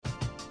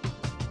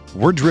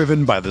We're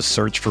driven by the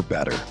search for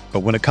better. But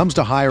when it comes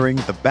to hiring,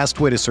 the best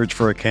way to search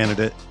for a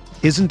candidate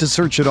isn't to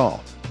search at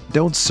all.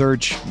 Don't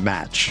search,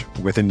 match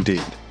with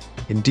Indeed.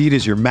 Indeed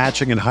is your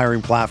matching and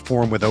hiring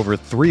platform with over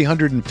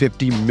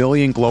 350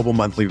 million global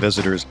monthly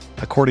visitors,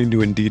 according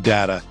to Indeed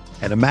data,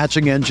 and a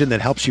matching engine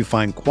that helps you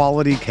find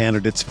quality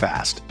candidates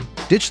fast.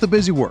 Ditch the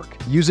busy work.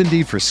 Use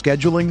Indeed for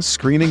scheduling,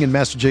 screening, and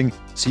messaging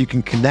so you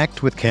can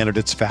connect with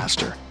candidates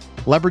faster.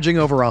 Leveraging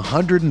over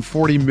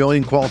 140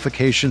 million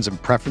qualifications and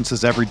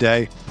preferences every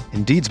day,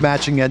 Indeed's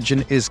matching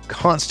engine is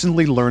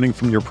constantly learning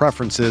from your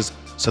preferences,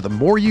 so the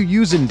more you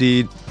use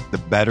Indeed, the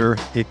better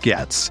it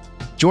gets.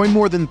 Join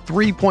more than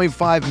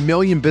 3.5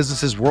 million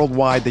businesses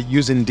worldwide that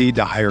use Indeed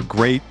to hire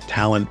great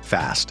talent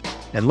fast.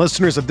 And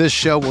listeners of this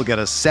show will get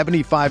a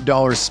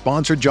 $75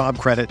 sponsored job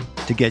credit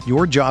to get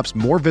your jobs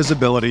more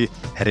visibility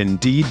at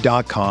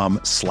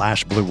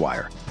Indeed.com/Blue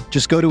Wire.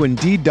 Just go to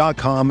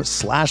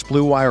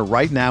Indeed.com/Blue Wire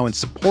right now and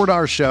support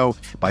our show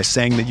by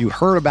saying that you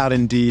heard about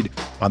Indeed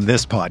on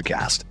this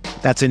podcast.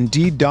 That's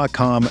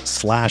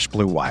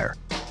Indeed.com/Blue Wire.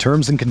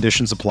 Terms and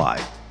conditions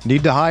apply.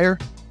 Need to hire?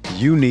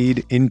 You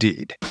need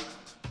Indeed.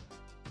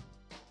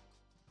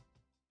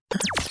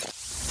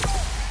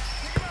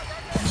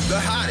 The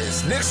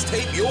hottest Knicks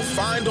tape you'll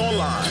find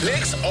online.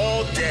 Knicks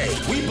all day.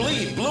 We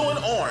bleed blue and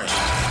orange.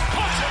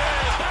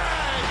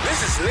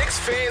 This is Knicks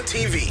Fan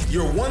TV,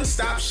 your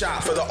one-stop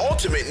shop for the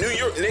ultimate New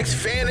York Knicks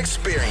fan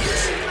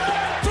experience.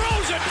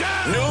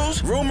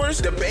 News, rumors,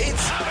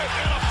 debates,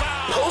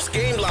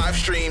 post-game live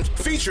streams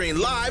featuring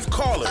live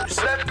callers.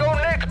 Let's go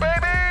Knicks,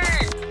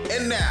 baby!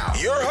 And now,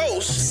 your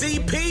host,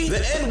 CP, the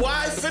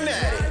NY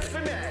Fanatic.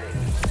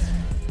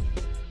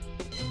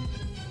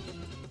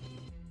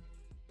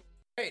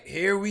 All right,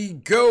 here we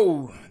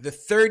go. The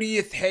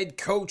 30th head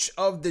coach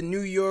of the New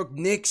York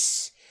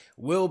Knicks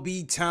will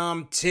be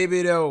Tom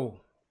Thibodeau.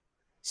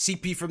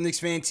 CP from Knicks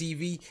Fan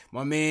TV,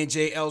 my man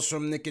Jay Ellis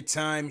from Nick of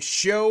Time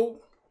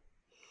Show.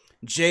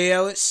 Jay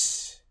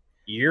Ellis.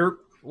 Yep.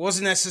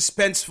 Wasn't as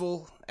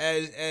suspenseful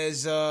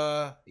as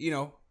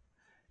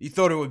you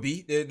thought it would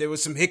be. There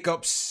was some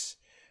hiccups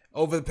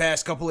over the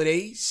past couple of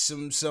days.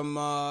 Some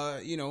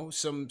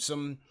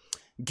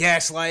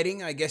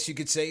gaslighting, I guess you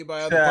could say,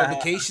 by other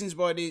publications,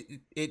 but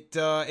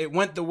it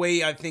went the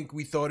way I think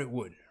we thought it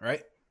would,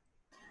 right?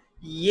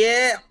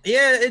 Yeah,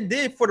 it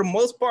did for the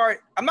most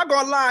part. I'm not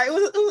gonna lie, it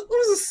was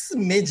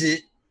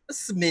a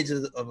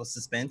smidge of a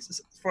suspense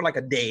for like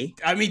a day.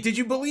 I mean, did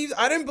you believe?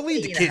 I didn't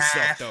believe the kid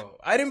stuff though.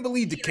 I didn't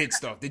believe the kid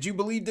stuff. Did you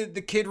believe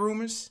the kid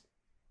rumors?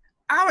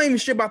 I'm not even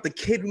sure about the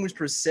kid rumors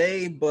per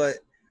se, but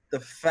the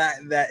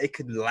fact that it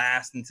could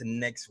last into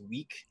next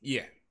week,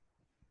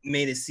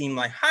 made it seem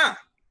like,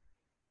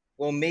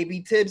 well, maybe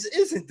Tibbs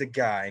isn't the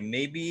guy.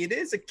 Maybe it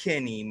is a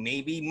Kenny.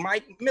 Maybe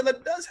Mike Miller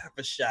does have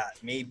a shot.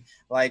 Maybe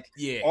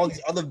all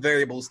these other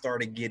variables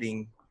started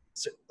getting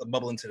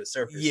bubbling to the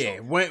surface. Yeah,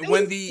 so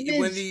when the it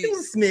was a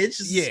smidge,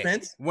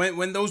 suspense.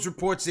 When those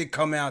reports did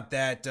come out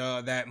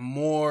that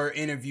more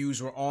interviews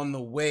were on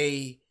the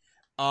way,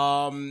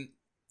 I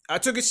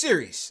took it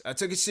serious.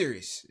 Because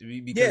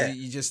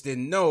you just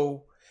didn't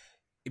know,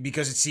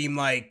 because it seemed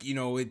like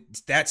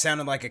that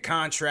sounded like a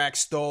contract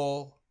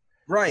stall.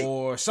 Right.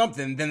 Or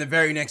something. Then the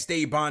very next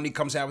day, Bondi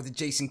comes out with the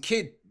Jason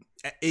Kidd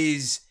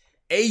is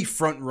a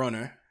front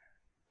runner.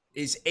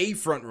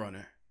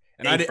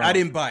 And I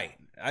didn't buy it.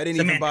 I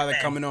didn't even bother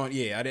coming on.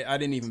 Yeah, I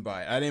didn't even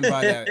buy it. I didn't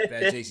buy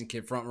that Jason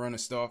Kidd front runner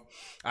stuff.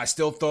 I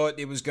still thought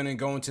it was going to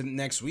go into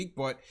next week,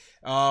 but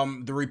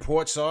the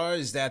reports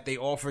is that they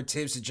offered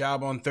Tibbs a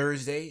job on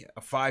Thursday,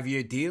 a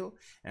 5-year deal,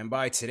 and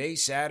by today,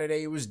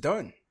 Saturday, it was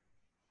done.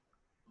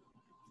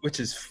 Which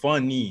is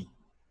funny.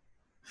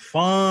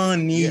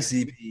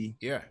 CP.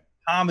 Yeah.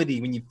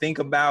 Comedy when you think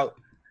about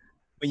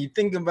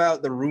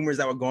the rumors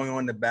that were going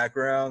on in the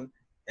background,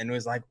 and it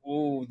was like,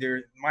 oh,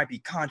 there might be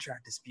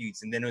contract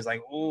disputes, and then it was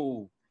like,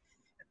 oh,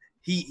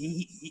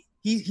 he's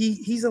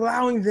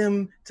allowing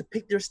them to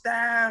pick their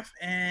staff,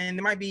 and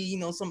there might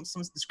be some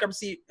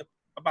discrepancy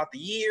about the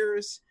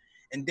years,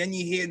 and then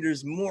you hear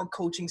there's more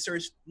coaching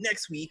search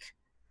next week,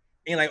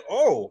 and like,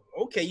 oh,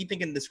 okay, you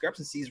thinking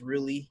discrepancies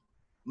really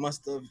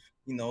must have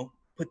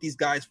put these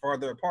guys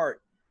farther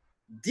apart.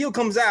 Deal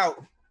comes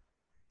out.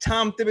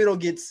 Tom Thibodeau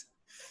gets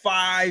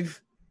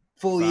 5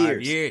 full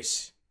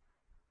years.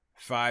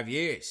 5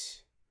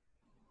 years.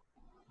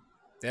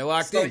 They're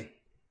locked in.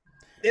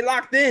 They're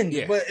locked in.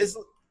 Yeah. But it's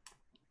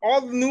all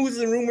the news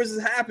and rumors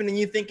is happening.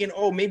 You're thinking,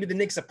 oh, maybe the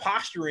Knicks are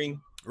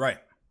posturing. Right.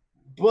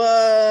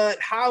 But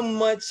how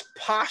much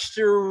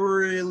posture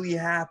really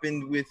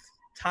happened with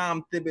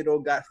Tom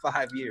Thibodeau got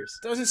 5 years?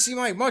 Doesn't seem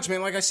like much,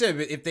 man. Like I said,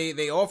 if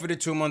they offered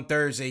it to him on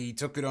Thursday, he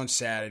took it on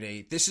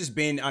Saturday. This has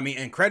been,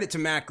 and credit to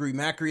Macri.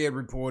 Macri had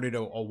reported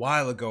a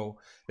while ago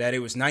that it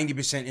was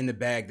 90% in the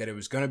bag, that it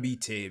was going to be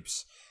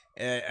Tibbs.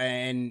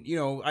 And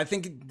I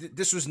think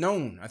this was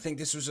known. I think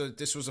this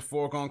was a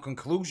foregone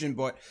conclusion,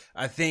 but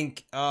I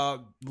think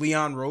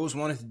Leon Rose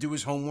wanted to do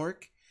his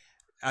homework.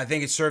 I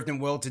think it served him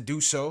well to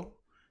do so.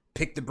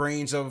 Pick the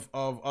brains of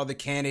other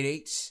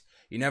candidates.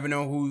 You never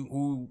know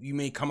who you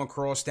may come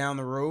across down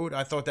the road.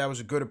 I thought that was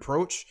a good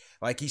approach.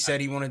 Like he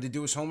said, he wanted to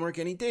do his homework,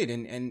 and he did.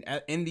 And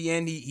in the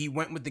end, he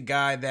went with the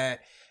guy that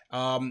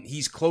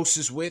he's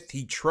closest with,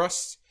 he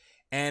trusts.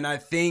 And I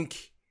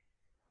think,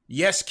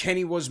 yes,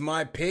 Kenny was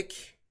my pick,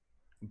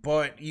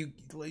 but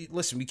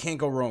listen, we can't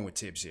go wrong with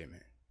Tibbs here, man.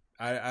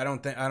 I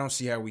don't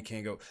see how we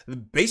can go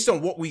based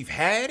on what we've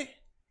had.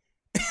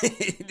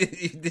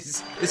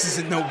 this is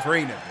a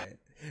no-brainer, man.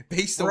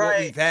 Based on what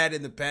we've had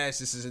in the past,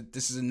 this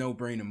is a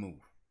no-brainer move.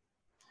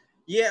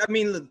 Yeah, I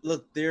mean,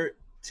 look,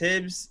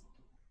 Tibbs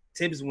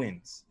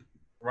wins,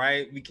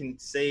 right? We can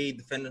say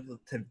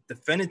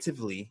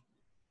definitively,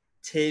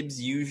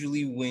 Tibbs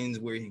usually wins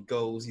where he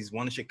goes. He's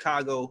won in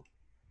Chicago.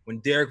 When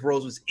Derrick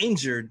Rose was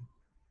injured,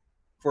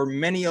 for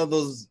many of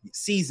those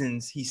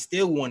seasons, he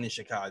still won in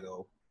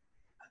Chicago.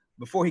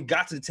 Before he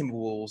got to the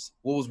Timberwolves,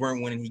 Wolves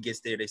weren't winning. He gets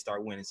there, they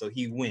start winning, so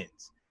he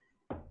wins.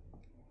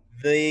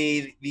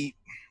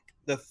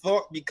 The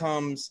thought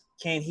becomes,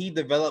 can he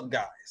develop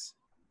guys?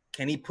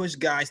 Can he push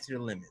guys to the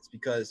limits?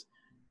 Because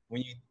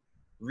when you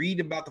read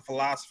about the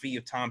philosophy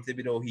of Tom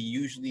Thibodeau, he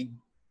usually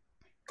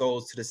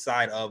goes to the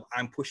side of,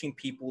 I'm pushing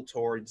people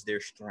towards their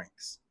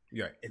strengths.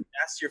 Right. If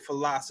that's your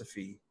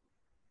philosophy,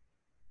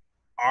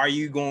 are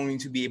you going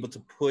to be able to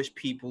push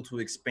people to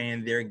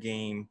expand their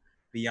game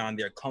beyond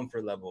their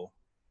comfort level?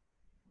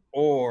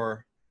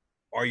 Or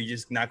are you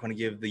just not going to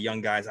give the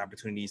young guys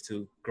opportunities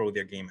to grow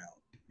their game out?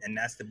 And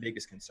that's the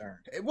biggest concern.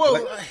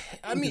 Well,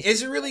 I mean,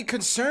 is it really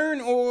concern,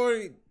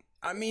 or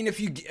I mean, if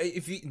you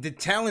the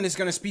talent is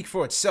going to speak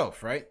for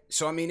itself, right?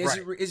 So I mean, is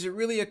it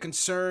really a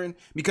concern?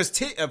 Because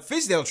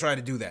Fizdale tried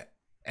to do that,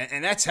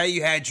 and that's how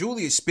you had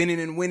Julius spinning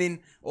and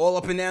winning all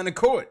up and down the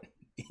court.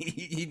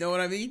 You know what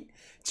I mean?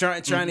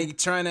 Trying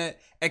to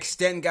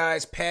extend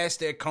guys past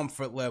their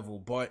comfort level,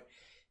 but.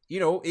 You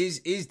know,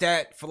 is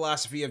that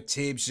philosophy of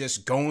Tibbs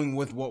just going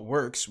with what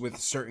works with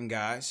certain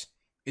guys?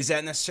 Is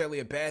that necessarily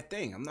a bad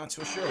thing? I'm not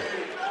so sure.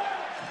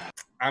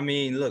 I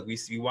mean, look, we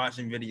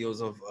watching videos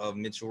of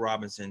Mitchell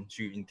Robinson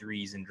shooting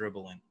threes and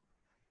dribbling.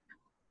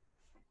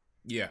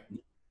 Yeah.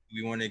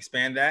 We want to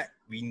expand that.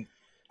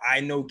 I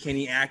know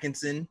Kenny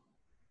Atkinson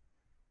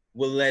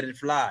will let it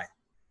fly.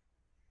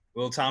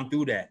 Will Tom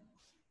do that?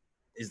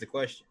 Is the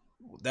question.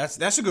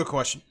 That's a good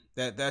question.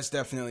 That's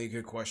definitely a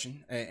good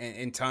question,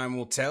 and time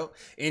will tell.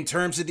 In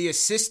terms of the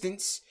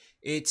assistants,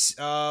 it's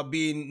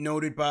being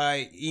noted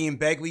by Ian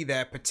Begley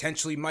that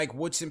potentially Mike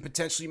Woodson,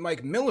 potentially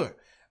Mike Miller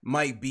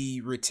might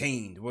be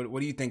retained. What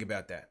do you think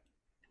about that?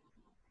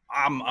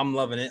 I'm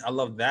loving it. I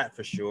love that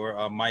for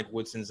sure. Mike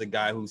Woodson's a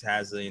guy who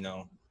has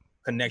a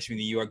connection with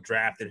New York,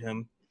 drafted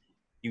him.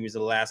 He was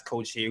the last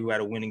coach here who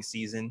had a winning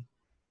season,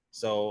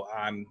 so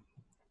I'm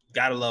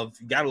gotta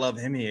love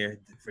him here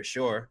for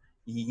sure.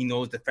 He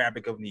knows the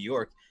fabric of New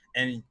York.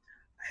 And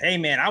hey,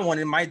 man, I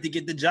wanted Mike to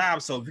get the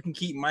job. So if we can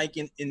keep Mike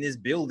in this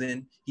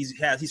building,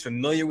 he's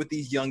familiar with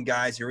these young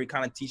guys. He already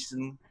kind of teaches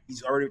them.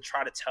 He's already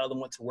tried to tell them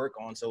what to work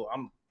on. So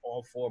I'm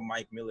all for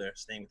Mike Miller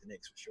staying with the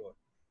Knicks for sure.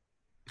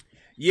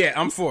 Yeah,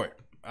 I'm for it.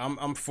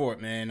 I'm for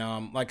it,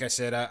 man. Like I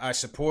said, I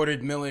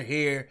supported Miller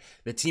here.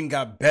 The team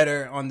got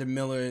better under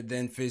Miller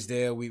than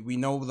Fizdale. We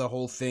know the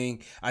whole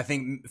thing. I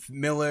think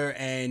Miller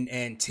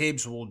and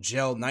Tibbs will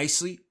gel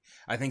nicely.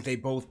 I think they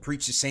both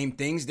preach the same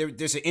things.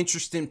 There's an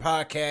interesting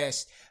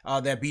podcast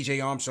that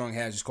BJ Armstrong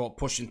has. It's called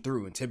Pushing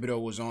Through, and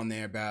Thibodeau was on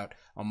there about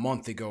a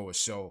month ago or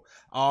so.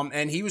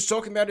 And he was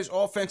talking about his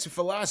offensive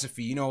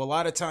philosophy. You know, a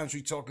lot of times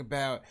we talk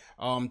about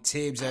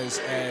Tibbs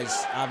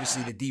as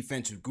obviously the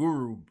defensive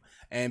guru,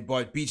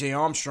 but BJ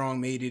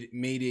Armstrong made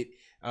it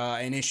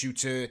an issue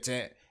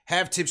to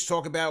have Tibbs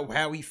talk about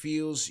how he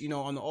feels,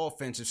 on the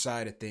offensive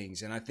side of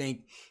things. And I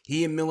think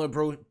he and Miller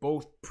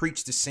both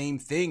preach the same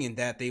thing in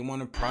that they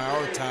want to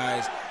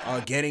prioritize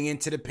getting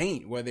into the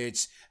paint, whether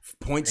it's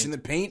points in the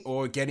paint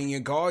or getting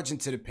your guards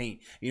into the paint.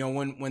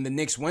 When the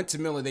Knicks went to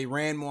Miller, they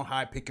ran more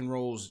high pick and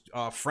rolls.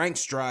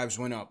 Frank's drives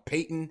went up.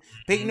 Peyton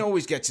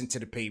always gets into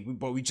the paint,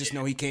 but we just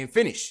know he can't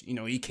finish.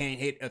 He can't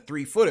hit a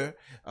 3-footer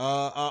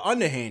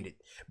underhanded.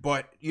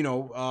 But,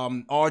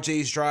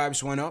 RJ's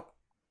drives went up.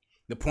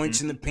 The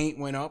points in the paint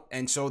went up,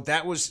 and so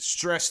that was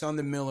stressed on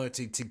the Miller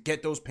to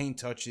get those paint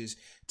touches.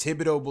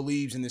 Thibodeau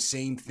believes in the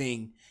same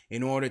thing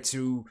in order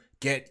to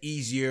get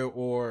easier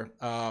or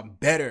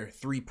better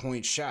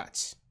 3-point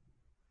shots.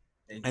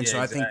 And so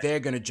I think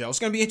they're going to gel. It's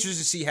going to be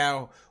interesting to see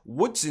how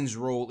Woodson's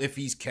role, if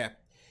he's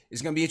kept,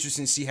 it's going to be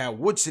interesting to see how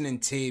Woodson and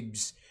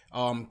Tibbs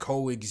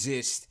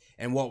coexist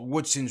and what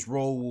Woodson's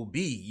role will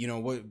be.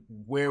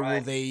 Where will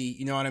they,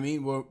 you know what I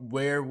mean?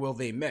 Where will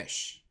they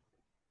mesh?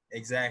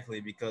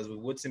 Exactly, because with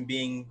Woodson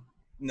being,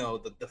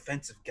 the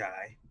defensive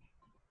guy,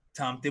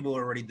 Tom Thibodeau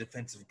already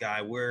defensive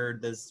guy, where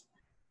does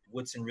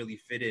Woodson really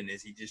fit in?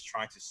 Is he just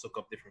trying to soak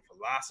up different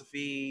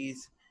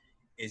philosophies?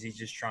 Is he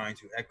just trying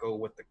to echo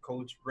what the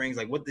coach brings?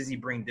 Like, what does he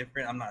bring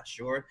different? I'm not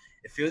sure.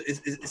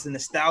 It's a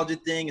nostalgia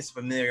thing. It's a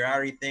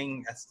familiarity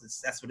thing.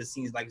 That's what it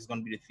seems like is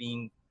going to be the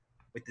theme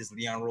with this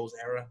Leon Rose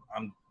era.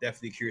 I'm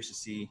definitely curious to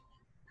see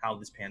how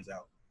this pans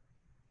out.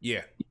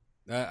 Yeah.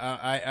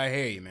 I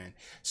hear you, man.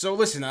 So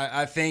listen,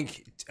 I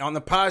think on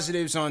the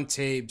positives on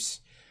Tibbs,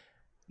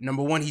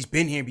 number one, he's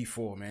been here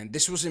before, man.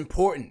 This was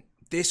important.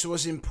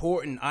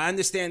 I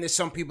understand there's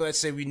some people that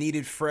say we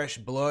needed fresh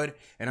blood,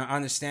 and I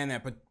understand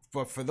that.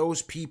 But for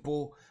those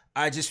people,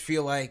 I just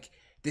feel like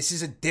this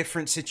is a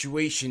different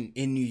situation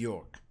in New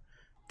York.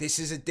 This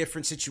is a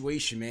different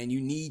situation, man. You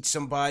need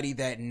somebody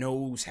that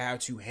knows how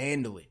to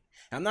handle it.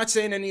 I'm not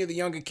saying any of the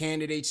younger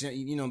candidates,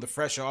 the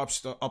fresher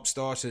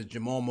upstarts, the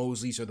Jamal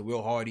Mosleys or the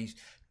Will Hardys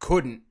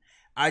couldn't.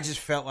 I just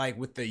felt like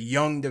with the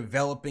young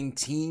developing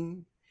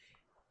team,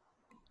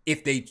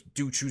 if they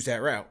do choose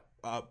that route.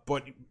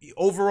 But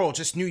overall,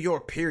 just New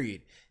York,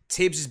 period.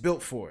 Tibbs is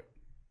built for it.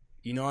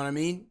 You know what I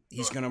mean?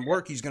 He's going to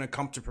work. He's going to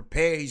come to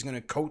prepare. He's going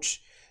to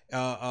coach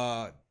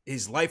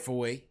his life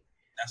away.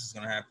 That's what's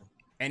going to happen.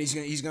 And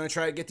he's going to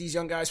try to get these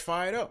young guys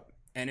fired up.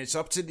 And it's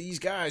up to these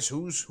guys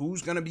who's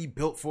going to be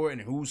built for it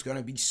and who's going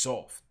to be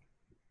soft.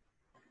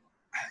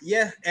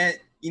 Yeah, and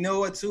you know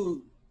what,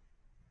 too?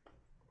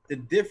 The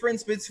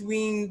difference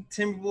between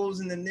Timberwolves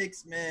and the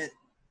Knicks, man,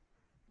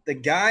 the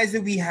guys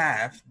that we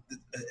have,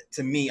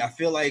 to me, I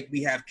feel like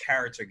we have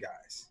character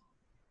guys.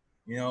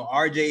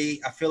 RJ,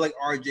 I feel like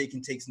RJ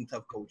can take some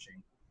tough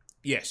coaching.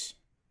 Yes.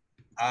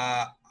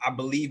 I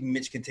believe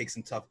Mitch can take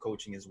some tough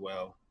coaching as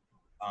well.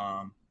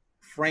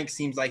 Frank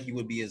seems like he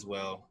would be as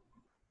well.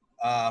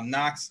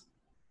 Knox,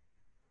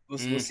 we'll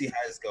see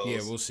how this goes.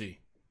 Yeah,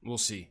 we'll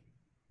see.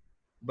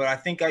 But I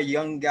think our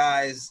young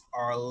guys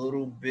are a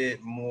little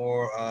bit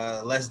more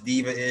less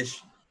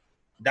diva-ish.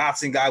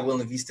 Dotson, God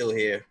willing, if he's still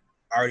here,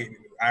 I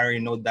already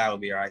know that will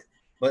be all right.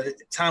 But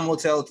time will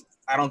tell.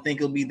 I don't think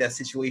it'll be that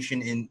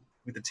situation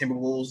with the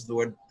Timberwolves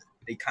where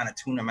they kind of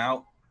tune them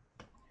out.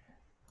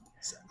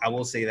 So I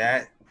will say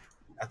that.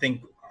 I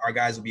think our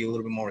guys will be a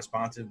little bit more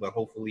responsive, but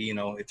hopefully,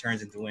 it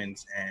turns into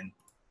wins. And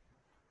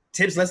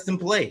Tibbs lets them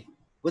play.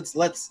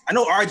 I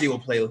know RJ will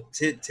play.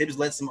 Tibbs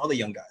lets some other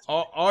young guys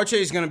play. RJ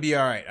is going to be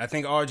all right. I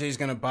think RJ is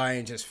going to buy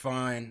in just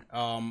fine.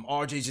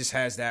 RJ just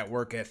has that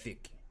work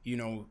ethic,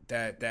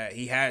 that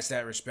he has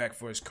that respect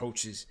for his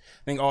coaches.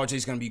 I think RJ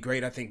is going to be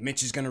great. I think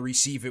Mitch is going to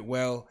receive it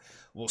well.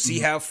 We'll see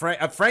how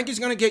Frank is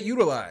going to get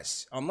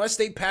utilized. Unless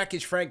they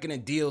package Frank in a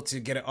deal to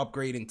get an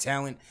upgrade in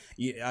talent,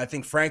 I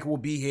think Frank will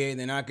be here.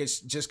 They're not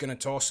just going to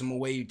toss him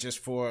away just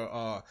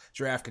for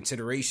draft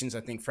considerations.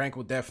 I think Frank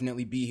will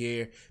definitely be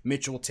here.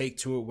 Mitch will take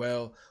to it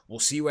well. We'll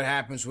see what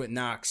happens with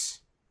Knox.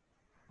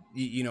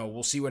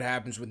 We'll see what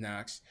happens with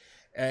Knox.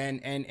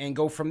 And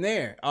go from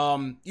there.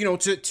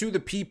 To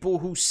the people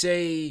who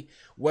say,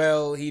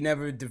 well, he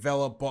never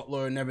developed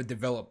Butler, never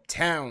developed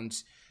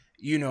Towns.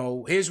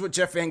 Here's what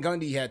Jeff Van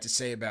Gundy had to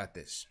say about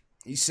this.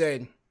 He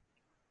said,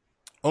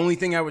 only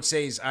thing I would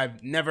say is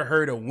I've never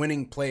heard a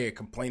winning player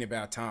complain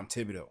about Tom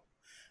Thibodeau.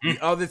 The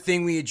other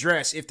thing we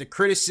address, if the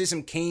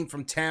criticism came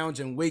from Towns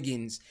and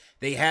Wiggins,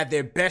 they had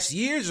their best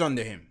years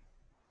under him.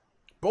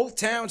 Both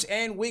Towns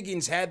and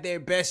Wiggins had their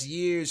best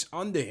years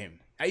under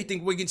him. How you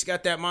think Wiggins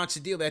got that monster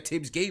deal that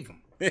Tibbs gave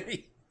him?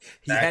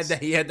 He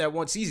had that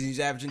one season. He's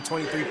averaging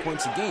 23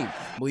 points a game.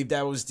 I believe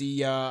that was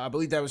the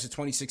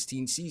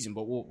 2016 season.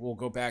 But we'll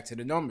go back to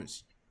the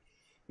numbers.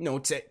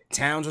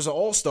 Towns was an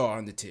all-star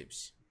under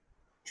Tibbs.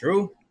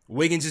 True.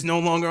 Wiggins is no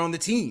longer on the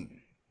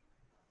team.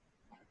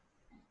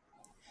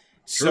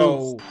 True.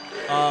 So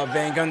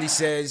Van Gundy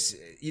says,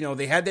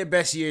 they had their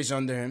best years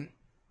under him.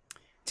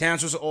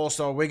 Towns was an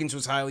all-star. Wiggins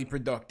was highly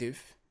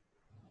productive.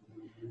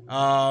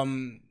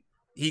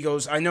 He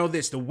goes, I know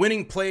this. The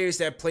winning players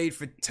that played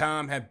for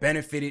Tom have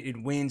benefited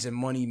in wins and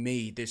money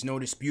made. There's no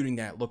disputing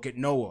that. Look at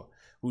Noah,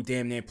 who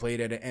damn near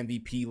played at an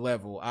MVP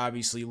level.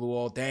 Obviously,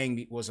 Luol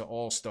Deng was an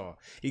all-star.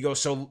 He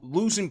goes, so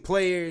losing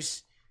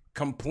players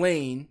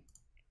complain.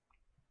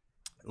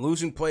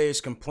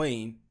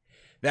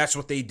 That's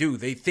what they do.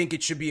 They think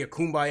it should be a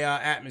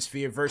kumbaya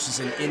atmosphere versus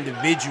an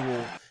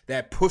individual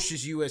that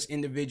pushes you as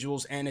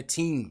individuals and a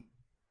team.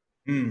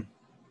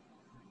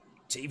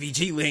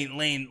 JVG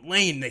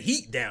laying the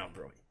heat down,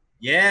 bro.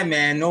 Yeah,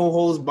 man. No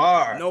holds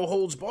barred.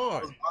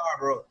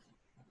 Bro.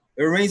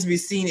 It remains to be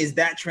seen, is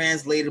that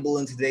translatable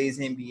in today's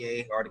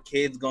NBA? Are the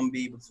kids going to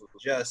be able to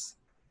adjust?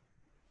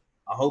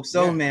 I hope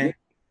so, man.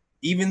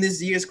 Even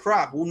this year's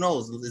crop, who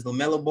knows? Is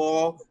LaMelo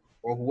Ball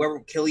or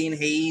whoever, Killian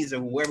Hayes or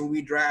whoever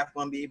we draft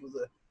going to be able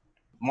to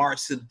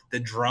march to the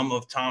drum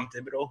of Tom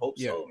Thibodeau? Hope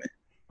so, man.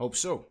 Hope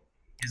so.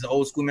 It's an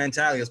old school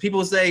mentality. Because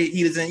people say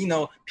he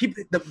doesn't,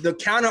 people. The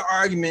counter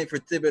argument for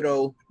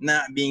Thibodeau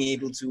not being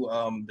able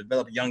to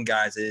develop young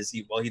guys is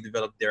he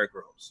developed Derrick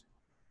Rose.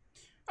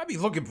 I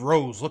mean, look at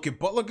Rose, look at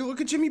Butler,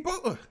 look at Jimmy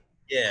Butler.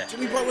 Yeah,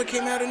 Jimmy Butler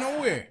came out of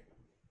nowhere.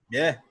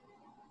 Yeah,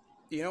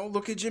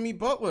 look at Jimmy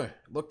Butler,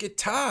 look at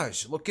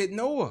Taj, look at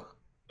Noah.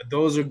 But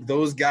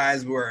those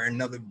guys were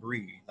another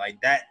breed.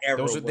 Like that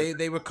era.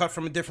 They were cut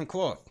from a different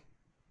cloth.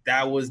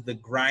 That was the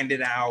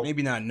grinded out.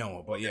 Maybe not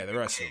Noah, but yeah, the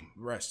rest of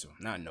them,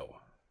 not Noah.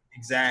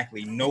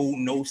 Exactly.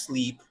 No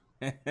sleep.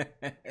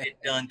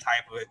 Get done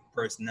type of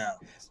personnel.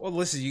 Well,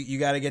 listen, you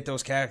got to get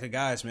those character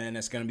guys, man.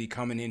 That's going to be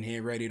coming in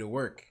here ready to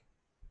work.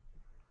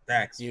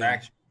 Facts.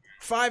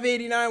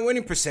 .589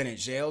 winning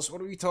percentage, Jales.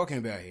 What are we talking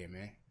about here,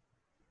 man?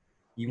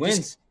 He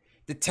wins.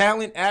 The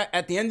talent,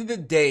 at the end of the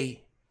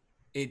day,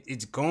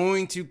 it's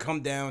going to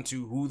come down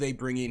to who they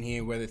bring in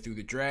here, whether through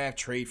the draft,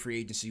 trade, free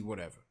agency,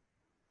 whatever.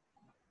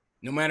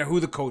 No matter who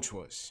the coach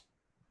was.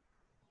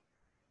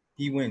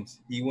 He wins.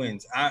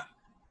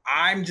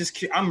 I'm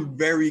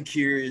very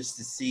curious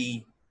to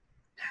see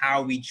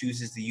how he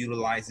chooses to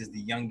utilize the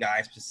young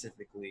guys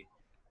specifically,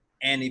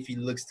 and if he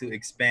looks to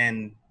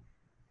expand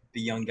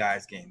the young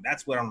guys game.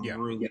 That's what I'm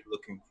really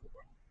looking for.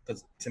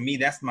 Because to me,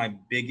 that's my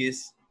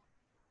biggest.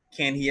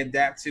 Can he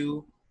adapt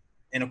to?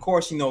 And of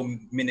course,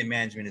 minute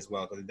management as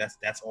well, because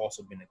that's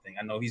also been a thing.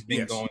 I know he's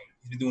been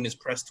doing his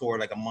press tour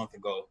like a month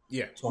ago.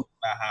 Yeah, talking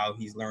about how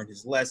he's learned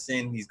his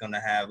lesson. He's gonna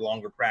have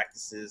longer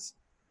practices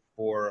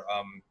for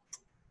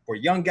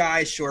young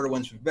guys, shorter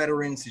ones for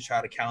veterans to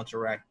try to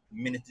counteract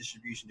minute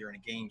distribution during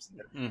the games.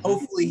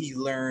 Hopefully he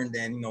learned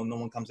and no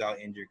one comes out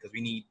injured, because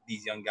we need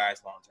these young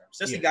guys long term,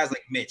 especially guys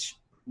like Mitch,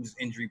 who's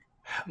injury.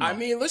 I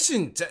mean,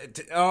 listen,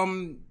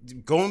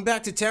 going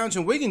back to Towns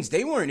and Wiggins,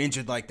 they weren't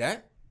injured like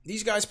that.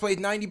 These guys played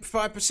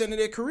 95% of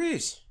their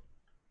careers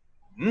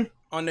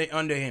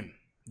under him.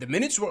 The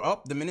minutes were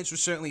up. The minutes were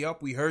certainly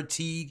up. We heard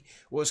Teague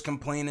was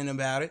complaining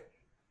about it.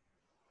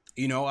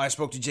 I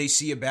spoke to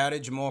JC about it,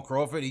 Jamal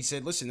Crawford. He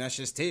said, listen, that's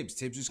just Tibbs.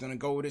 Tibbs is going to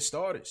go with his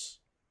starters.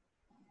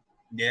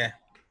 Yeah.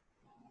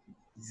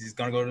 He's just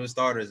going to go to the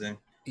starters. And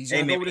he's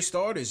going to go with his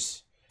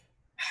starters.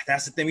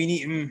 That's the thing we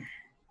need.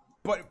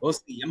 But we'll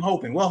see. I'm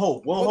hoping. We'll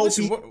hope.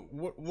 Listen,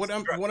 what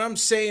I'm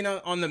saying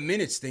on the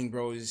minutes thing,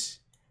 bro, is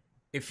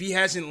if he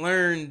hasn't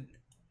learned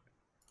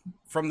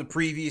from the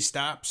previous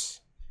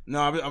stops.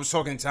 No, I was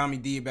talking to Tommy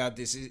D about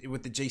this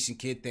with the Jason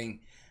Kidd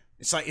thing.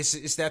 It's like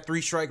it's that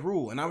 3-strike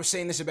rule. And I was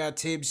saying this about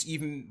Tibbs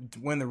even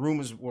when the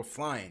rumors were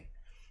flying.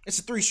 It's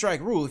a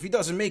 3-strike rule. If he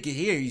doesn't make it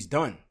here, he's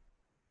done.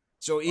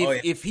 So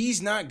if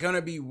he's not going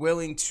to be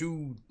willing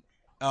to,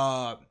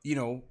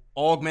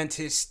 augment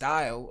his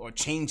style or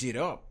change it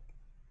up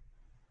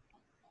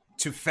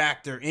to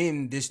factor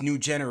in this new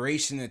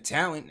generation of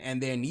talent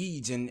and their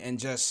needs and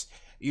just,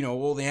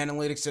 all the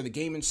analytics of the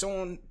game and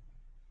so on,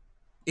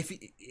 if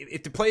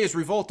the players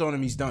revolt on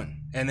him, he's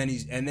done. And then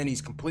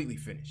he's completely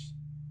finished.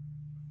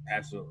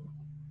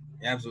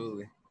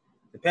 Absolutely.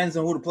 Depends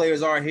on who the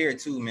players are here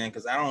too, man.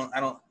 Because I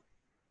don't.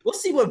 We'll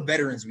see what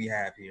veterans we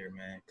have here,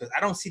 man. Because I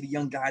don't see the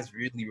young guys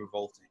really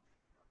revolting.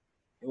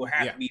 It will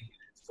have to be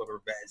for the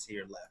vets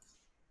here left.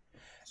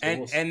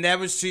 So and that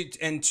was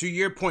to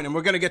your point, and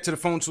we're gonna get to the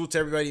phone. Salute to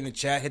everybody in the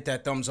chat. Hit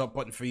that thumbs up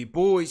button for you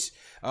boys.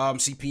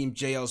 CP and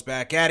JL's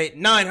back at it.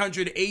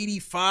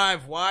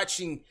 985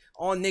 watching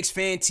on Knicks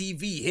Fan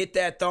TV. Hit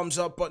that thumbs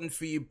up button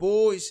for you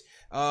boys.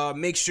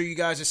 Make sure you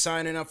guys are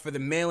signing up for the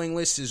mailing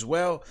list as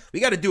well. We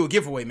got to do a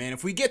giveaway, man.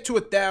 If we get to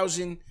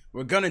 1,000,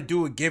 we're gonna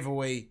do a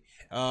giveaway.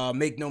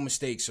 Make no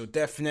mistake. So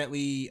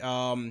definitely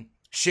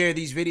share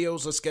these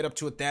videos. Let's get up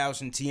to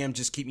 1,000. TM,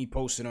 just keep me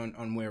posted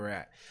on where we're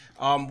at.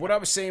 What I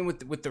was saying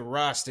with the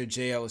roster,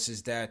 JL,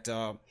 is that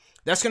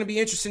that's going to be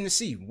interesting to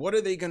see. What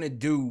are they going to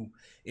do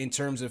in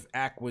terms of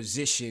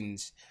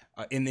acquisitions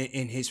in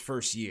his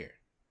first year?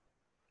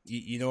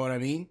 You know what I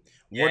mean?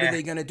 Yeah. What are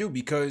they going to do?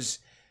 Because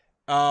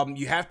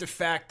you have to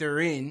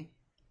factor in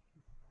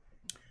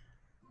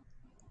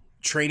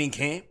training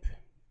camp,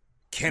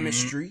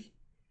 chemistry.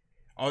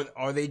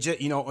 Are they just,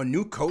 a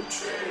new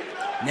coach?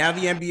 Now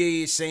the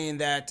NBA is saying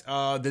that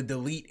the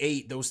Elite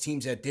 8, those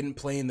teams that didn't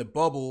play in the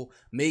bubble,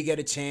 may get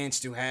a chance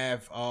to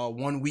have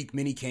 1 week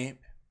mini camp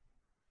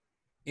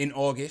in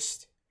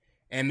August,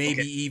 and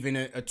maybe even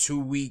a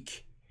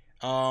 2-week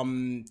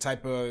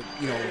type of,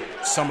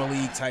 summer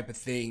league type of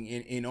thing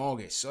in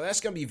August. So that's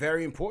going to be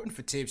very important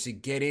for Tibbs to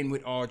get in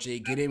with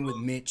RJ, get in with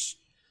Mitch,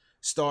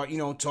 start,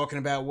 talking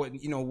about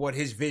what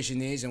his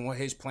vision is and what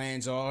his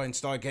plans are, and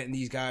start getting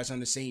these guys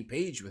on the same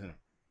page with him.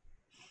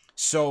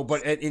 So,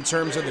 but in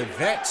terms of the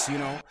vets,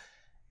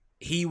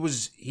 he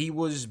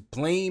was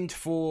blamed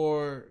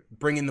for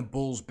bringing the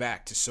Bulls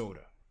back to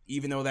Soda,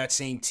 even though that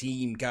same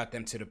team got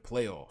them to the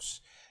playoffs.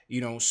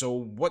 So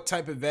what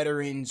type of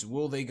veterans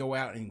will they go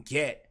out and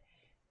get,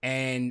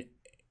 and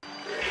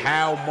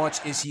how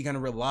much is he going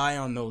to rely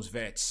on those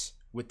vets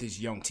with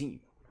this young team?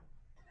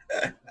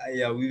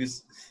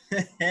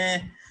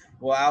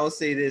 Well, I will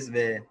say this,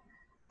 man.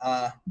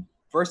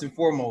 First and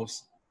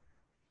foremost,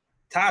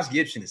 Taj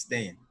Gibson is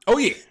staying. Oh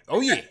yeah.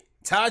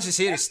 Taj is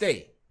here to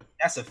stay.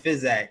 That's a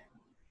Fizac.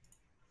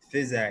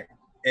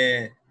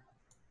 And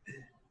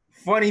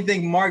funny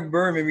thing, Mark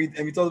Berman, we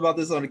talked about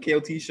this on the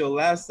KOT show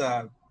last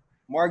time.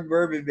 Mark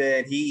Berman,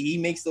 man, he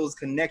makes those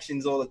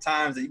connections all the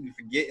times that you be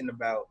forgetting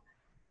about.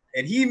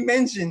 And he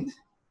mentioned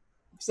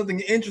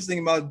something interesting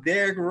about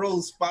Derrick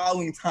Rose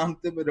following Tom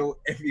Thibodeau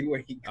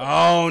everywhere he goes.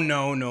 Oh,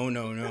 no. No.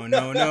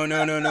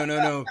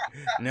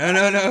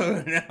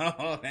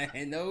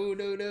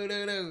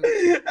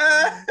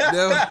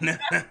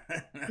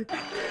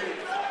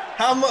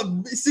 How much,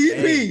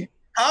 CP,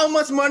 how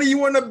much money you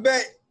want to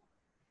bet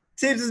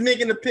Tibbs is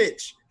making the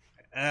pitch?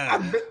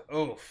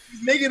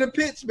 He's making a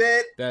pitch,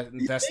 man.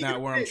 That's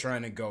not where I'm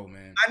trying to go,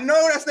 man. I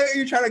know that's not where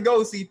you're trying to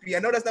go, CP. I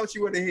know that's not what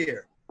you want to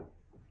hear.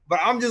 But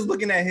I'm just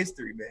looking at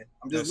history, man.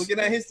 Looking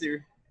at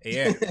history.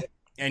 Yeah.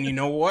 And you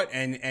know what?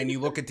 And you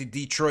look at the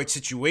Detroit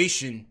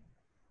situation.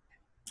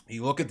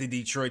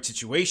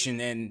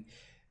 And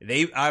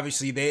they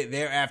obviously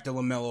they're after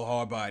LaMelo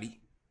Hardbody.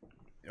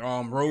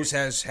 Rose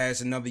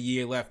has another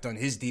year left on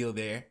his deal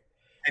there.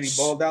 And he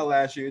balled out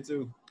last year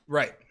too.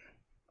 Right.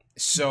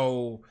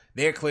 So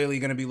they're clearly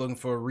going to be looking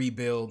for a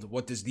rebuild.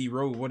 What is D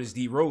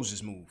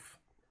Rose's move?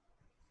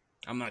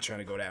 I'm not trying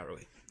to go that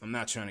way. I'm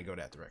not trying to go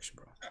that direction,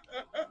 bro.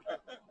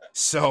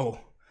 So,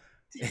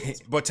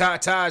 but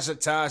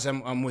Taj,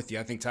 I'm with you.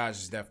 I think Taj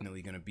is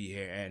definitely going to be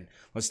here, and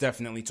let's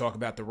definitely talk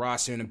about the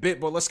roster in a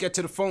bit. But let's get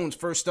to the phones.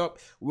 First up,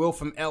 Will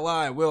from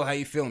LI. Will, how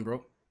you feeling,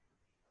 bro?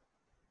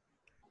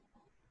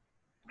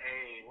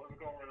 Hey, what's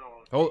going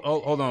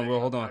on? Hold on, Will.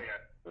 Hold on.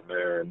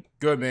 Man.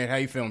 Good, man. How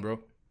you feeling, bro?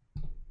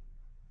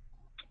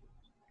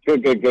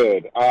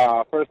 Good.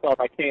 First off,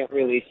 I can't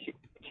really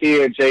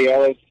hear Jay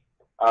Ellis.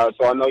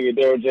 So I know you're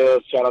there, Jill.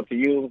 Shout out to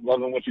you.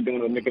 Loving what you're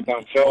doing on the Nick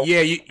and Show.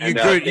 Yeah, you're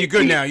good. You're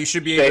good now. You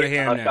should be able to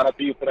hear him now. Shout out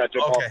to you for that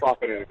Jamal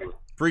Crawford interview.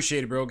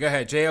 Appreciate it, bro. Go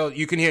ahead, JL.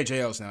 You can hear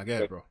JL's now. Go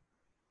ahead, bro.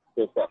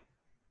 Good stuff.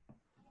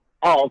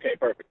 Oh, okay,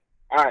 perfect.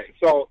 All right.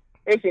 So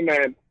listen,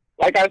 man.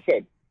 Like I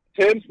said,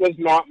 Tibbs was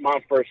not my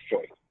first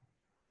choice.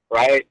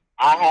 Right?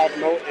 I have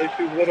no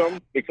issues with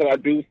him because I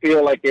do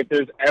feel like if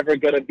there's ever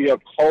going to be a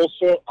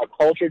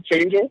culture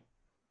changer,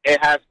 it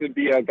has to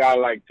be a guy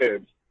like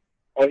Tibbs.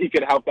 Or he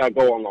could help that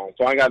go along.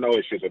 So I got no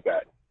issues with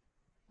that.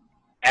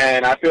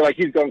 And I feel like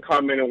he's going to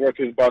come in and work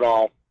his butt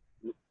off,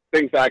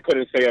 things that I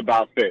couldn't say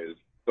about Fizz.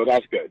 So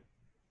that's good.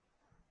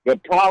 The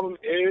problem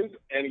is,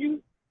 and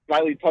you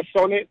slightly touched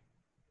on it,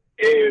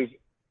 is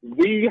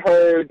we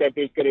heard that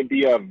there's going to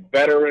be a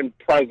veteran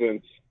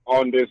presence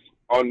on this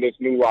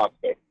new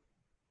roster.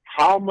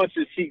 How much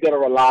is he going to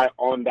rely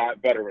on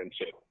that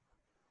veteranship?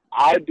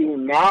 I do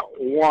not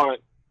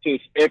want to,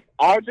 if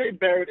RJ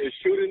Barrett is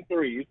shooting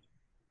threes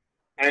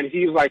and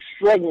he's like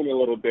struggling a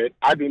little bit,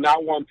 I do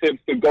not want Tibbs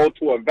to go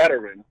to a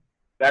veteran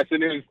that's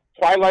in his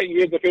twilight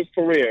years of his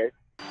career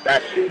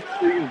that shoots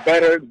threes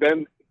better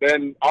than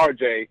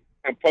RJ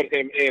and put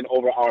him in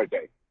over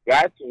RJ.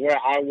 That's where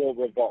I will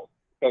revolt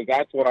because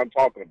that's what I'm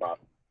talking about.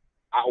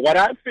 What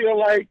I feel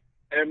like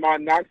in my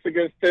knocks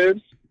against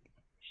Tibbs,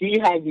 he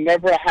has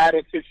never had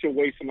a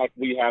situation like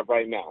we have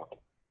right now.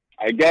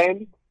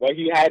 Again, what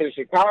he had in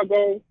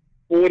Chicago,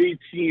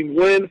 40-team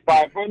win,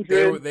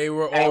 500. They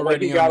were and already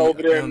what he got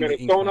over there in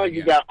Minnesota,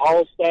 you got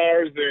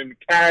all-stars in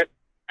Cat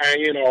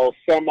and,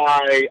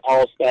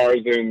 semi-all-stars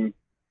in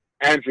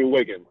Andrew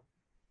Wiggins.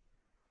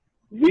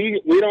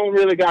 We don't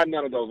really got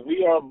none of those.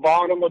 We are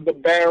bottom of the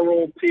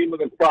barrel, team of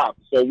the crop,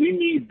 so we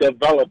need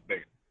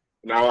development.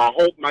 Now, I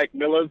hope Mike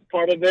Miller's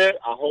part of that.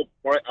 I hope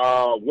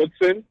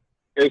Woodson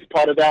is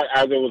part of that,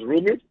 as it was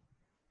rumored,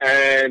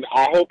 and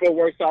I hope it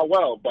works out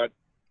well. But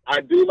I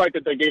do like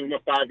that they gave him a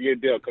 5-year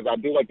deal because I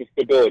do like the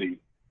stability.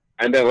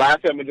 And then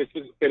last time, just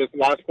say this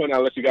last point,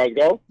 I'll let you guys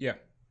go. Yeah.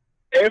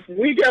 If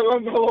we get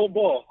LaMelo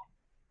Ball,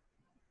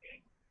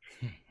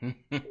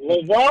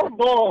 LeVar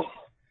Ball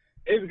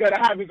is going to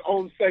have his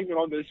own segment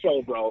on this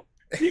show, bro.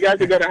 You guys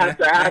are going to have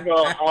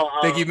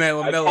Think you meant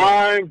a LaMelo.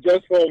 time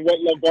just for what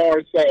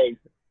LeVar says.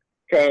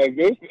 Because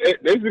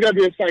this is going to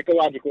be a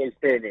psychological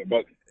experiment.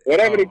 But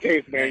whatever the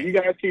case, man, you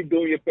guys keep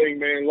doing your thing,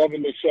 man.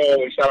 Loving the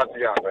show, and shout out to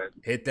y'all, man.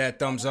 Hit that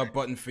thumbs up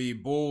button for you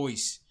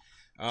boys.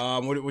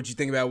 What you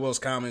think about Will's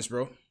comments,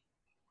 bro?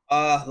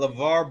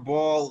 LeVar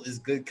Ball is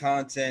good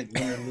content.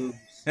 Win or lose.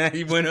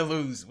 You win or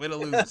lose. Win or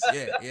lose.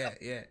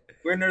 Yeah.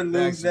 Win or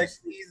lose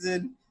next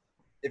season.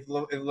 If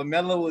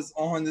LaMelo was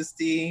on this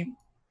team,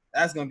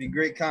 that's gonna be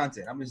great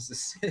content. I'm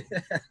just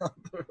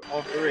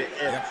off the rip.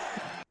 Yeah.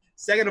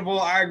 Second of all,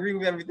 I agree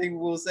with everything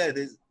Will said.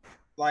 It's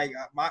like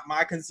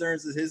my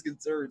concerns is his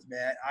concerns,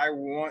 man. I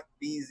want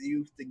these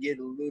youth to get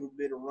a little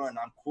bit of run.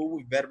 I'm cool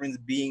with veterans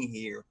being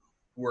here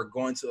who are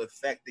going to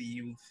affect the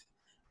youth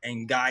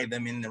and guide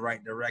them in the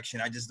right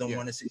direction. I just don't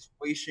want a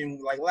situation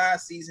like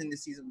last season, the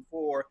season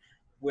before,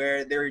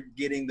 where they're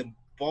getting the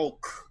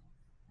bulk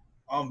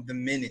of the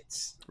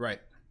minutes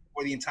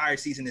for the entire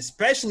season,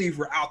 especially if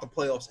we're out the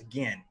playoffs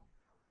again.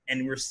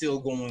 And we're still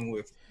going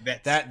with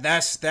vets.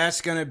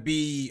 That's gonna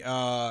be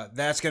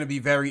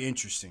very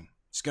interesting.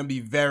 It's gonna be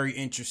very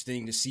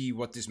interesting to see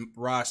what this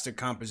roster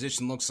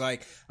composition looks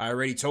like. I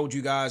already told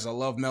you guys I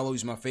love Melo.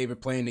 He's my favorite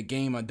player in the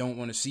game. I don't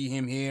want to see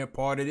him here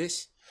part of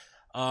this.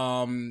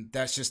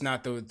 That's just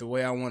not the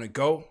way I want to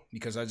go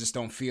because I just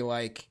don't feel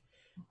like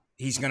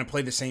he's gonna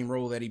play the same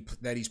role that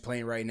he's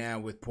playing right now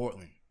with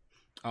Portland.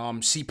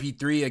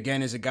 CP3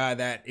 again is a guy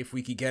that if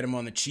we could get him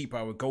on the cheap,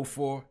 I would go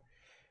for.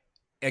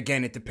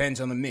 Again, it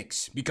depends on the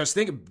mix. Because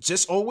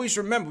just always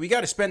remember, we got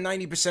to spend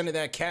 90% of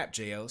that cap,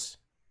 JLs.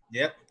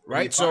 Yep.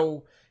 Right?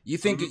 So you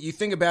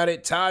think about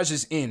it, Taj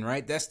is in,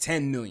 right? That's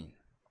 $10 million.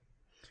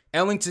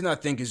 Ellington, I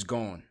think, is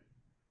gone.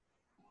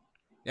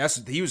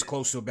 He was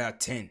close to about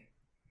 10.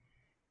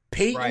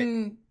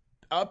 Peyton,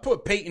 I'll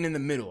put Peyton in the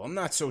middle. I'm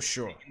not so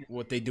sure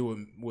what they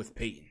do with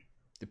Peyton,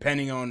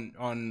 depending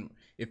on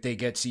if they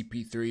get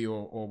CP3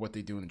 or what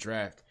they do in the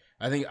draft.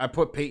 I think I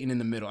put Peyton in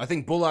the middle. I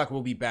think Bullock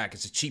will be back.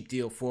 It's a cheap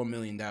deal, $4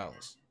 million.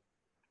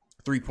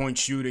 3-point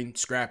shooting,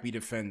 scrappy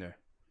defender.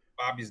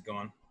 Bobby's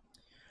gone.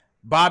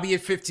 Bobby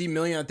at $15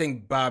 million. I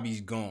think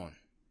Bobby's gone.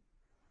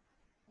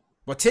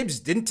 But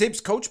didn't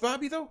Tibbs coach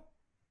Bobby though?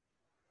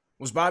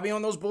 Was Bobby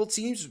on those Bull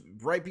teams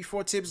right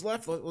before Tibbs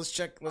left? Let's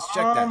check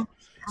that.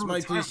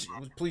 Somebody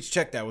please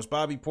check that. Was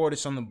Bobby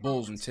Portis on the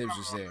Bulls when Tibbs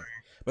was there?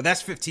 But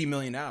that's $15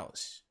 million.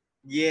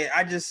 Yeah,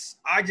 I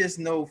just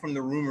know from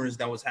the rumors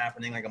that was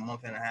happening like a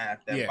month and a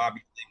half that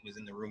Bobby was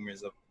in the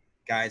rumors of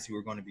guys who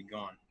were going to be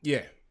gone.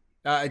 Yeah,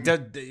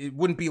 it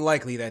wouldn't be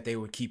likely that they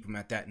would keep him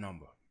at that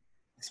number,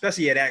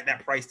 especially at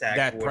that price tag.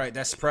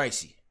 That's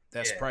pricey.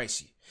 That's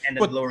pricey. And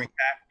the lowering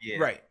cap. Yeah,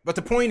 right. But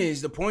the point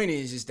is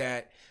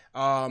that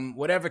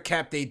whatever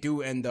cap they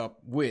do end up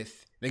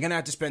with, they're gonna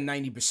have to spend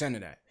 90%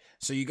 of that.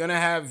 So you're gonna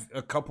have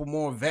a couple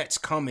more vets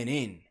coming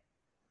in.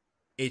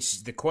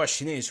 The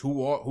question is who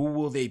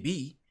will they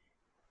be?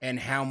 And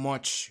how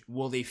much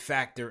will they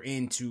factor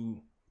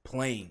into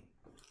playing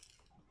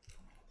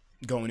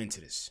going into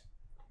this?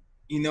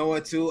 You know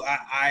what, too?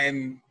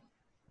 I'm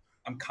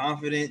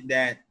confident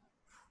that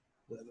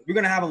we're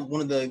gonna have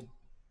one of the.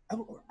 Are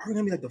we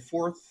gonna be like the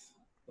fourth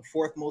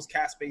most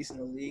cap space in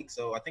the league?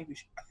 So I think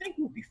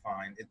we'll be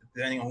fine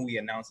depending on who we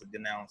announce.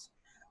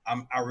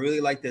 I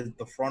really like the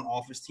front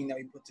office team that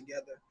we put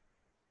together.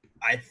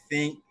 I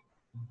think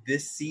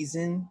this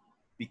season,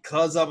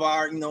 because of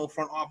our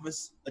front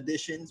office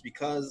additions,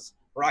 because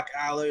Brock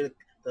Aller,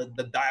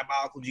 the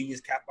diabolical genius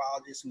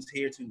capologist who's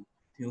here to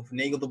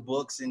finagle the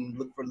books and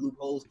look for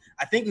loopholes,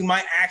 I think we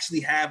might actually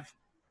have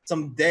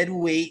some dead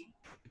weight,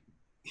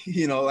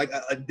 like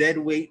a dead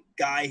weight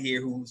guy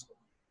here who's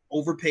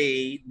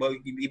overpaid, but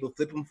you'd be able to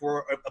flip him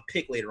for a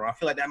pick later on. I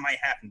feel like that might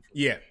happen.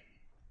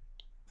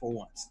 For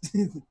once.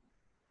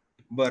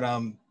 But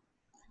I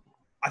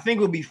think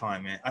we'll be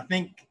fine, man. I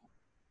think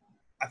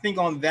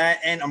on that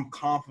end, I'm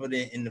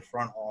confident in the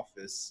front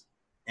office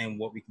and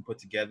what we can put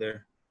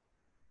together.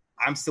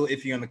 I'm still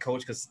iffy on the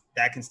coach because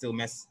that can still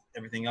mess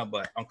everything up,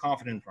 but I'm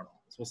confident in the front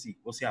office. We'll see.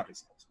 We'll see how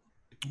this goes.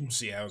 We'll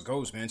see how it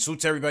goes, man.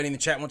 Salute to everybody in the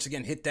chat. Once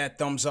again, hit that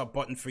thumbs up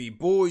button for you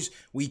boys.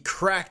 We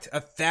cracked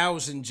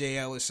 1,000 J.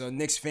 Ellis on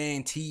Knicks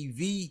Fan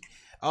TV.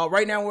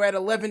 Right now we're at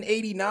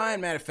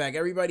 1189. Matter of fact,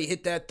 everybody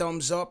hit that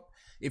thumbs up.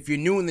 If you're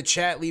new in the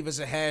chat, leave us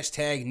a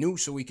hashtag new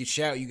so we can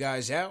shout you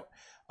guys out.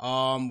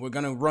 We're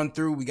going to run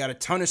through. We got a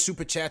ton of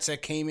super chats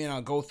that came in.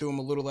 I'll go through them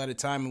a little at a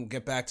time and we'll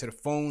get back to the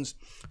phones.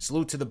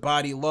 Salute to the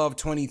Body Love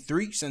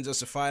 23 sends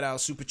us a $5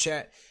 super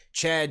chat.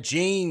 Chad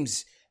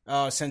James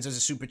sends us a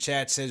super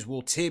chat, says,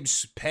 will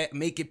Tibbs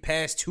make it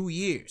past 2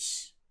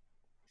 years?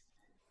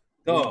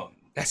 Dog.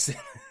 That's the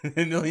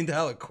 $1 million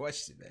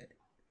question, man.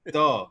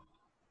 Dog.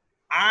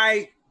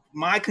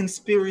 My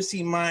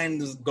conspiracy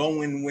mind was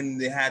going when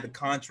they had the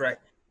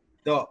contract.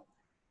 Dog.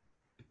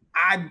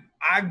 I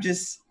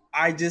just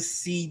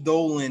see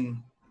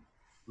Dolan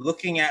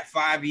looking at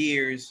 5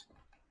 years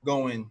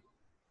going,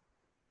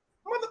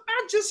 mother,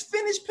 I just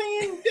finished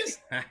paying this.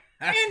 And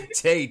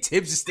hey,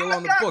 Tibbs is still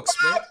on the books,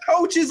 man.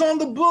 Coaches on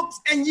the books,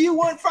 and you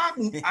want 5.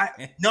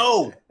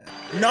 No.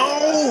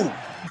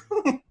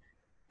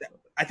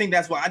 I think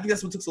that's what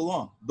took so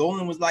long.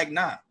 Dolan was like,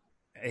 nah.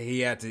 He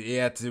had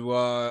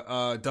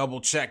to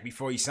double check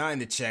before he signed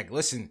the check.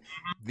 Listen,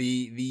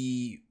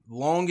 the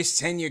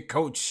longest tenured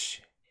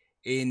coach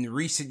in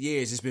recent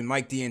years has been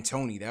Mike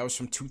D'Antoni. That was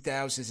from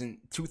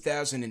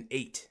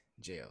 2008,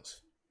 JLs.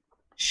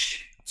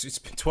 So it's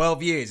been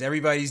 12 years.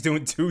 Everybody's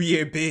doing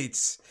 2-year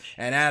bids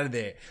and out of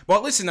there.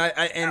 But listen,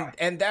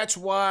 and that's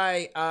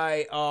why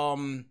I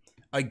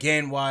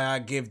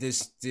give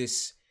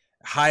this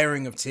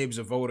hiring of Tibbs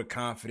a vote of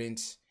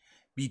confidence,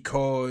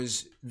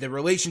 because the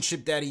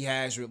relationship that he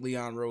has with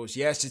Leon Rose,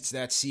 yes, it's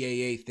that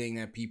CAA thing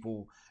that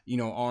people,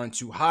 aren't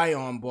too high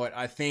on, but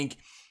I think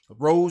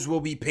Rose will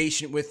be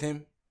patient with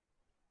him.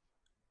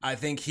 I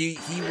think he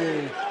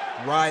will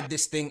ride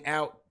this thing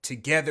out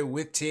together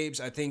with Tibbs.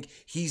 I think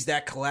he's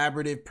that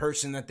collaborative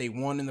person that they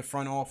want in the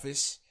front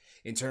office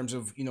in terms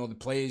of, the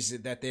players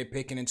that they're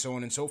picking and so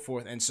on and so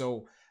forth. And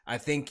so I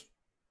think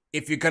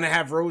if you're going to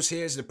have Rose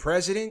here as the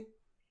president,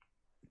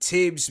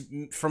 Tibbs,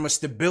 from a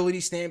stability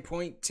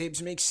standpoint,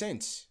 Tibbs makes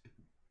sense.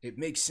 It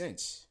makes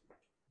sense.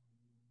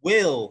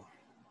 Will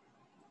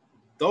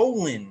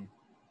Dolan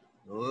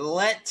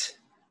let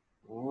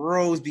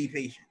Rose be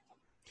patient?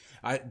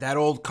 That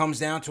all comes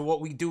down to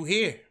what we do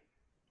here.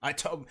 I've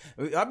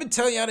been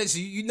telling y'all this.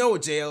 You know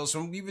it, JL.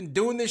 So we've been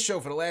doing this show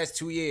for the last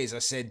 2 years. I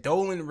said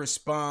Dolan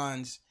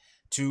responds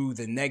to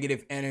the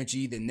negative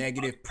energy, the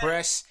negative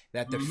press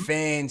that the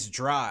fans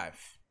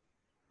drive.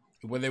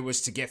 Whether it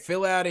was to get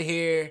Phil out of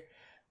here,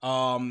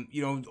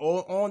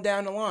 all on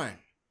down the line.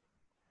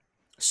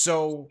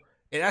 So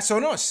that's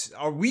on us.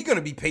 Are we going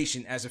to be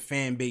patient as a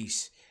fan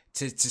base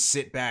to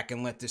sit back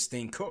and let this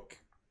thing cook?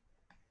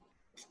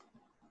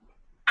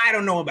 I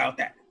don't know about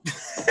that.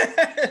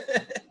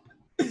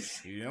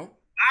 You know?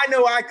 I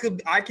know I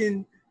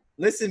can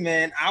Listen,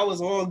 man, I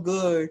was all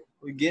good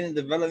with getting a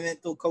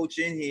developmental coach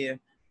in here,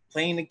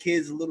 playing the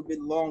kids a little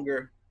bit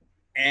longer,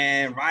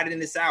 and riding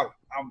this out.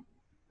 I'm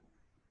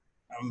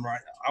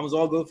right. I was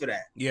all good for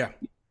that. Yeah.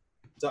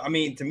 So I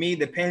mean, to me, it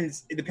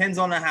depends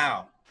on the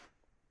how.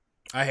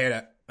 I hear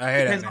that.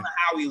 It depends on the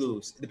how we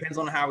lose. It depends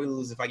on how we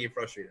lose if I get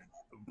frustrated.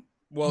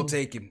 Well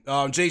taken.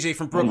 JJ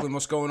from Brooklyn,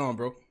 what's going on,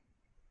 bro?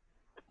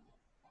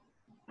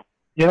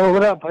 Yo,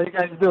 what up? How you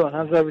guys doing?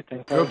 How's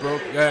everything? Good, bro.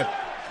 Yeah.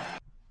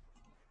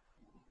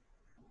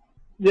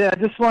 Yeah, I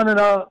just wanted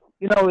to,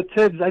 with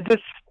Tibbs, I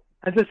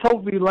just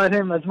hope we let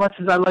him, as much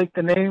as I like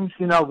the names,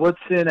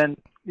 Woodson and,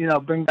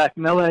 bring back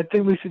Miller, I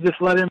think we should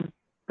just let him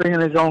bring in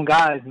his own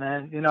guys,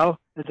 man,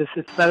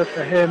 It's better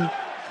for him,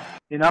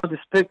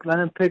 just let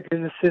him pick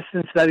his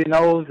assistants that he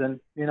knows and,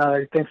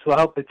 that he thinks will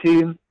help the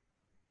team.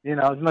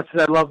 As much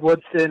as I love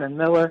Woodson and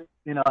Miller,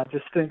 I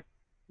just think,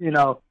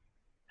 it's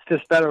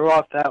just better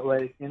off that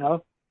way,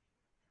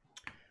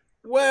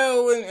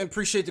 Well, and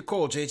appreciate the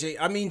call, JJ.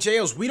 I mean,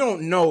 JLs, we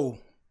don't know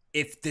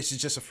if this is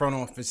just a front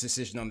office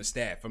decision on the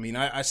staff. I mean,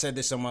 I said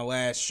this on my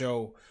last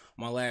show,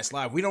 my last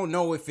live. We don't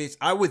know if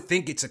I would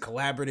think it's a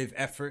collaborative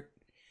effort.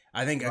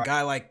 I think a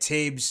guy like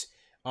Tibbs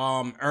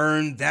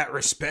earned that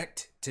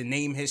respect to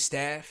name his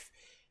staff.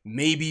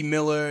 Maybe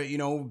Miller,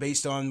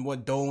 based on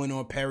what Dolan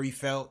or Perry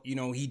felt,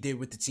 he did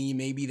with the team,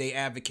 maybe they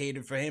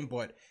advocated for him.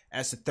 But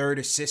as a third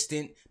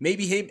assistant,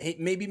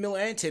 maybe Miller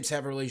and Tibbs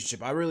have a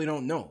relationship. I really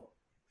don't know.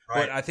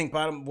 Right. But I think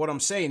what I'm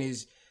saying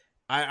is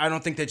I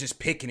don't think they're just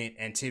picking it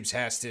and Tibbs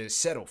has to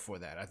settle for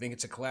that. I think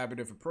it's a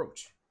collaborative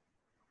approach.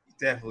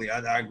 Definitely.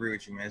 I agree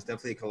with you, man. It's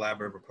definitely a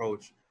collaborative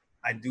approach.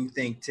 I do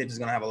think Tibbs is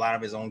going to have a lot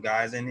of his own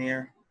guys in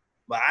here.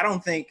 But I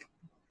don't think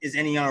is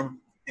any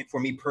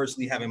for me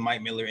personally, having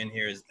Mike Miller in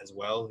here as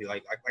well.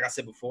 Like I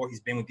said before, he's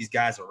been with these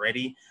guys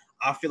already.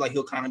 I feel like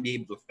he'll kind of be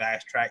able to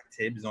fast track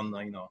Tibbs on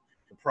the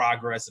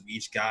progress of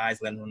each guy,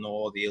 letting them know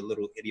all the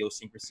little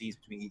idiosyncrasies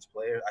between each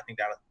player. I think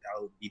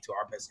that'll be to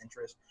our best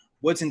interest.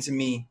 Woodson, to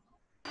me,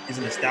 is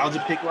a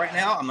nostalgia pick right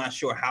now. I'm not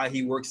sure how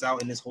he works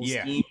out in this whole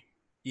scheme.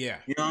 Yeah.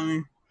 You know what I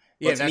mean?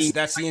 Yeah,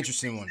 that's the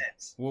interesting one.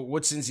 Well,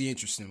 Woodson's the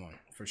interesting one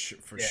for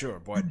sure.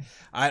 But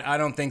I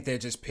don't think they're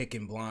just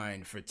picking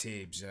blind for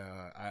Tibbs.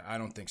 I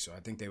don't think so. I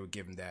think they would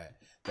give him that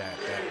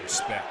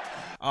respect.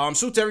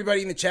 So to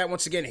everybody in the chat,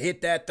 once again,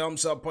 hit that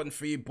thumbs up button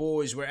for you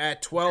boys. We're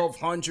at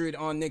 1,200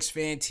 on Knicks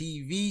Fan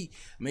TV.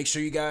 Make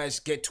sure you guys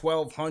get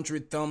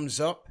 1,200 thumbs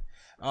up.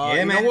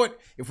 You know what?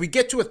 If we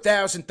get to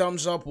 1,000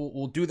 thumbs up,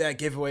 we'll do that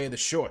giveaway of the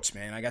shorts,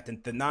 man. I got the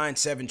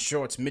 9-7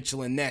 shorts,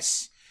 Mitchell and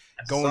Ness,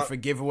 going for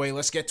giveaway.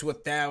 Let's get to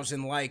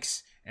 1,000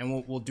 likes,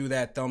 and we'll do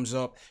that thumbs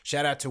up.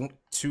 Shout out to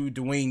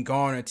Dwayne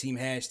Garner, team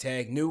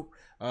 #new.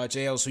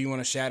 JL, so you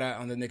want to shout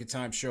out on the Nick of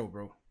Time show,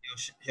 bro?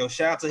 Yo,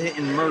 shout out to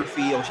Hitting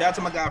Murphy. Yo, shout out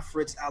to my guy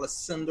Fritz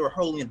Alessandro,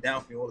 holding it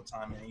down for you all the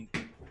time, man.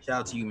 Shout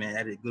out to you, man.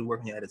 Good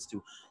work on your edits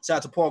too. Shout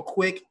out to Paul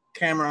Quick,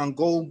 Cameron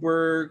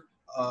Goldberg.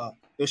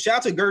 Yo, shout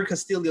out to Gerd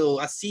Castillo.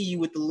 I see you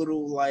with the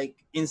little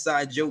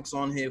inside jokes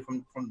on here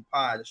from the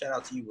pod. Shout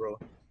out to you, bro.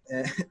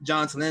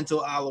 John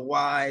Talento, Ala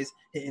Wise,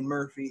 Hitting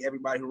Murphy,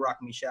 everybody who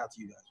rocked me. Shout out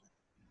to you guys.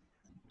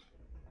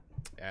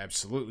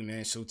 Absolutely,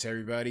 man. So to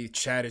everybody,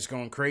 chat is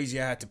going crazy.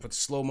 I had to put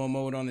slow-mo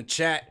mode on the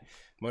chat,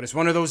 but it's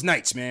one of those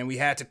nights, man. We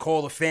had to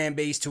call the fan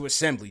base to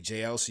assembly,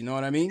 JL. So you know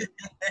what I mean?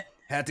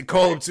 Had to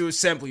call them to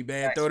assembly,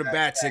 man. Throw the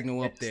bat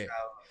signal up there.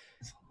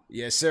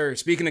 Yes, sir.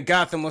 Speaking of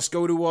Gotham, let's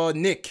go to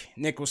Nick.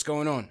 Nick, what's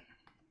going on?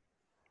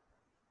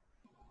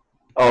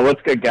 Oh,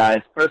 what's good,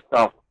 guys? First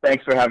off,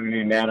 thanks for having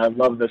me, man. I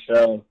love the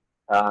show.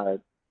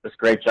 Just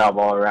great job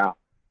all around.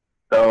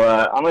 So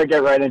I'm going to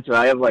get right into it.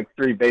 I have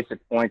 3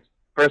 basic points.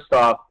 First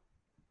off,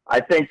 I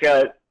think,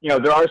 there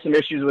are some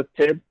issues with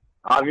Tibbs,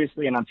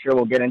 obviously, and I'm sure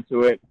we'll get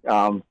into it.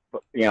 I'm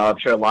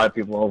sure a lot of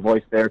people will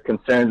voice their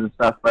concerns and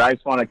stuff, but I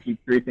just want to keep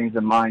 3 things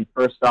in mind.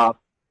 First off,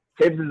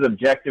 Tibbs is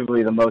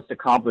objectively the most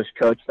accomplished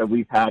coach that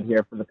we've had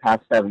here for the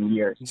past 7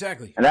 years.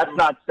 Exactly. And that's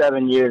not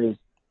 7 years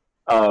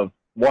of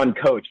one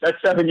coach. That's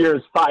 7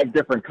 years, 5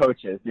 different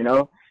coaches,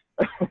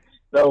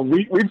 So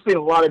we've seen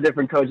a lot of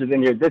different coaches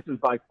in here. This is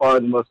by far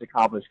the most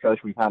accomplished coach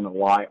we've had in a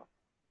while.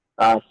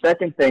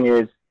 Second thing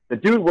is, the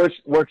dude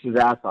works his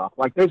ass off.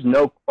 There's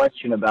no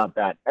question about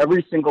that.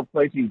 Every single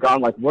place he's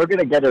gone, we're going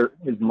to get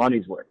his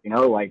money's worth, he's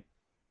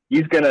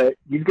going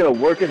to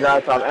work his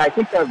ass off. And I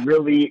think that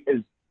really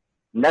is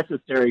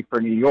necessary for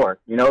New York.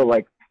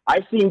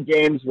 I've seen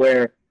games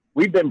where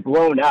we've been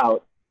blown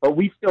out, but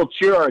we still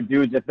cheer our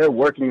dudes if they're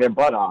working their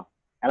butt off.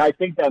 And I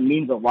think that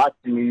means a lot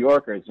to New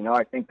Yorkers.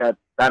 I think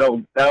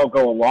that'll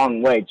go a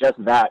long way,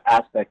 just that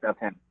aspect of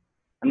him.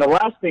 And the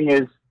last thing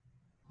is,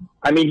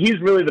 he's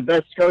really the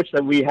best coach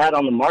that we had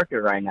on the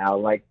market right now.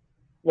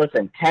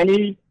 Listen,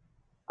 Kenny,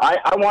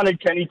 I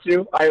wanted Kenny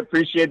too. I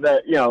appreciate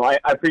that.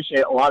 I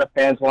appreciate a lot of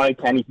fans wanted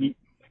Kenny.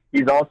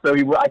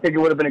 I think it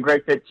would have been a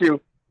great fit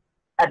too.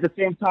 At the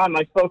same time,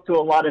 I spoke to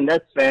a lot of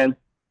Nets fans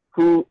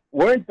who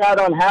weren't that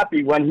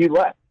unhappy when he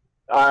left.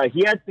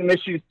 He had some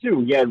issues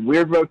too. He had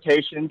weird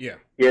rotations. Yeah.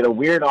 He had a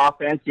weird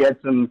offense. He had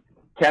some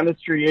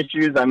chemistry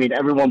issues.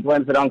 Everyone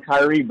blames it on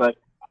Kyrie, but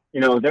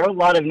there are a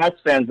lot of Mets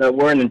fans that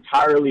weren't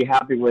entirely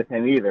happy with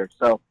him either.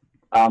 So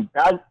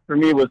that, for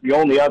me, was the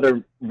only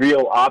other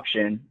real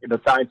option.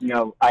 Besides,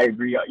 I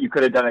agree, you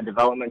could have done a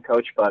development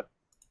coach, but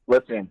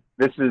listen,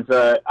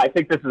 I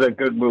think this is a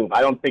good move.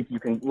 I don't think you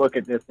can look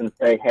at this and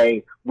say,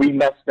 hey, we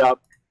messed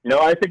up.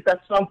 I think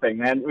that's something,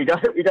 man. We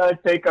got to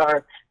take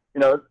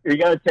we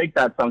got to take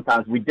that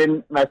sometimes. We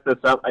didn't mess this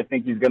up. I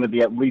think he's going to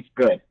be at least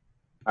good.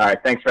 All right.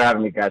 Thanks for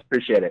having me, guys.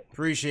 Appreciate it.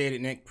 Appreciate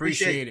it, Nick.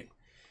 Appreciate it.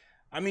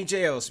 I mean,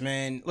 J. Ellis,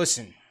 man,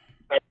 listen,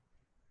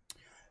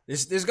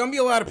 there's going to be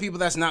a lot of people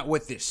that's not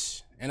with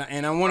this.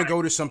 And I want to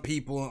go to some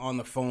people on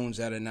the phones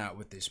that are not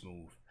with this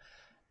move.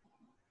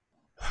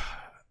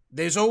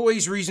 There's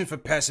always reason for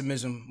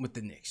pessimism with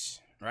the Knicks,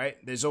 right?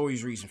 There's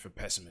always reason for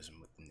pessimism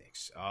with the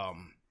Knicks.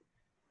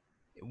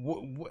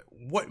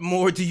 What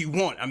more do you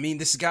want? I mean,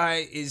 this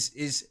guy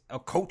is a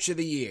coach of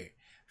the year,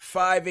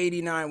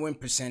 589 win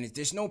percentage.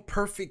 There's no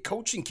perfect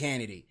coaching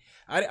candidate.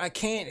 I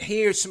can't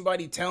hear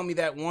somebody tell me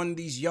that one of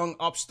these young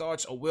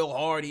upstarts, a Will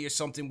Hardy or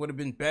something, would have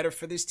been better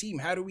for this team.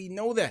 How do we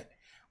know that?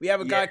 We have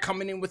a guy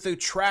coming in with a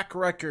track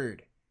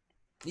record.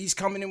 He's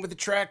coming in with a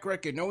track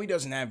record. No, he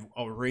doesn't have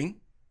a ring.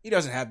 He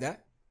doesn't have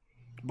that.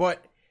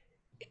 But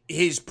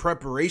his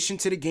preparation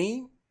to the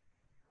game.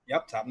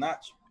 Yep, top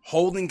notch.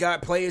 Holding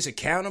players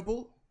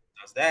accountable.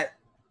 Does that.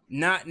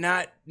 Not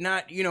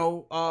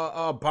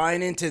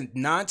buying into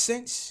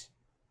nonsense.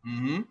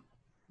 Mm-hmm.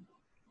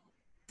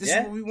 This is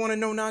what we want to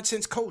know,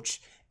 nonsense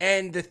coach.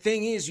 And the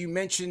thing is, you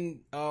mentioned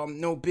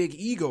no big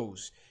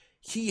egos.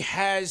 He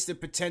has the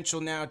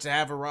potential now to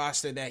have a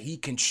roster that he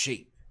can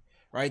shape,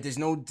 right? There's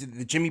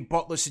the Jimmy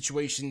Butler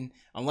situation,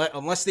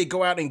 unless they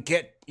go out and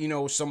get,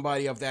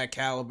 somebody of that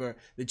caliber.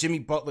 The Jimmy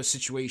Butler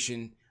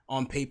situation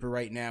on paper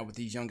right now with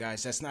these young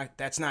guys,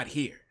 that's not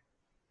here.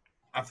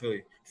 I feel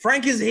you.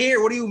 Frank is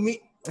here. What do you mean?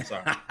 I'm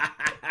sorry.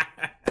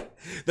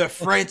 The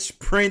French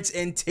Prince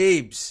and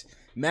Tibbs.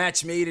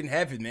 Match made in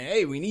heaven, man.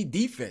 Hey, we need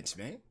defense,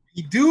 man.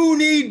 You do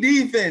need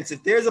defense.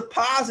 If there's a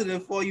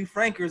positive for you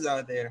Frankers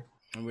out there.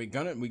 And we're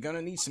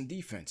gonna need some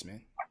defense,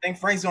 man. I think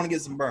Frank's gonna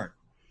get some burn.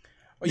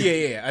 Oh,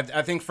 yeah.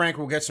 I think Frank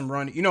will get some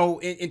run.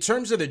 In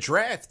terms of the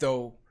draft,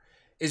 though,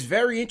 it's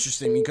very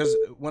interesting because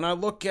when I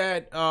look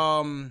at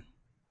I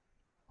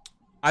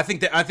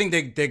think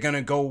they're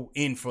gonna go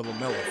in for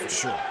LaMelo for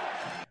sure.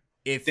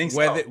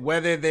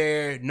 Whether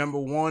they're number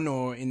one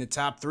or in the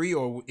top three,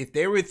 or if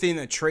they're within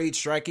a trade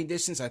striking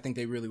distance, I think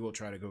they really will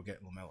try to go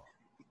get LaMelo.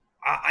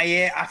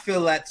 I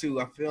feel that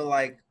too. I feel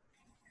like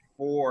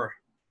 4.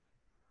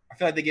 I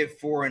feel like they get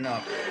 4 and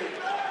up.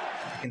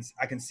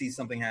 I can see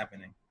something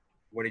happening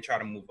where they try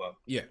to move up.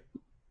 Yeah.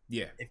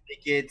 If they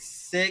get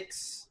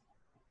 6,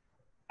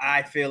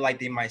 I feel like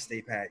they might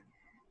stay pat.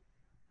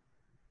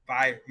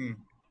 5.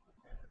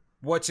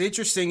 What's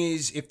interesting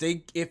is if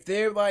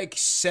they're like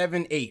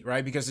 7-8,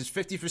 right? Because it's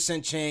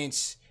 50%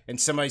 chance, and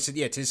somebody said,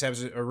 yeah, Tiz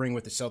has a ring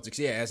with the Celtics.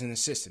 Yeah, as an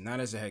assistant, not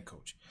as a head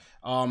coach.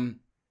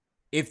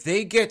 If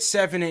they get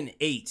 7 and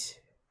 8,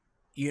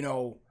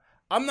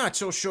 I'm not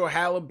so sure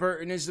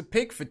Halliburton is the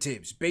pick for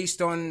Tibbs based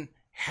on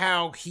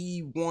how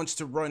he wants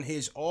to run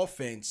his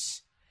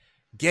offense,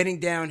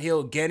 getting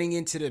downhill, getting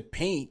into the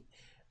paint.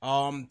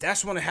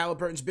 That's one of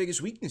Halliburton's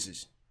biggest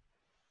weaknesses.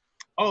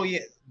 Oh yeah,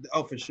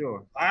 for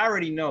sure. I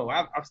already know.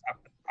 I've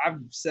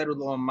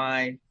settled on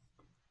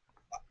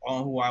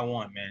who I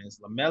want, man. It's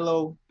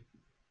LaMelo,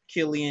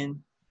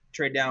 Killian,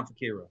 trade down for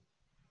Kira.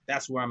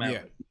 That's where I'm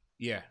at.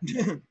 Yeah.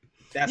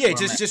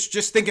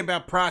 Just think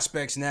about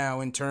prospects now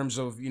in terms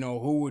of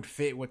who would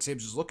fit what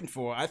Tibbs is looking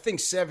for. I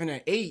think 7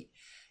 or 8.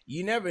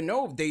 You never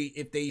know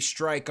if they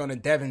strike on a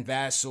Devin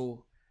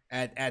Vassell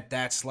at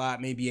that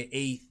slot, maybe an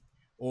 8th,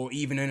 or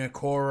even an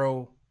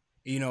Okoro.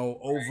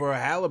 Over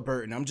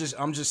Halliburton. I'm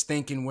just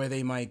thinking where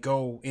they might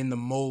go in the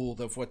mold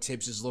of what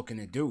Tibbs is looking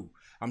to do.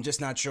 I'm just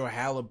not sure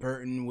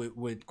Halliburton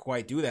would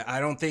quite do that. I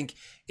don't think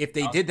if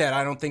they did that,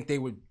 I don't think they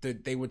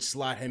would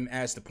slot him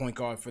as the point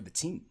guard for the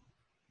team.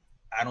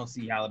 I don't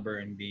see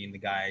Halliburton being the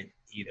guy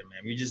either,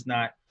 man. We're just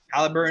not.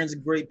 Halliburton's a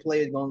great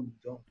player. Don't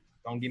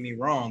get me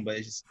wrong, but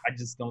I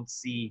just don't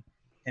see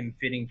him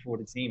fitting for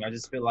the team. I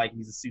just feel like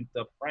he's a souped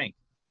up Frank,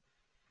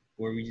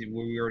 where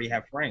we already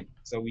have Frank.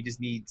 So we just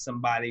need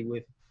somebody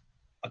with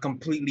a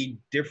completely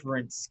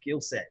different skill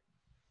set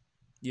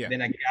than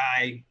a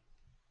guy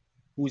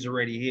who's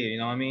already here. You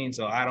know what I mean?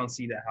 So I don't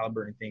see that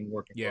Halliburton thing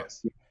working for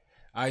us.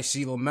 I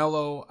see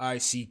LaMelo. I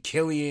see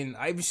Killian.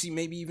 I see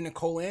maybe even a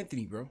Cole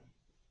Anthony, bro.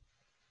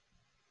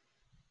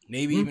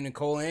 Maybe even a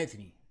Cole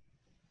Anthony.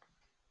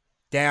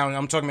 Down.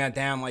 I'm talking about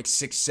down like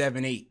 6,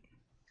 7, 8.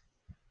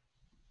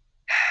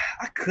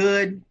 I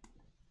could.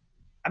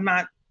 I'm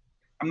not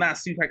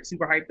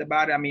super hyped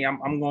about it. I mean,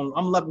 I'm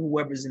loving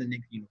whoever's in the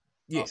Knicks uniform.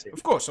 Yeah,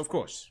 of course.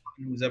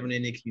 Who's ever in the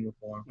Knicks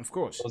uniform. Of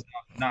course.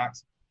 Not.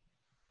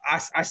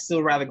 I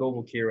still rather go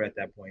with Kira at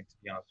that point, to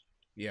be honest.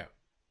 Yeah.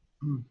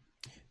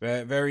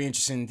 Very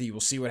interesting indeed. We'll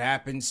see what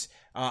happens.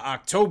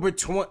 August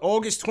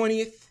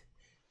 20th,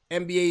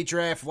 NBA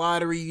Draft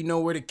Lottery, you know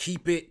where to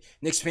keep it.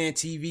 Knicks Fan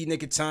TV,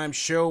 Nick of Time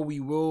Show. We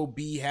will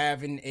be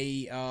having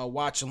a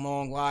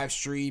watch-along live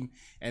stream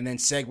and then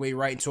segue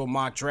right into a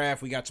mock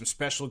draft. We got some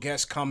special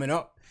guests coming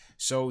up.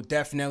 So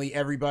definitely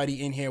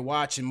everybody in here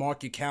watching,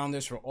 mark your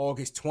calendars for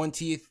August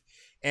 20th.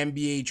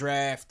 NBA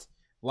Draft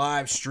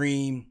live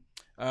stream.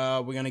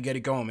 We're going to get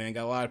it going, man.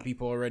 Got a lot of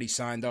people already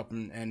signed up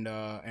and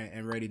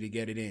ready to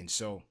get it in.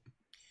 So.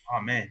 Oh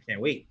man, can't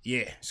wait.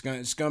 Yeah,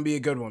 it's gonna be a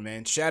good one,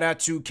 man. Shout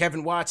out to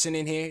Kevin Watson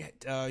in here.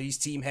 He's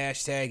team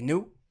 #new.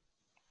 All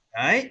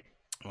right.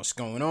 What's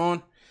going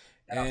on?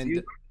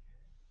 And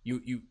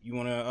you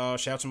wanna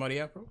shout somebody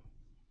out, bro?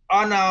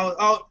 Oh no.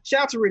 Oh,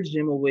 shout out to Rich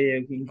Jim over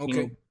here.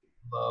 Okay.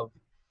 Love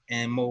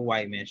and Mo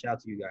White, man. Shout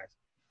out to you guys.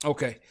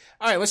 Okay.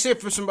 All right, let's hear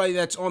it for somebody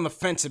that's on the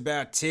fence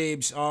about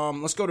Tibbs.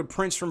 Let's go to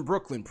Prince from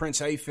Brooklyn. Prince,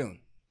 how you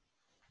feeling?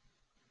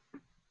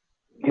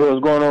 Yo,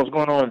 what's going on? What's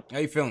going on? How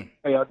you feeling?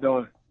 How y'all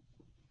doing?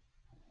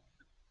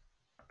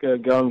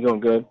 Good, I'm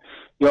doing good.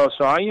 Yo,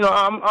 so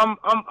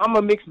I'm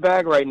a mixed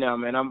bag right now,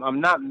 man.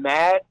 I'm not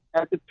mad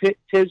at the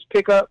Tibbs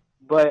pickup,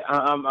 but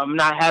I'm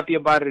not happy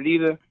about it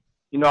either.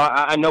 You know,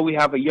 I know we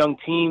have a young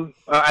team.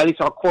 At least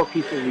our core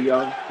pieces are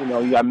young. You know,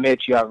 you got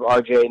Mitch, you have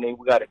RJ, and then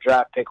we got a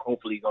draft pick.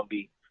 Hopefully, gonna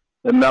be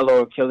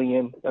LaMelo or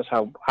Killian. That's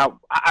how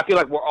I feel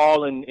like we're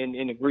all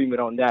in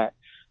agreement on that.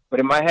 But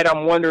in my head,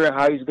 I'm wondering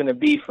how he's gonna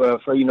be for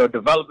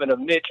development of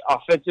Mitch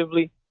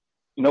offensively.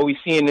 You know, we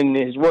seeing in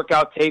his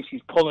workout tapes,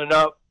 he's pulling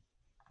up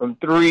from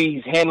three,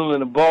 he's handling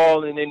the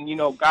ball, and then, you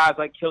know, guys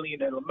like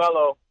Killian and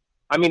LaMelo,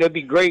 I mean, it'd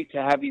be great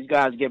to have these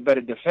guys get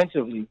better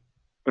defensively,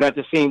 but at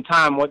the same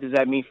time, what does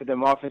that mean for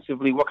them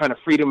offensively? What kind of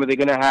freedom are they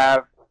going to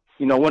have?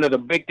 You know, one of the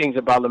big things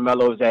about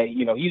LaMelo is that,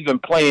 you know, he's been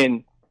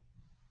playing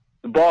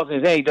the balls in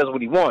his hand, he does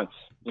what he wants,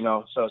 you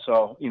know,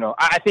 so you know,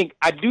 I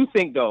do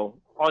think, though,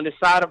 on the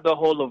side of the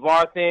whole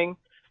LeVar thing,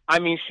 I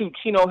mean, shoot,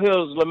 Chino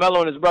Hills,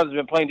 LaMelo and his brothers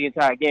have been playing the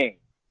entire game.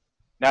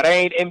 Now,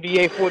 they ain't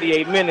NBA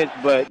 48 minutes,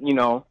 but, you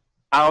know,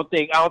 I don't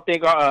think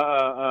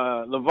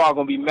LeVar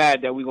gonna be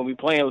mad that we're gonna be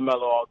playing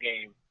LaMelo all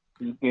game.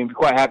 He's gonna be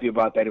quite happy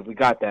about that if we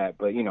got that.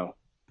 But you know,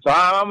 so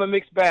I'm a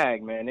mixed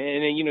bag, man.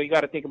 And then you know you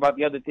got to think about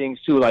the other things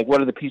too. Like what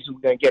are the pieces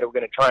we're gonna get? Are we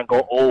gonna try and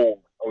go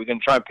old? Are we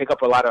gonna try and pick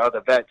up a lot of other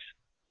vets?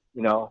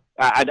 You know,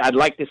 I'd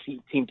like to see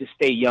the team to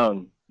stay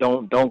young.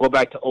 Don't go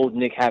back to old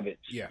Nick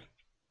habits. Yeah.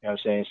 You know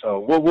what I'm saying? So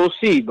we'll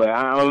see, but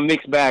I'm a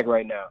mixed bag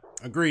right now.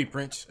 Agreed,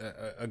 Prince.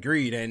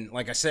 Agreed. And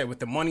like I said, with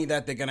the money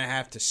that they're going to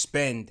have to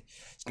spend,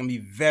 it's going to be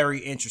very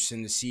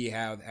interesting to see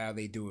how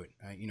they do it,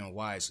 you know,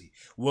 wisely.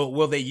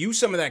 Will they use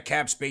some of that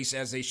cap space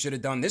as they should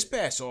have done this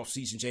past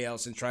offseason, J.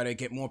 Ellis, try to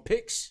get more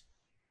picks?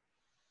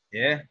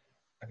 Yeah,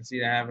 I can see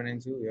that happening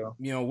too, yo.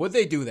 You know, would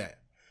they do that?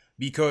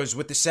 Because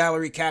with the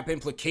salary cap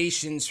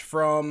implications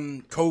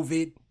from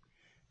COVID,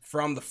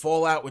 from the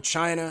fallout with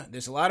China,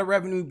 there's a lot of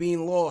revenue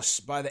being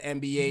lost by the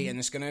NBA, and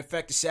it's going to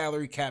affect the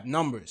salary cap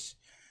numbers.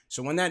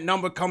 So when that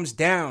number comes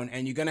down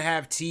and you're going to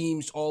have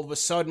teams all of a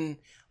sudden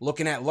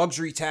looking at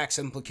luxury tax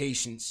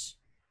implications.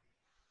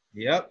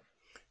 Yep.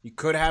 You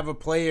could have a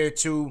player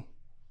to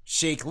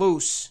shake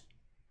loose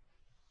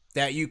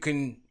that you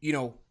can, you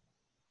know,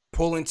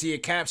 pull into your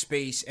cap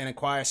space and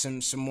acquire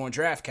some more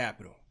draft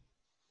capital.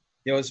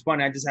 Yo, it's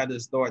funny. I just had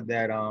this thought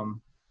that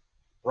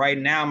right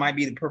now might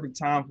be the perfect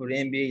time for the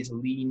NBA to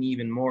lean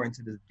even more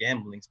into this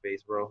gambling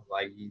space, bro.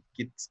 Like, you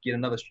get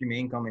another stream of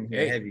income in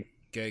here heavy.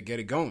 Get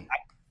it going.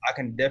 I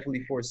can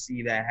definitely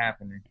foresee that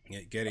happening.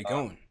 Get it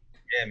going.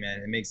 Yeah, man.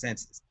 It makes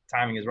sense. The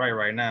timing is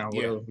right now.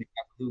 What else we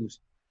got to lose?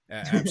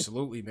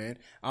 Absolutely, man.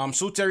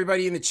 Salute to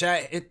everybody in the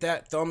chat. Hit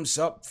that thumbs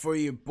up for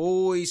your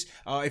boys.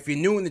 If you're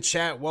new in the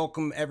chat,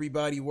 welcome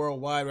everybody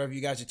worldwide, wherever you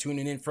guys are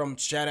tuning in from.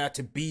 Shout out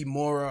to B.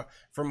 Mora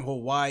from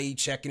Hawaii,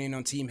 checking in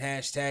on Team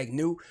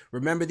 #new.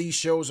 Remember, these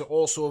shows are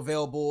also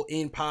available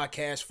in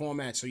podcast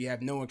format, so you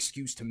have no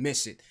excuse to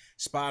miss it.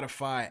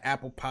 Spotify,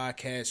 Apple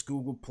Podcasts,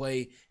 Google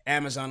Play,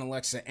 Amazon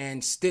Alexa,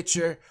 and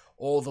Stitcher.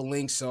 All the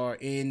links are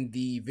in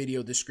the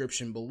video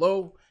description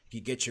below. You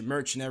can get your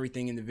merch and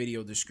everything in the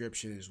video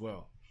description as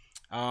well.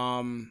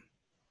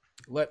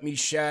 Let me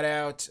shout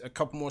out a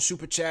couple more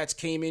super chats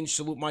came in.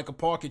 Salute Michael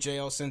Parker.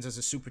 JL sends us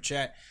a super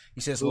chat. He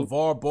says,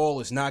 LeVar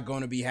Ball is not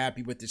going to be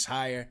happy with this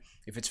hire.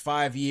 If it's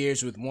 5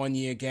 years with 1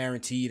 year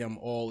guaranteed, I'm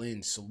all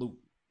in. Salute.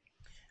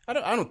 I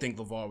don't think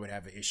LeVar would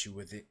have an issue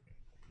with it.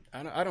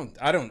 I don't know.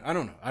 I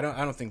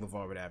don't think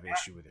LeVar would have an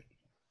issue with it.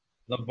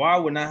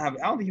 LeVar would not have.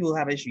 I don't think he will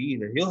have an issue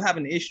either. He'll have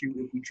an issue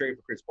if we trade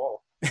for Chris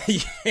Paul.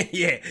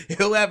 yeah,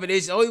 he'll have an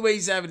issue. The only way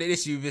he's having an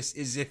issue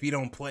is if he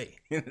don't play.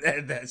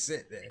 That's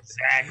it.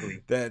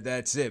 Exactly.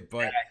 That's it.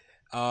 But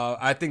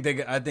I think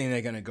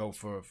they're gonna go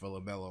for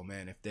LaMelo,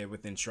 man. If they're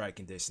within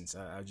striking distance,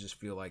 I just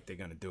feel like they're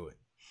gonna do it.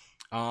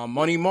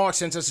 Money Mark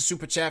sends us a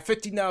super chat,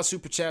 $15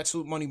 super chat.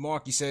 Salute Money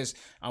Mark. He says,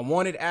 I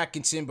wanted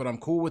Atkinson, but I'm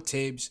cool with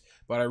Tibbs.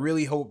 But I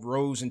really hope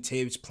Rose and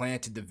Tibbs plan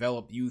to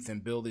develop youth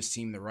and build this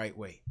team the right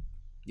way.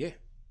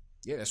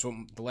 Yeah, that's what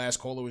the last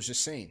caller was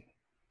just saying.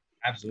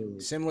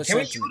 Absolutely. Similar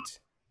sentiments.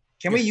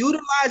 Can we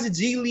utilize the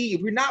G League?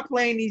 If we're not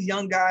playing these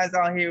young guys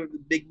out here with the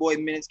big boy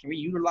minutes, can we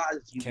utilize the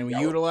G League? Can we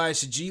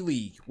utilize the G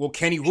League? Will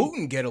Kenny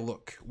Wooten get a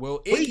look? Will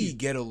Iggy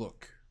get a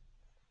look?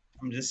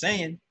 I'm just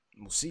saying.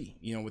 We'll see.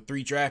 With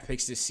 3 draft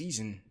picks this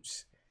season,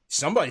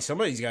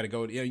 somebody's got to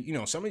go.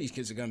 Some of these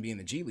kids are going to be in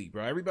the G League,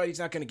 bro. Everybody's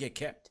not going to get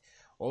kept.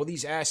 All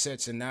these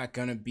assets are not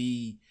going to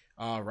be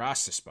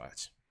roster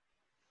spots.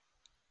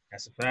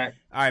 That's a fact.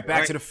 All right,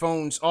 back to the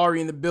phones.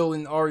 Ari in the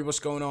building. Ari, what's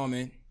going on,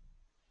 man?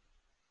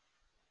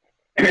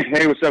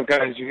 Hey, what's up,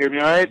 guys? You hear me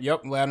all right?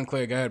 Yep, loud and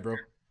clear. Go ahead, bro.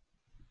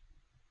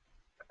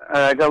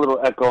 I got a little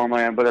echo on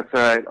my end, but that's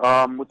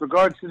all right. With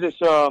regards to this,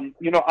 I'm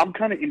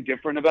kind of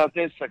indifferent about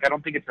this. Like, I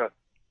don't think it's a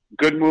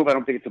good move. I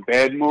don't think it's a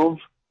bad move.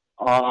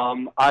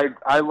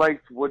 I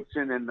liked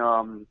Woodson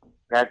and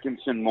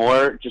Atkinson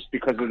more just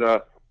because of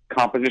the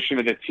composition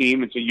of the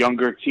team. It's a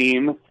younger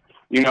team.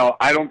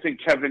 I don't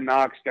think Kevin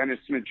Knox, Dennis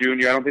Smith Jr., I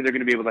don't think they're going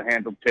to be able to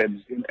handle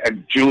Tibbs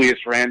and Julius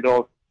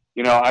Randle.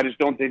 I just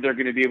don't think they're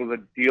going to be able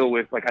to deal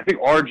with, I think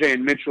RJ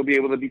and Mitch will be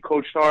able to be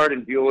coached hard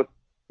and deal with,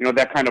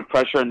 that kind of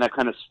pressure and that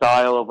kind of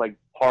style of,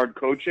 hard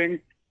coaching.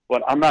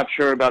 But I'm not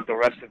sure about the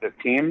rest of the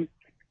team.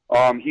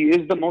 He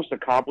is the most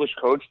accomplished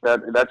coach,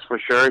 that's for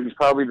sure. He's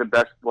probably the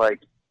best,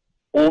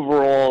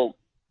 overall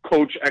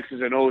coach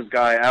X's and O's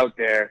guy out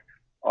there.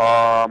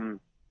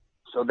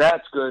 So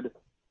that's good.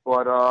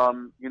 But,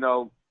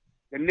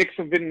 the Knicks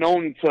have been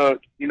known to,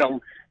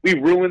 we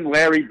ruined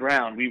Larry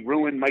Brown. We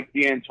ruined Mike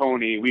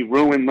D'Antoni. We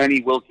ruined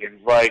Lenny Wilkins.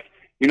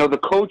 The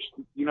coach,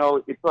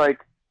 it's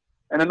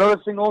and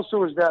another thing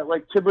also is that,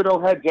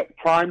 Thibodeau had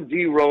prime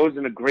D Rose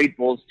and a great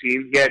Bulls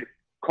team. He had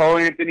Karl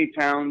Anthony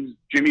Towns,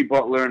 Jimmy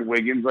Butler, and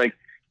Wiggins.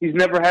 He's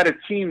never had a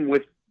team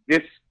with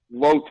this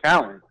low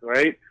talent,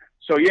 right?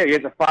 So, yeah, he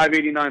has a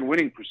 .589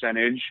 winning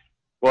percentage.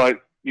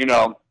 But,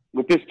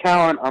 with this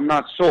talent, I'm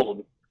not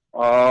sold.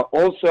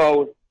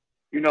 Also,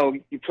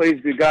 he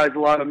plays the guys a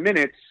lot of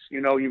minutes. He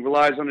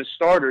relies on his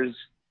starters.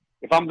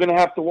 If I'm going to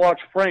have to watch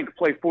Frank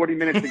play 40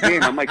 minutes a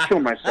game, I might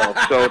kill myself.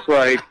 So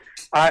it's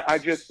I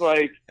just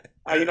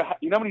you know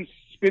how many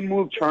spin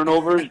move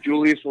turnovers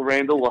Julius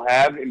Randle will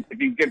have if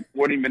he gets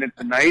 40 minutes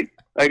a night?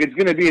 It's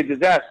going to be a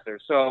disaster.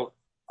 So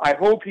I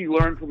hope he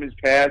learned from his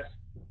past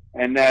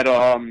and that,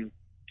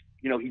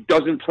 he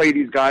doesn't play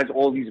these guys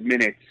all these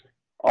minutes.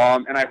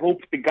 And I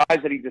hope the guys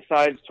that he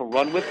decides to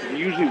run with, he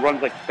usually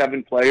runs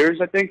 7 players,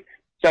 I think.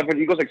 7,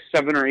 he goes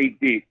 7 or 8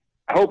 deep.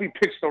 I hope he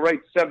picks the right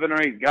 7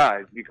 or 8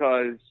 guys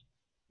because,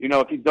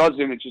 if he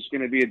doesn't, it's just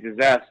going to be a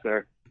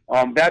disaster.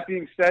 That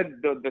being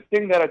said, the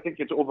thing that I think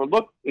gets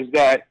overlooked is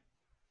that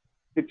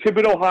the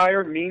Thibodeau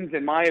hire means,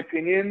 in my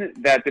opinion,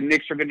 that the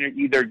Knicks are going to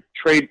either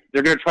trade,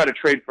 they're going to try to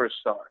trade for a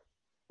star.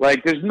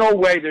 There's no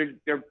way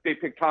they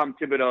pick Tom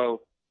Thibodeau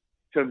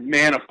to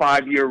man a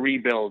 5-year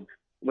rebuild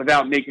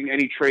without making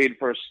any trade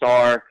for a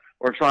star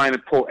or trying to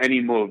pull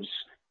any moves.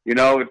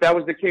 If that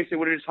was the case, they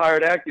would have just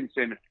hired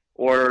Atkinson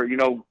or,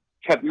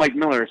 kept Mike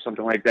Miller or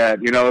something like that,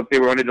 if they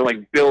wanted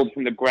to, build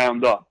from the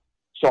ground up.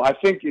 So I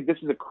think this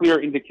is a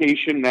clear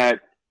indication that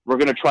we're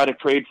going to try to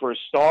trade for a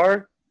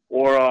star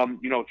or,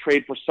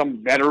 trade for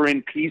some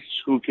veteran piece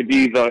who could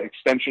be the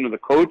extension of the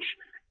coach.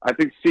 I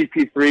think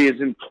CP3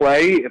 is in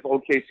play if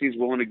OKC is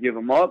willing to give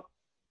him up.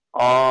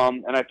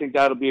 And I think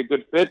that'll be a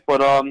good fit.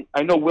 But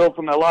I know Will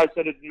from LI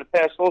said it in the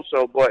past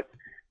also, but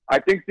I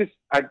think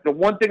the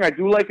one thing I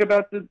do like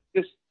about this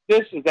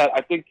is that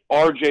I think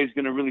RJ is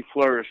going to really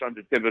flourish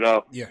under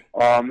Thibodeau. Yeah.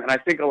 And I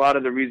think a lot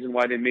of the reason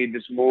why they made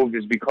this move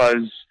is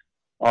because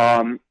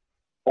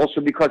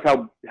also because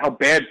how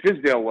bad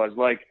Fizdale was.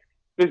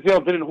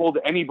 Fizdale didn't hold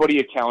anybody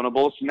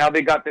accountable, so now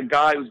they got the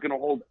guy who's going to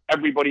hold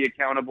everybody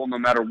accountable no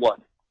matter what.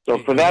 So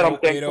for that, I'm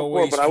thankful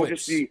for. But I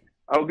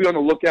would be on the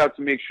lookout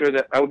to make sure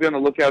that I would be on the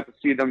lookout to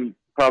see them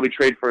probably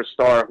trade for a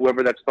star,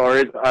 whoever that star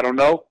is. I don't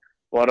know,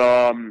 but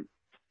I'm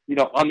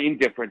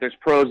indifferent. There's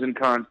pros and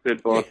cons to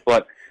both,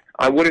 but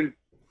I wouldn't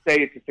say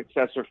it's a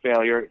success or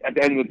failure. At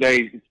the end of the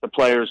day, it's the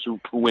players who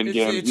win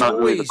games, not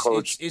really the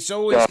coach. It's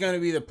always going to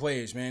be the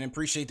players, man.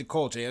 Appreciate the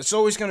call, Jay. It's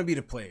always going to be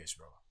the players,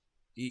 bro.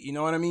 You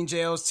know what I mean,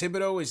 JLs?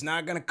 Thibodeau is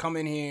not going to come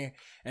in here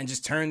and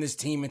just turn this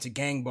team into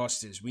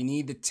gangbusters. We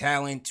need the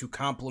talent to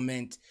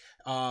complement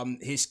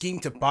his scheme,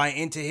 to buy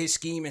into his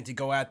scheme, and to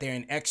go out there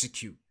and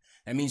execute.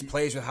 That means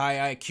players with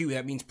high IQ.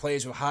 That means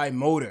players with high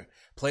motor.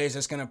 Players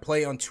that's going to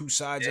play on 2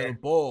 sides of the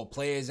ball.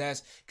 Players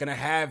that's going to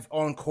have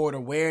on-court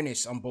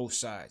awareness on both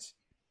sides.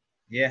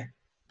 Yeah,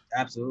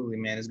 absolutely,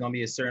 man. There's going to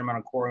be a certain amount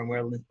of core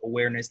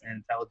awareness and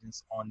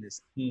intelligence on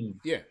this team.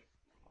 Yeah.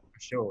 For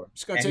sure.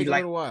 It's going to take a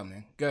little while,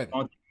 man. Good.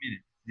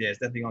 Yeah, it's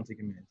definitely going to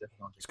take a minute.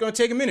 It's going to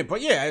take a minute.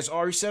 But, yeah, as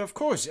Ari said, of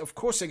course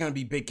they're going to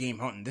be big game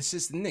hunting. This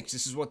is the Knicks.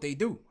 This is what they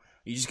do.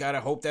 You just got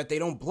to hope that they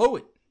don't blow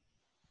it.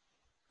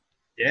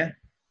 Yeah.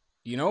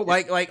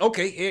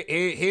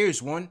 Okay,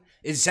 here's one.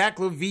 Is Zach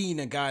LaVine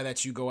a guy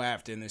that you go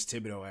after in this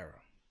Thibodeau era?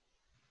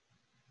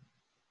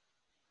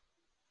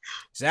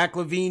 Zach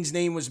LaVine's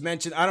name was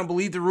mentioned. I don't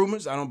believe the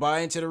rumors. I don't buy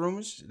into the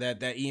rumors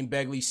that Ian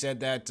Begley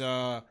said that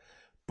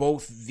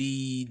both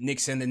the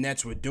Knicks and the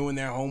Nets were doing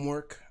their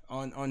homework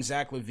on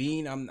Zach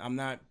LaVine. I'm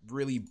not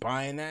really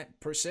buying that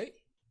per se.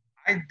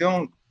 I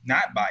don't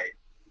not buy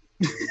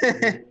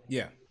it.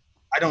 Yeah.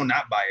 I don't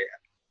not buy it.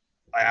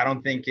 I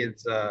don't think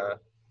it's. I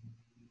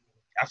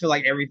feel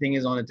like everything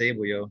is on the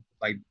table, yo.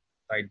 Like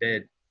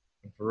dead,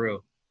 for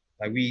real.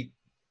 Like we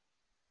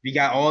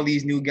got all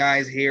these new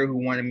guys here who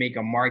want to make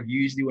a mark.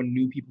 Usually, when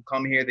new people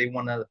come here, they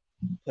want to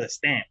put a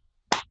stamp.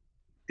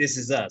 This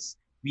is us.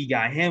 We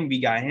got him.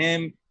 We got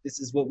him. This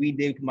is what we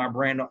did with my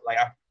brand. Like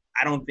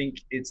I don't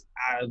think it's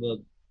out of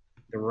the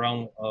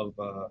realm of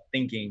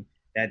thinking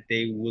that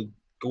they would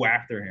go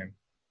after him.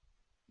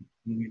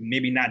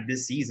 Maybe not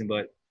this season,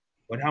 but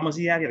how much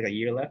he have? Like a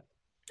year left,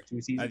 or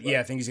 2 seasons. Yeah,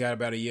 I think he's got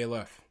about a year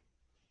left.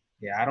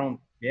 Yeah, I don't.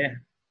 Yeah,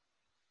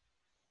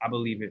 I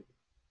believe it.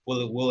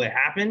 Will it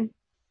happen?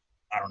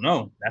 I don't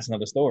know. That's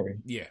another story.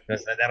 Yeah,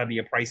 that'll be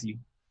a pricey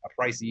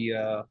price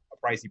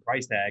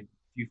tag. A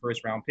few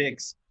first round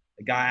picks.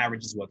 The guy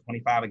averages what,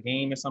 25 a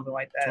game or something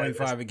like that.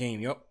 25 a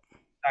game. Yep.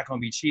 Not gonna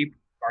be cheap.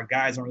 Our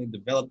guys aren't really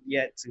developed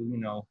yet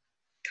to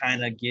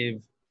kind of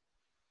give,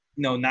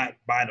 not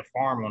buy the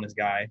farm on this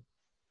guy.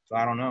 So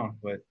I don't know,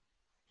 but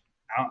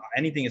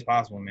anything is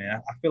possible,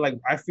 man.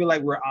 I feel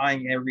like we're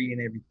eyeing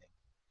everything.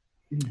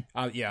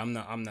 Yeah, I'm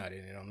not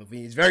in it on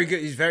Levine. He's very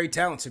good. He's very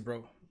talented,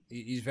 bro.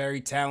 He's very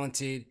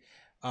talented.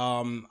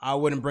 I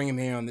wouldn't bring him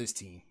here on this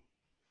team.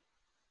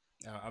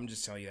 I'm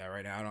just telling you that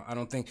right now. I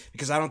don't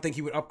think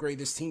he would upgrade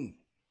this team.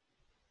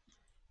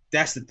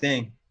 That's the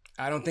thing.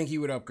 I don't think he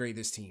would upgrade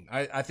this team.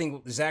 I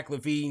think Zach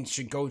LaVine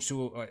should go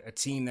to a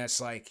team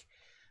that's like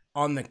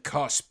on the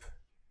cusp,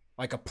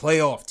 like a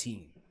playoff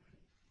team.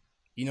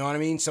 You know what I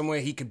mean? Somewhere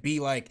he could be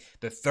like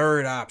the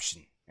third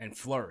option and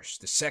flourish,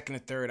 the second or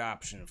third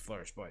option and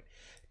flourish. But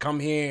come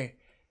here,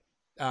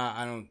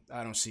 I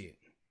don't see it.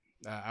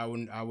 I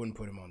wouldn't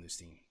put him on this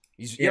team.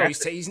 He's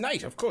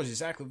nice, of course. It's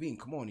Zach LaVine.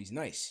 Come on, he's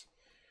nice.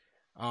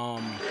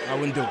 I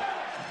wouldn't do it.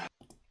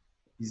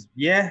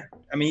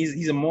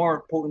 He's a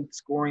more potent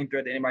scoring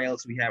threat than anybody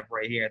else we have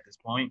right here at this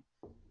point.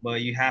 But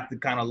you have to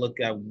kind of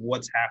look at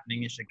what's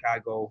happening in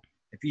Chicago.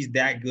 If he's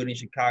that good in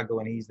Chicago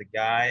and he's the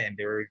guy and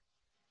they're,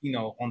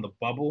 on the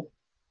bubble,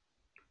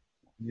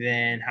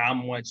 then how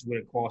much would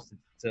it cost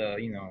to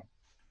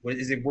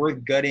is it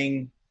worth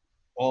gutting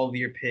all of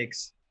your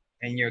picks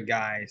and your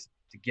guys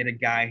to get a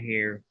guy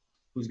here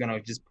who's going to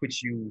just put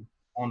you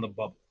on the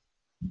bubble?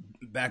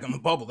 Back on the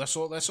bubble. That's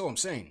all I'm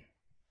saying.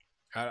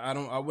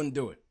 I wouldn't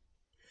do it.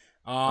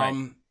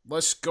 Right.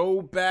 Let's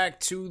go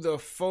back to the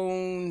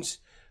phones.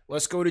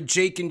 Let's go to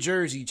Jake in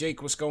Jersey.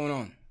 Jake, what's going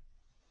on?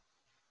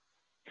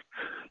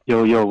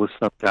 Yo, what's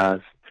up,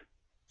 guys?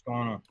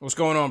 What's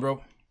going on,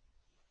 bro?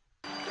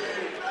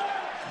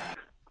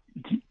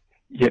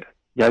 Yeah.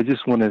 I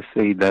just want to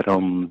say that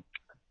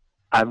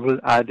I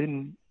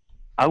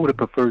would have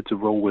preferred to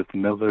roll with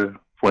Miller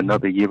for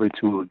another year or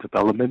two of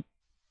development,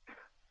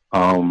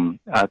 and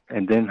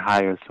then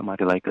hire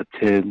somebody like a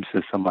Tibbs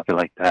or somebody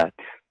like that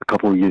a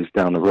couple of years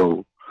down the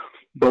road.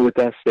 But with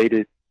that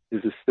stated,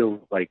 this is still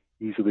like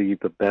easily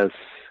the best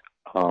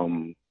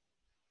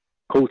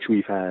coach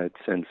we've had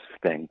since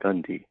Van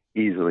Gundy,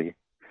 easily.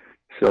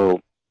 So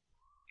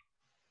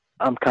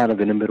I'm kind of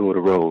in the middle of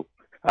the road.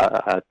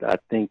 I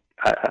think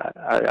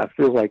I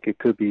feel like it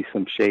could be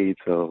some shades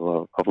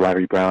of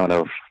Larry Brown,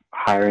 of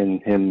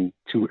hiring him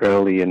too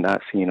early and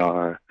not seeing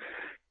our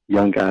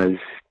young guys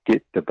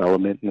get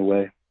development in a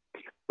way.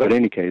 But in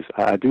any case,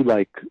 I do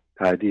like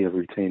the idea of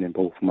retaining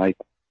both Mike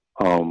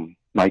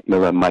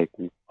Miller and Mike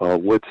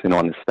Woodson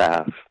on the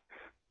staff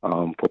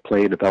for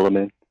player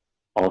development.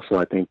 Also,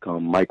 I think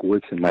Mike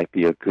Woodson might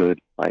be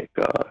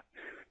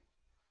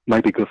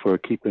might be good for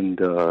keeping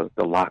the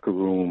locker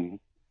room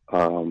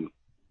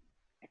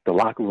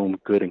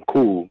good and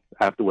cool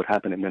after what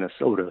happened in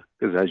Minnesota.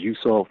 Because as you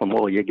saw from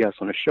all your guests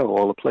on the show,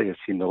 all the players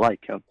seem to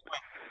like him.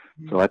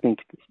 So I think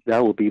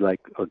that would be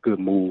like a good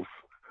move.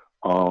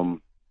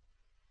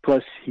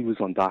 Plus, he was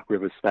on Doc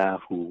Rivers'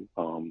 staff, who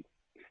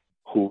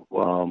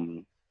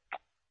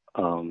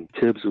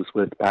Tibbs was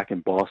with back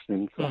in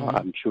Boston. So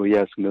I'm sure he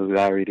has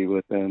familiarity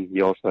with him.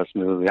 He also has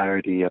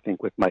familiarity, I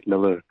think, with Mike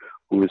Miller,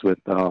 who was with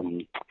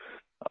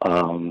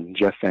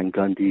Jeff Van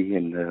Gundy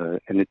and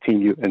the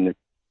Team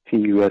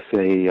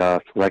USA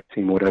select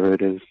team, whatever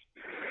it is.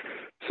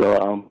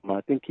 So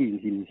I think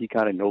he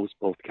kind of knows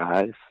both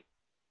guys.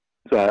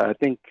 So I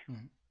think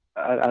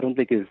I don't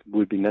think it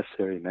would be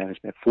necessary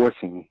management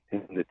forcing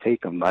him to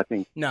take him. I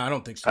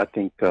don't think so. I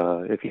think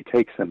if he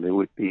takes him, it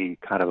would be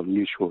kind of a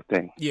mutual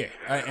thing. Yeah,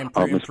 I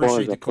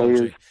appreciate the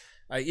coaching.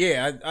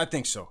 I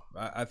think so.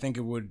 I think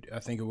it would. I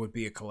think it would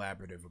be a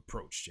collaborative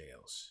approach,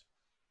 JLs.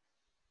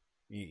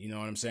 You know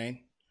what I'm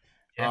saying?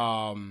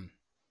 Yeah.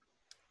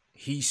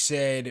 He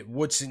said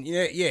Woodson.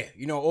 Yeah.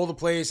 You know, all the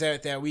players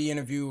that we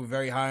interview were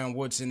very high on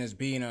Woodson as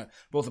being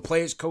both a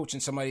player's coach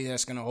and somebody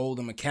that's going to hold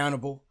him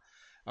accountable.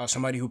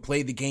 Somebody who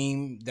played the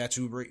game. That's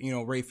who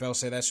Ray Fell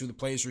said. That's who the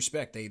players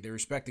respect. They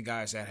respect the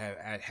guys that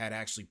had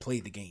actually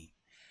played the game.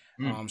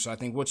 So I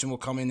think Woodson will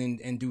come in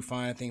and do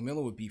fine. I think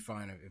Miller would be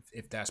fine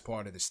if that's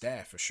part of the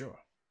staff for sure.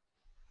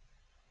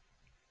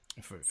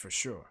 For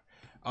sure.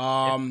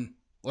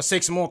 Let's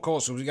take some more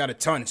calls. So we got a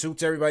ton. Salute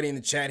to everybody in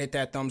the chat. Hit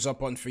that thumbs up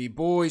button for you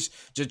boys.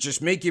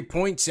 Just make your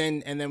points,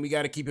 and then we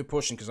got to keep it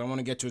pushing because I want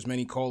to get to as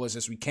many callers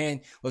as we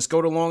can. Let's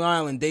go to Long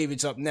Island.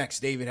 David's up next.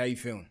 David, how you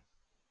feeling?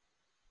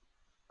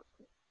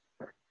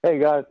 Hey,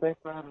 guys. Thanks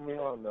for having me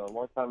on.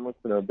 Long-time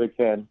listener, big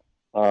fan.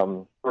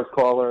 First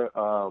caller,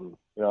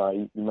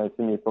 you might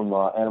see me from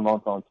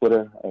Anamont on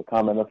Twitter. I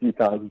commented a few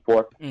times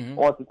before. Mm-hmm. I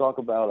want to talk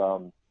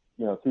about,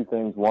 two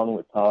things. One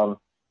with Tom.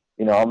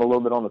 I'm a little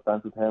bit on the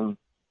fence with him.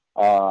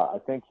 I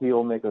think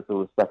he'll make us a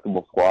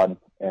respectable squad,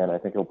 and I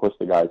think he'll push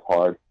the guys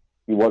hard.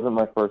 He wasn't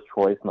my first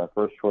choice. My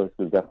first choice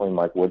was definitely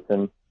Mike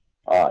Woodson.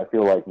 I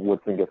feel like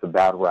Woodson gets a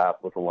bad rap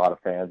with a lot of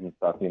fans and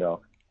stuff.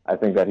 I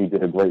think that he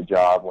did a great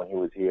job when he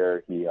was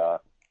here.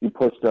 He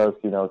pushed us,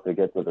 to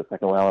get to the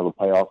second round of the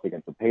playoffs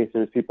against the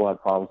Pacers. People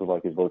had problems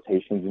with his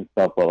rotations and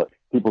stuff, but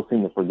people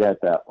seem to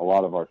forget that a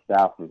lot of our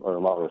staff, or a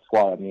lot of our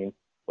squad,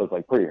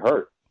 was pretty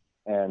hurt.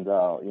 And,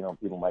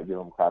 people might give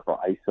him crap for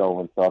ISO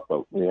and stuff,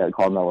 but we had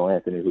Carmelo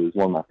Anthony, who's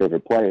one of my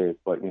favorite players,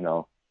 but,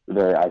 a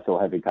very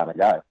ISO-heavy kind of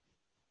guy.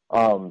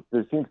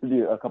 There seems to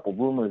be a couple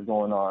rumors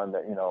going on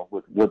that,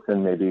 with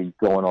Woodson maybe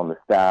going on the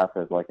staff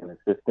as an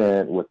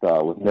assistant with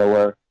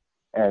Miller.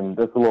 And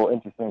that's a little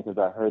interesting because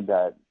I heard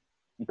that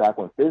back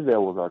when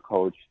Thibodeau was our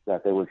coach,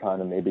 that they were trying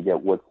to maybe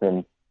get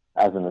Woodson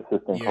as an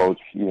assistant coach,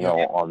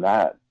 on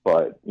that.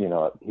 But,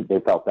 they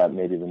felt that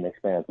maybe the Knicks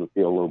fans would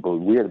feel a little bit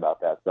weird about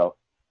that. So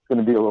it's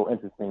going to be a little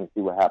interesting to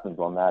see what happens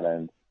on that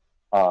end.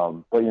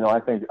 But,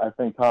 I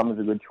think Tom is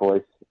a good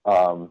choice.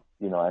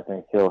 I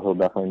think he'll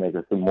definitely make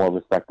us a more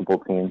respectable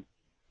team.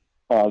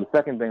 The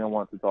second thing I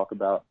want to talk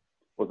about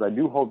was I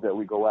do hope that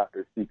we go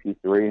after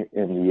CP3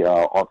 in the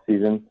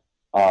offseason.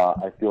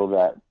 I feel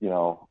that,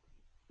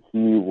 he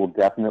will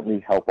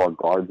definitely help our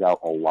guards out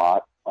a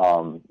lot.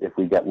 If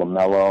we get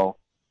LaMelo,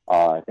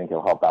 I think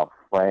he'll help out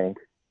Frank.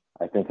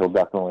 I think he'll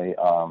definitely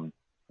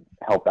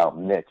help out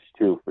Mitch,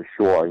 too, for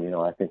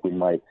sure. I think we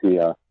might see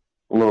a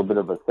little bit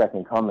of a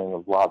second coming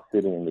of Lob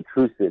City and the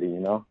True City,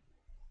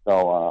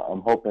 So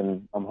I'm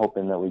hoping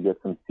that we get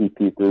some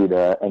CP3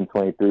 to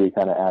M23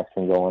 kind of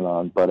action going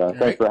on. But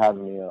thanks for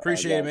having me.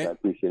 Appreciate it, man. I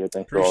appreciate it.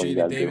 Thanks for all you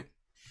guys David. do.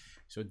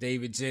 So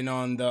David's in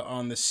on the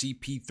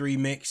CP3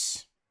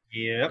 mix.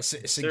 Yeah,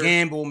 it's a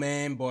gamble,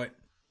 man, but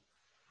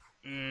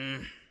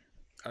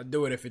I'll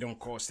do it if it don't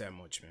cost that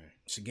much, man.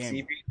 It's a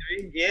gamble.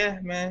 CP3, yeah,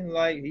 man.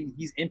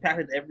 He's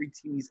impacted every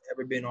team he's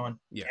ever been on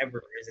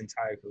ever his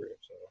entire career.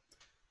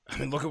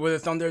 So look at where the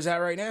Thunder is at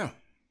right now.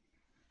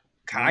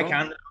 I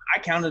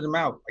counted them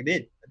out. I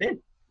did.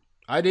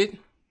 Everybody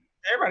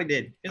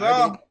did. It's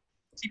all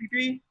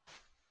CP3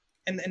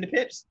 and the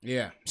Pips.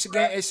 Yeah,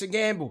 it's a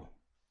gamble.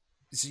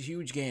 It's a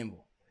huge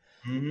gamble.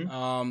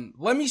 Mm-hmm.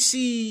 Let me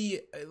see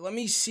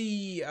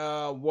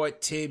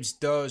what Tibbs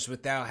does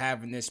without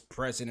having this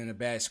president of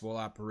basketball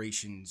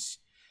operations,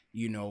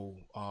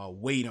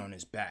 weight on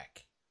his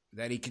back.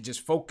 That he could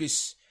just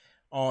focus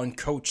on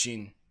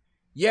coaching.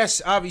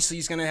 Yes, obviously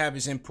he's going to have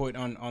his input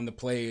on the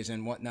players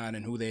and whatnot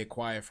and who they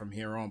acquire from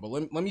here on. But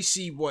let me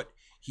see what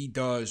he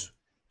does.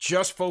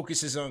 Just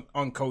focuses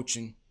on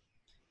coaching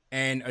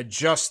and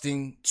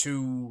adjusting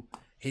to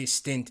his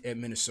stint at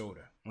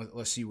Minnesota.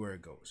 Let's see where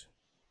it goes.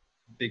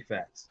 Big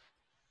facts.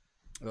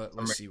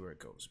 Let's see where it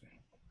goes, man.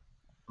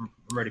 I'm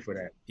ready for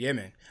that. Yeah,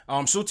 man.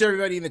 Salute to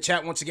everybody in the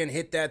chat. Once again,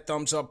 hit that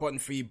thumbs up button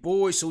for you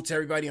boys. Salute to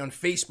everybody on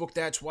Facebook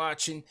that's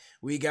watching.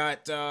 We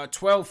got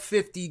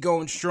 1250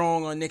 going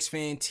strong on Knicks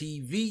Fan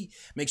TV.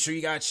 Make sure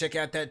you guys check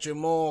out that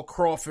Jamal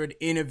Crawford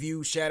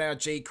interview. Shout out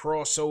Jay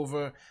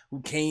Crossover,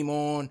 who came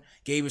on,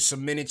 gave us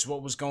some minutes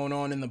what was going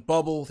on in the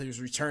bubble. His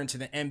return to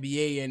the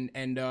NBA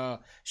and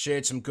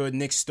shared some good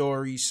Knicks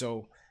stories.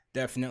 So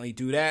definitely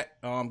do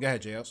that. Go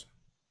ahead, JLs.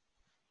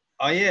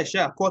 Oh, yeah,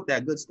 sure. I caught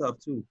that. Good stuff,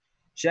 too.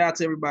 Shout out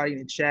to everybody in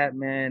the chat,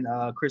 man.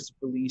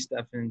 Christopher Lee,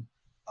 Stephen.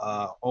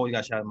 Always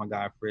got shout out to my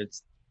guy,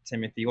 Fritz,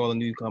 Timothy, all the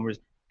newcomers.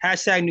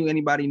 Hashtag new,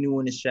 anybody new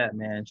in this chat,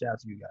 man. Shout out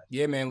to you guys.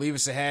 Yeah, man. Leave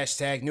us a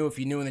hashtag new if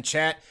you're new in the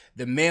chat.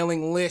 The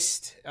mailing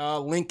list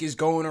link is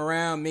going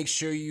around. Make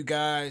sure you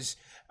guys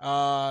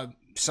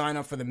sign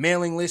up for the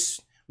mailing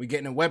list. We're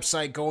getting a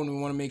website going.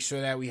 We want to make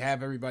sure that we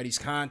have everybody's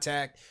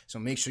contact. So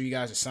make sure you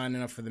guys are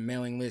signing up for the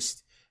mailing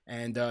list.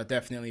 And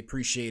definitely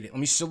appreciate it. Let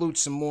me salute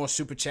some more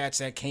super chats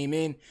that came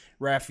in.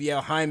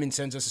 Raphael Hyman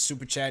sends us a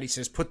super chat. He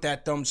says, put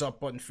that thumbs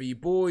up button for you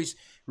boys.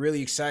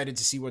 Really excited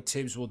to see what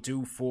Tibbs will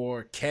do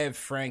for Kev,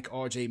 Frank,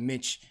 RJ,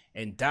 Mitch,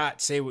 and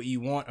Dot. Say what you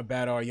want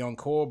about our young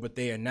core, but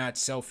they are not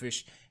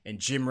selfish. And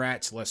Gym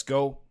Rats, let's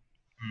go.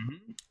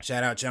 Mm-hmm.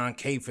 Shout out John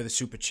K for the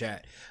super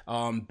chat.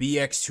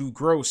 BX2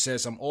 Gross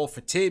says, I'm all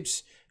for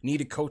Tibbs. Need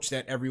a coach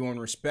that everyone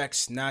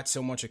respects, not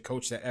so much a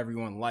coach that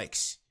everyone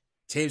likes.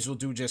 Tibbs will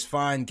do just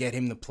fine. Get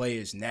him the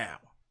players now.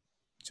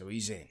 So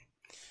he's in.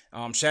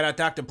 Shout out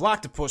Dr.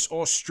 Blocktopus.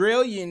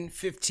 Australian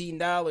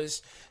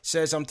 $15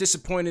 says, I'm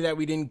disappointed that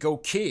we didn't go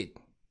Kid.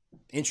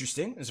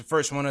 Interesting. It's the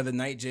first one of the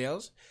night,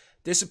 jails.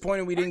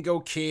 Disappointed we didn't go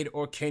Kid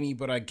or Kenny,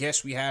 but I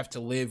guess we have to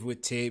live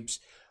with Tibbs.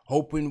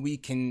 Hoping he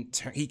can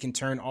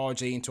turn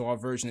RJ into our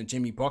version of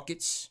Jimmy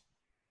Buckets.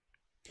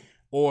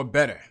 Or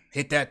better.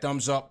 Hit that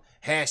thumbs up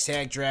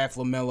Hashtag draft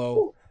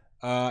LaMelo.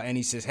 And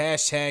he says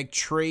hashtag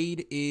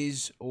trade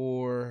is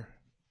or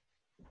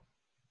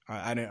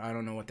I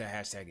don't know what that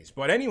hashtag is.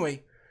 But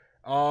anyway,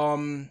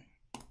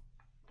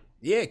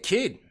 yeah,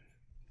 kid.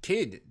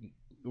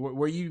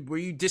 Were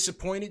you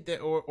disappointed that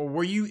or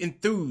were you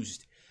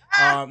enthused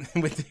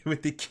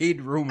with the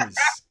kid rumors?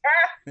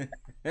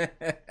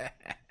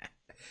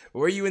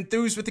 Were you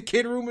enthused with the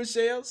kid rumors,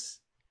 Sales?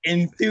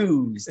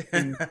 Enthused.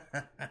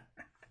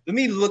 Let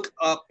me look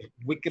up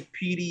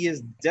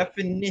Wikipedia's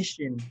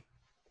definition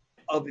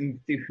of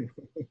enthused.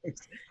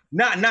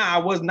 I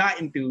was not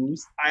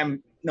enthused.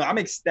 I'm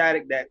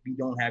ecstatic that we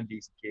don't have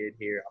Jason Kidd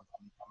here.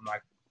 I'm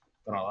not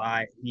gonna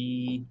lie.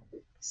 He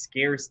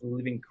scares the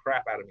living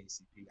crap out of me,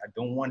 CP. I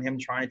don't want him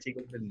trying to take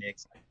over the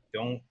Knicks. I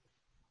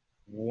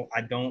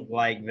don't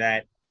like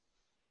that.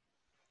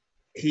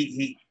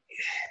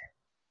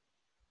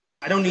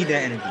 I don't need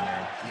that energy,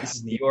 man. This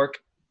is New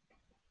York.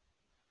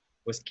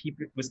 Let's keep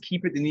it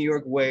the New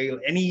York way.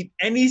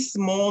 Any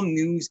small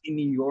news in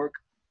New York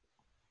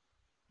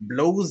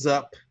blows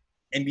up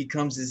and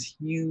becomes this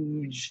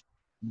huge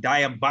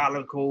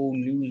diabolical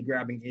news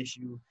grabbing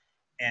issue.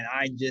 And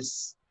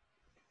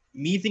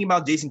me thinking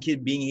about Jason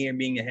Kidd being here and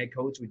being a head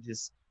coach would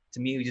just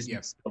be a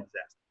disaster. I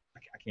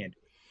can't do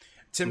it.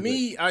 To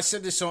me, I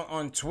said this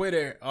on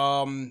Twitter.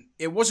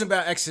 It wasn't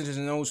about X's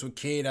and O's with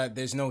Kidd.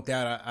 There's no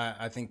doubt.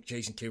 I think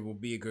Jason Kidd will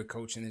be a good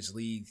coach in this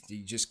league.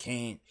 You just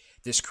can't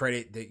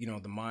discredit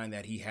the mind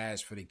that he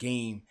has for the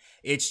game.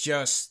 It's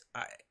just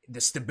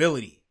the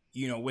stability.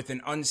 With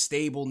an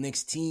unstable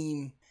Knicks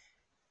team,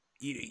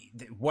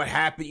 what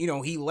happened?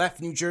 He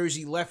left New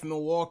Jersey, left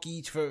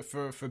Milwaukee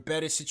for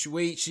better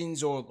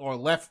situations, or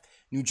left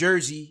New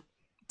Jersey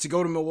to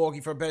go to Milwaukee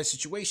for a better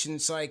situation.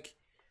 It's like,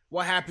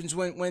 what happens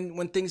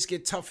when things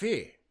get tough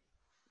here?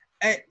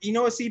 And you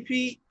know what,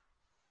 CP?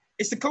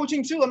 It's the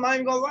coaching too. I'm not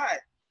even gonna lie.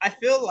 I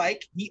feel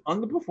like he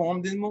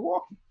underperformed in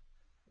Milwaukee.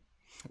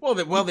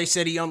 Well, they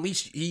said he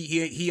unleashed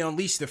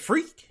the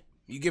freak.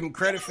 You give him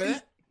credit for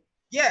that?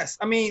 Yes.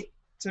 I mean,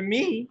 to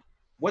me,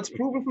 what's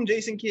proven from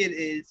Jason Kidd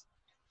is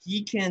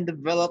he can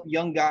develop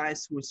young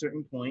guys to a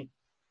certain point,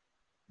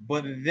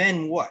 but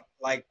then what?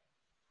 Like,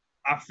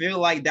 I feel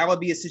like that would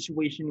be a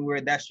situation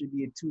where that should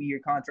be a 2-year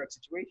contract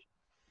situation.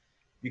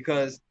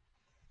 Because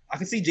I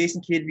can see Jason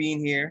Kidd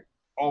being here.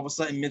 All of a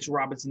sudden, Mitchell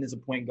Robinson is a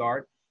point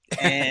guard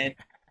and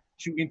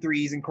shooting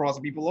threes and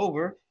crossing people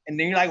over. And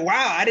then you're like,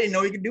 wow, I didn't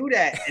know he could do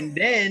that. And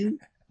then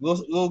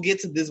we'll get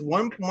to this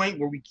one point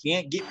where we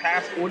can't get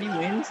past 40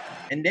 wins.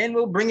 And then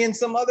we'll bring in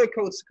some other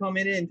coach to come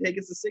in and take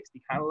us to 60,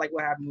 kind of like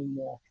what happened with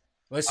Milwaukee.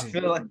 Listen, I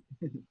feel like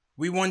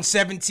we won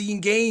 17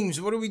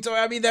 games. What are we talking?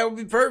 I mean, that would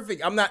be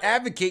perfect. I'm not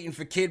advocating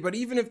for Kidd, but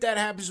even if that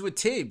happens with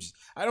Tibbs,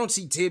 I don't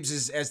see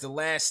Tibbs as the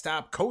last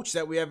stop coach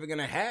that we're ever going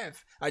to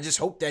have. I just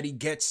hope that he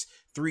gets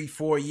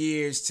 3-4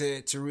 years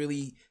to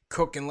really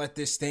cook and let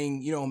this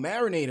thing,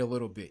 marinate a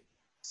little bit.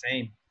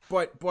 Same.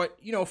 But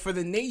for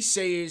the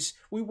naysayers,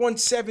 we won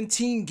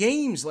 17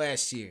 games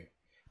last year.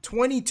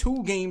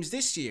 22 games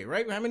this year,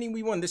 right? How many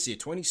we won this year?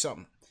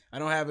 20-something. I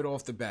don't have it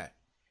off the bat.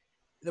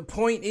 The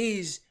point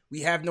is,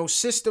 we have no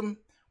system.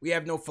 We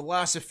have no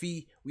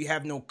philosophy. We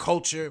have no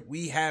culture.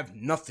 We have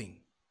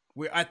nothing.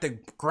 We're at the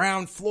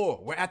ground floor.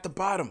 We're at the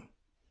bottom.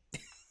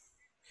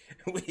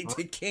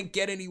 It can't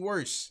get any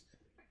worse.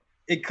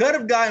 It could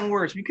have gotten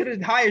worse. We could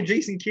have hired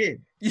Jason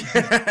Kidd.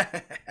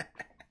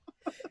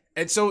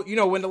 And so,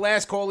 when the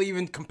last call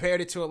even compared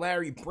it to a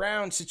Larry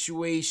Brown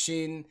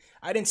situation,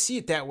 I didn't see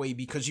it that way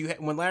because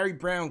when Larry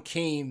Brown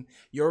came,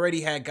 you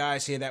already had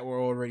guys here that were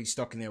already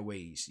stuck in their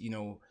ways.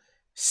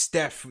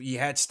 Steph, you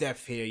had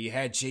Steph here, you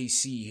had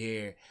JC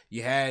here,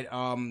 you had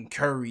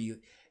Curry.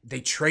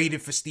 They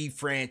traded for Steve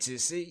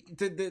Francis.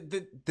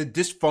 The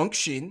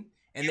dysfunction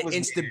and the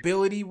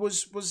instability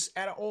was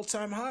at an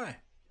all-time high.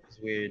 It was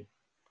weird.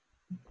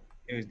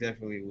 It was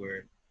definitely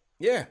weird.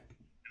 Yeah.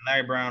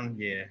 Larry Brown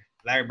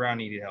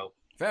needed help.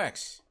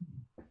 Facts.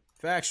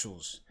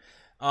 Factuals.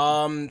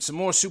 Some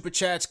more super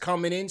chats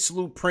coming in.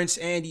 Salute Prince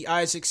Andy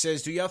Isaac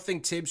says, do y'all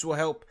think Tibbs will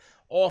help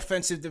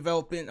offensive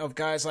development of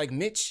guys like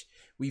Mitch?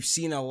 We've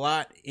seen a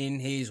lot in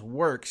his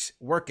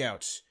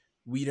workouts.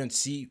 We don't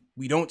see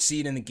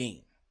it in the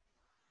game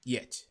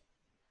yet.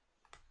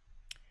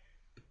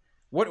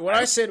 What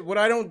I said, what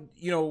I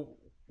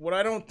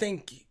don't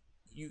think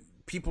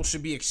people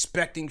should be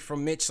expecting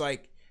from Mitch,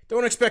 like,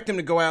 don't expect him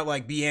to go out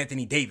like be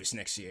Anthony Davis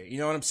next year. You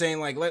know what I'm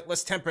saying? Like,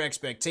 let's temper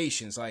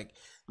expectations. Like,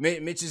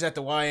 Mitch is at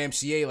the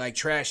YMCA, like,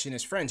 trashing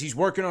his friends. He's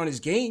working on his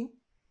game,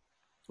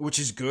 which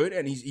is good,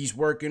 and he's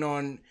working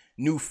on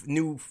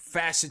new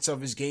facets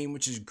of his game,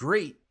 which is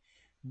great.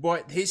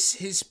 But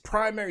his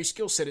primary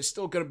skill set is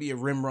still going to be a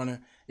rim runner.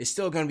 It's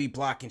still going to be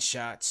blocking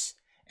shots,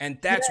 and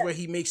that's where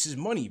he makes his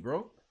money,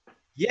 bro.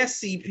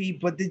 Yes, CP,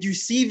 but did you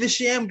see the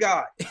Sham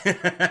God?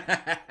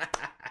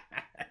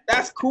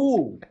 That's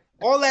cool.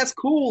 All that's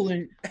cool,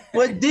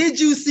 but did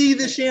you see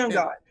the Sham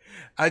God?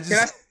 Can I see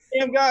a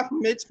Sham God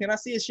from Mitch? Can I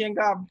see a Sham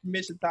God from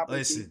Mitch at the top?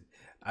 Listen,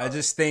 I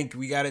just think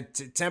we got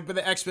to temper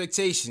the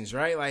expectations,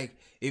 right? Like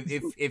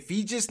if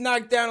he just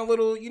knocked down a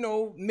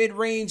little, mid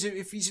range,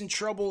 if he's in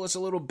trouble, it's a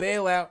little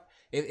bailout.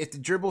 If the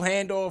dribble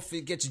handoff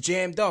it gets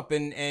jammed up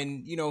and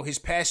his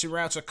passing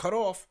routes are cut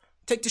off,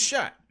 take the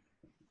shot.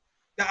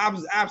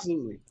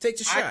 Absolutely, take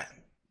the shot.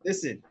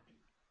 Listen,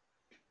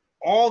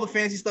 all the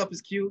fancy stuff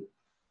is cute.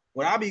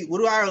 What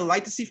do I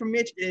like to see from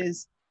Mitch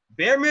is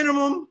bare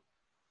minimum,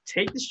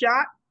 take the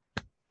shot,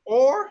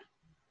 or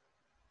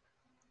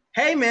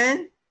hey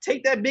man,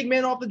 take that big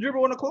man off the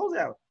dribble on a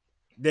closeout.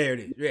 There it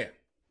is. Yeah.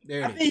 There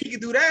it is. I think he can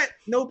do that,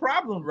 no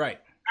problem. Right.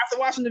 After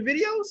watching the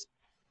videos,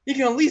 he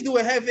can at least do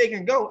a head fake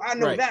and go. I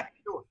know that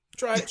for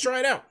sure. Try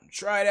it out.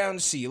 Try it out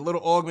and see. A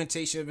little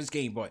augmentation of his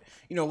game. But,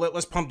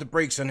 let's pump the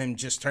brakes on him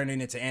just turning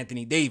into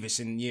Anthony Davis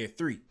in year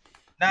 3.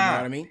 Nah. You know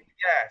what I mean?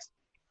 Yes.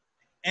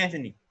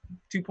 Anthony,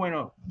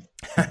 2.0.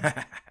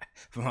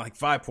 From like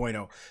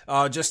 5.0.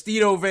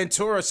 Justino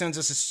Ventura sends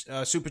us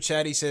a super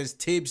chat. He says,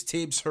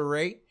 Tibbs,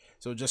 hooray.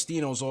 So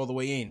Justino's all the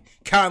way in.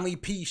 Conley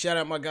P, shout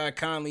out my guy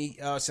Conley,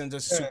 sends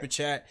us a super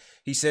chat.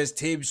 He says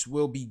Tibbs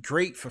will be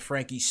great for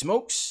Frankie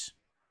Smokes.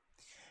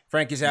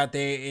 Frank is out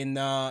there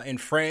in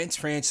France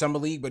Summer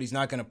League, but he's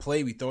not going to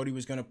play. We thought he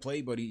was going to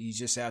play, but he's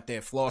just out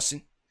there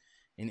flossing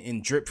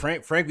and drip.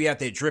 Frank be out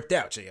there dripped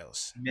out,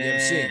 JLs.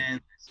 Man,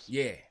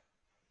 yeah.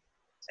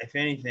 If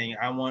anything,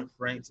 I want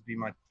Frank to be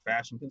my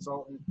fashion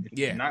consultant. If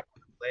he's not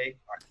going to play,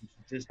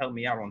 just help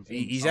me out on Zoom.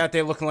 He's out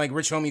there looking like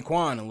Rich Homie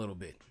Quan a little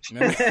bit.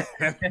 Remember?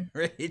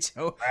 Rich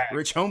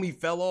Homie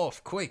fell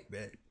off quick,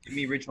 man. Give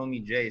me Rich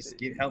Homie Jace.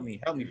 Help me,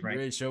 Frank.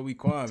 Rich Homie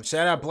Quan.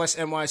 Shout out Bless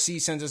NYC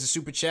sends us a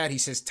super chat. He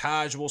says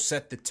Taj will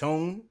set the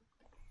tone.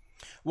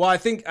 Well, I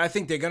think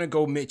they're gonna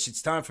go Mitch.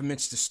 It's time for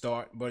Mitch to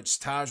start, but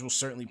Taj will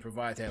certainly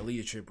provide that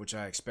leadership, which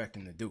I expect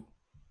him to do.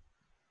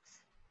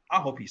 I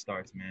hope he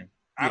starts, man.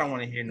 I don't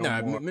want to hear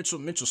no more. Mitch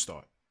will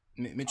start.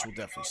 Mitch will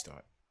definitely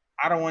start.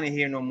 I don't want to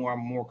hear no more. I'm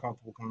more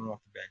comfortable coming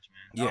off the bench,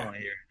 man. I don't want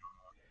to hear it no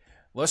more.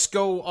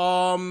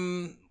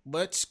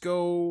 Let's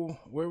go.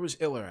 Where was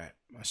Iller at?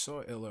 I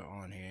saw Iller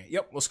on here.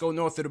 Yep, let's go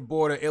north of the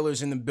border.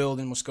 Iller's in the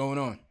building. What's going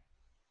on?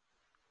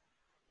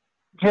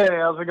 Hey,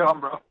 how's it going,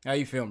 bro? How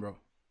you feeling, bro?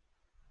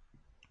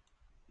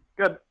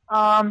 Good.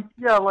 I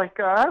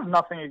have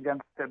nothing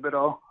against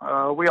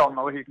Thibodeau. We all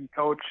know he can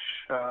coach.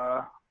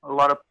 A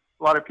lot of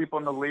people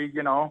in the league,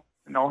 know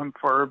him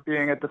for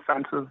being a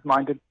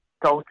defensive-minded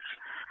coach,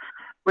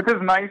 which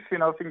is nice, if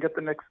you can get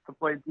the Knicks to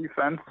play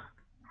defense.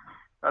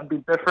 That'd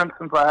be different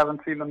since I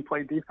haven't seen them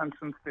play defense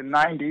since the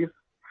 90s.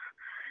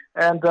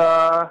 And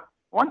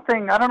one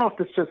thing, I don't know if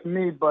it's just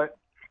me, but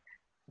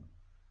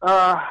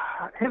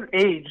his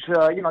age,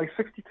 he's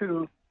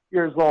 62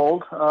 years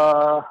old.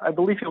 I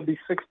believe he'll be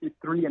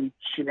 63 in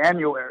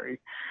January.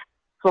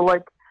 So,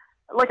 like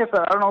I said,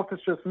 I don't know if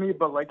it's just me,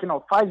 but,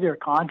 5-year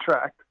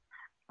contract.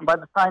 And by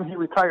the time he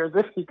retires,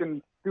 if he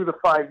can do the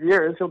 5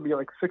 years, he'll be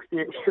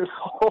 68 years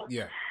old.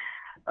 Yeah.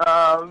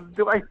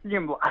 Do I see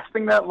him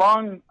lasting that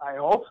long? I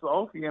hope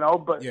so,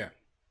 but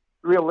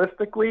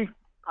realistically,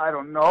 I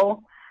don't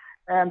know.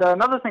 And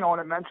another thing I want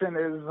to mention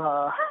is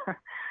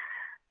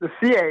the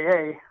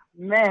CAA.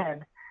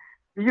 Man,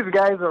 these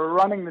guys are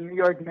running the New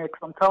York Knicks.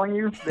 I'm telling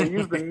you, they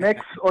use the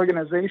Knicks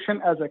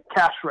organization as a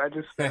cash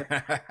register.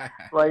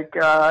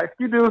 If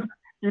you do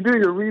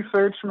your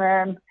research,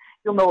 man,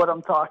 you'll know what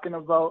I'm talking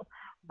about.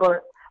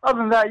 But other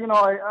than that,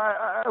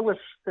 I wish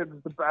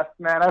Tibbs the best,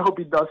 man. I hope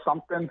he does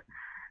something.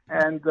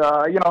 And,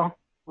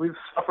 we've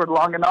suffered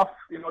long enough,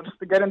 just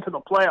to get into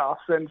the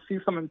playoffs and see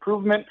some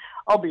improvement.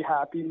 I'll be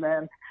happy,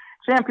 man.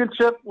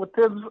 Championship with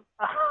Tibbs,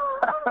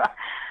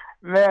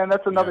 man,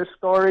 that's another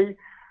story.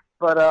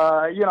 But,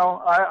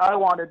 I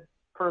wanted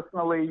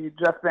personally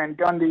Jeff Van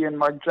Gundy and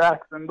Mark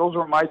Jackson. Those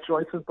were my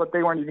choices, but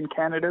they weren't even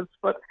candidates.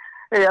 But,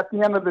 hey, at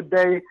the end of the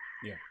day,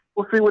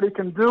 we'll see what he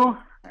can do.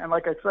 And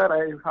like I said,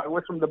 I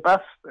wish him the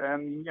best.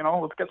 And,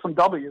 let's get some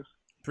W's.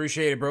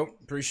 Appreciate it, bro.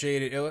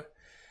 Appreciate it, Illa.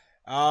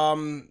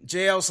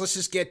 JLs, let's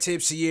just get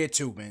Tibbs a year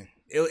 2, man.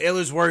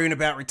 Iller's worrying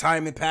about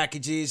retirement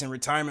packages and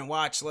retirement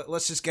watch.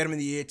 Let's just get him in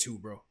the year 2,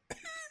 bro.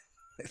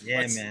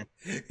 Man.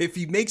 If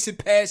he makes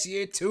it past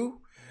year 2,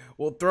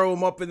 we'll throw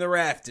him up in the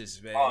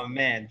rafters, man. Oh,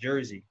 man,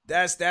 Jersey.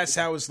 That's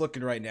how it's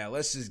looking right now.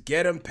 Let's just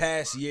get him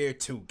past year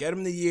 2. Get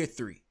him to year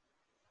 3.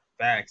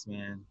 Facts,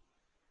 man.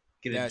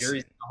 Get a jersey,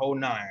 the whole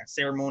 9,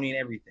 ceremony and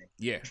everything.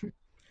 Yeah.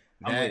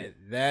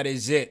 that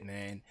is it,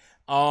 man.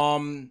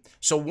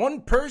 So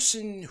one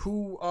person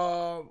who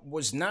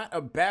was not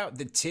about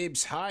the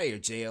Tibbs hire,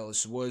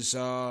 JLs, was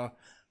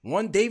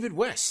one David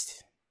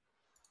West.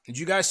 Did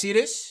you guys see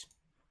this?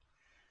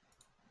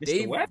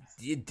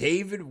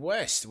 David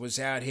West was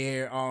out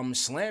here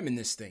slamming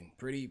this thing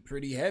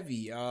pretty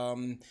heavy.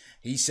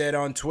 He said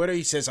on Twitter,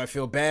 he says, I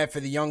feel bad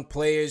for the young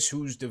players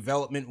whose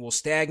development will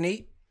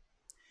stagnate,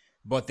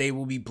 but they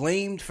will be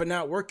blamed for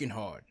not working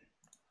hard.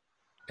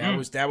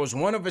 That was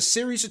one of a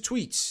series of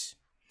tweets.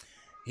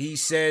 He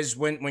says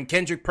when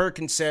Kendrick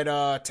Perkins said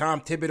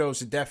Tom Thibodeau is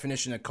the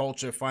definition of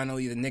culture,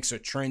 finally the Knicks are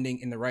trending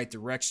in the right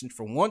direction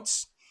for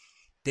once.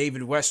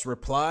 David West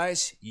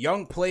replies,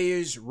 young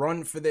players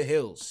run for the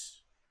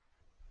hills.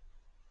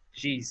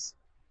 Jeez.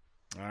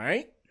 All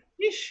right.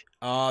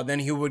 Yeesh. Then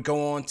he would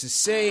go on to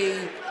say,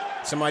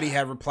 somebody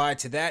had replied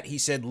to that. He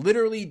said,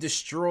 literally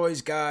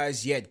destroys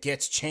guys, yet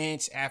gets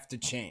chance after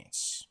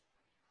chance.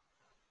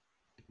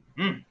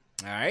 All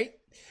right.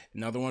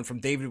 Another one from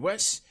David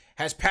West.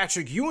 Has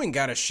Patrick Ewing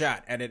got a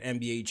shot at an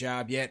NBA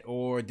job yet,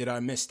 or did I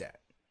miss that?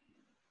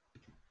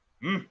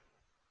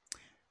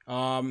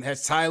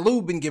 Has Ty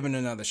Lue been given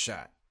another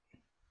shot?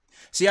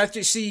 See, I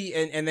just see,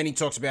 and then he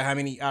talks about how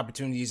many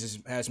opportunities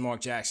has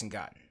Mark Jackson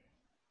gotten.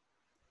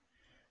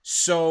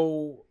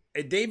 So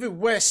David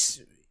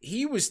West,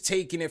 he was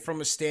taking it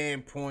from a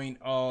standpoint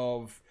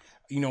of,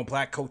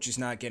 black coaches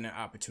not getting an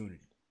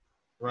opportunity.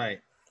 Right.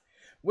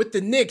 With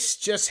the Knicks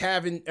just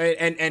having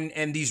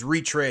and these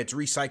retreads,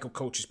 recycled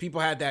coaches,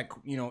 people had that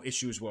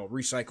issue as well.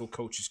 Recycled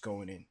coaches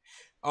going in.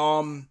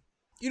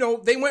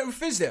 They went with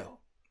Thibodeau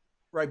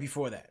right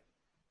before that.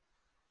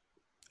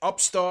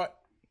 Upstart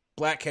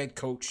black head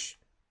coach.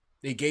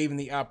 They gave him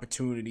the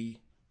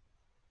opportunity.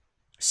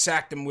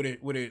 Sacked him with a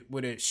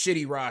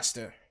shitty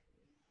roster.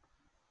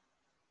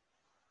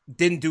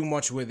 Didn't do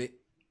much with it,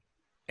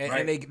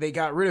 and they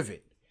got rid of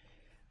it.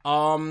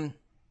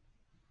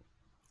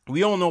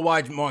 We all know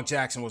why Mark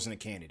Jackson wasn't a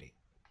candidate,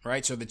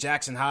 right? So the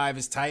Jackson Hive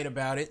is tight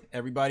about it.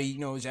 Everybody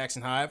knows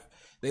Jackson Hive.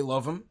 They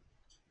love him,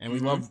 and we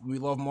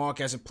love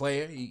Mark as a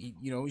player.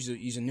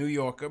 He's a New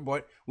Yorker,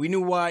 but we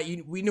knew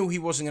why. We knew he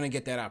wasn't going to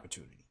get that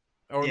opportunity,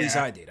 or at least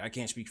I did. I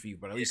can't speak for you,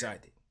 but at least I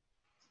did.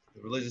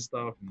 The religious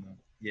stuff,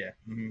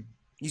 and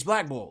he's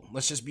blackballed.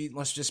 Let's just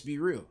be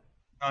real.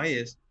 No, he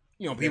is.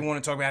 People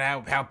want to talk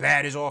about how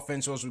bad his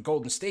offense was with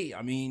Golden State.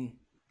 I mean,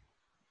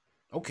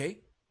 okay.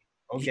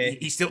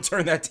 He still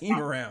turned that team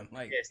around.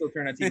 Still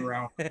turned that team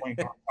around.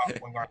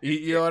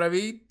 You know what I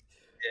mean?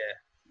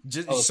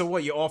 Yeah. So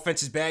what? Your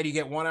offense is bad. You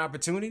get one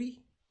opportunity.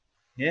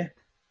 Yeah.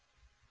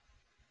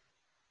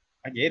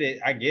 I get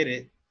it,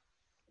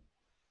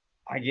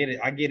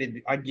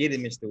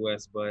 Mr.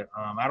 West. But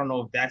I don't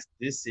know if that's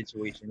this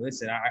situation.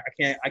 Listen, I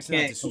can't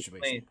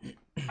complain.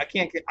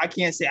 I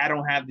can't say I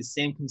don't have the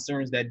same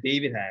concerns that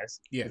David has.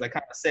 Yeah. Because I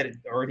kind of said it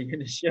already in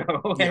the show.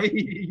 Yeah.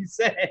 Everything you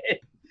said.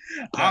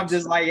 I'm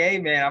just like, hey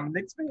man, I'm a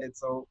Knicks fan,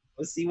 so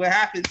let's see what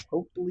happens.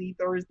 Hopefully he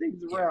throws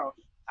things around.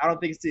 I don't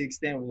think it's to the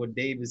extent of what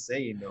Dave is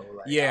saying though.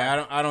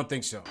 I don't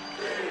think so.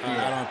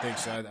 I don't think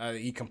so.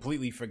 He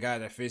completely forgot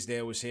that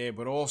Thibodeau was here,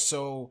 but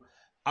also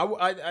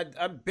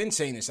I've been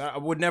saying this. I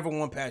would never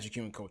want Patrick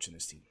Ewing coaching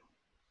this team.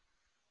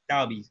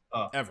 That would be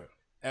ever.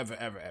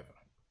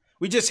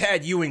 We just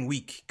had Ewing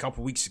week a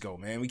couple weeks ago,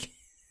 man. We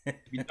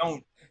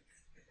don't.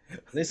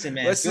 Listen,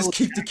 man. Let's just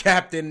keep the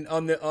captain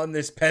on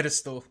this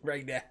pedestal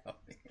right now.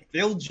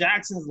 Phil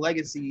Jackson's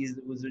legacy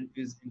was in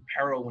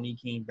peril when he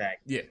came back.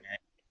 Yeah, man.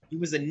 He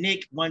was a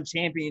Knick, won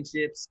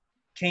championships,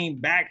 came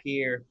back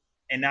here,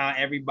 and now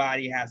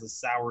everybody has a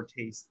sour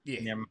taste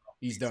in their mouth.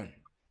 He's done.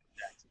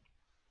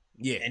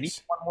 Yeah, and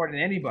he's won more than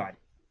anybody.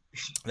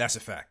 That's a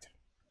fact.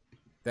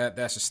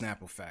 That's a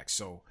Snapple fact.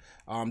 So,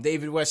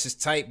 David West is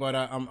tight, but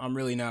I'm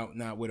really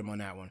not with him on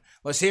that one.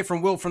 Let's hear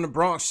from Will from the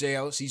Bronx,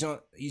 JLS.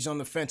 He's on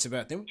the fence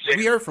about them.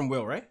 We heard from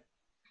Will, right?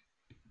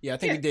 Yeah, I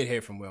think we did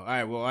hear from Will. All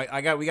right,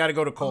 well, we got to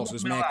go to calls.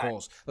 There's mad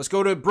calls. Let's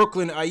go to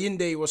Brooklyn.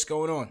 Allende, what's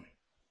going on?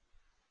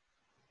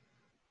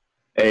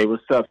 Hey,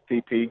 what's up,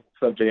 TP?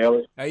 What's up,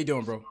 JLS? How you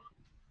doing, bro?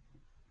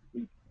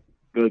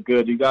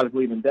 Good. You guys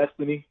believe in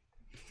destiny?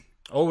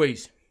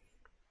 Always.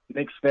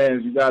 Knicks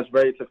fans, you guys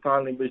ready to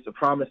finally reach the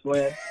promised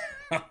land?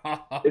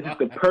 This is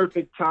the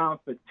perfect time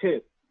for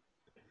tips.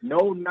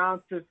 No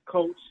nonsense,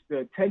 coach.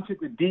 The attention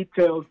to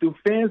details. Do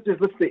fans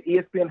just listen to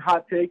ESPN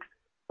hot takes,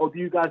 or do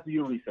you guys do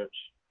your research?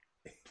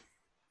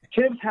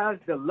 Tibbs has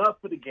the love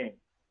for the game,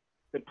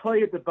 the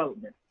player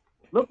development.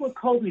 Look what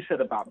Kobe said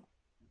about him.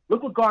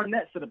 Look what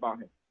Garnett said about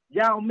him.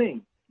 Yao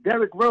Ming,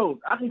 Derrick Rose.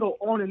 I can go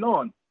on and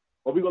on.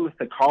 Or we go listen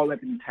to Karl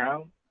Anthony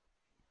Towns,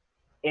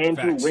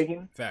 Andrew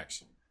Wiggins.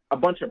 Facts. A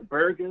bunch of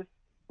burgers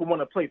who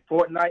want to play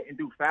Fortnite and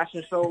do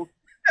fashion shows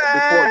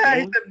before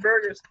games.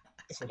 Burgers.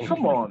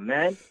 Come on,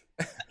 man.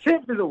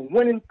 Tibbs is a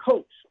winning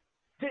coach.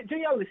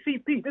 JL is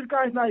CP. This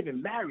guy's not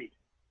even married.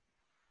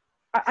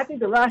 I think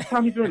the last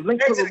time he's been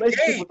linked to a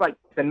relationship was like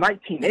the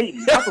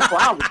 1980s. That's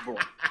before I was born.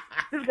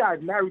 This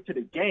guy's married to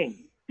the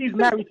game. He's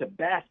married to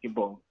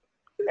basketball.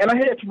 And I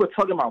hear people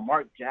talking about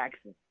Mark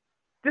Jackson.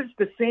 This is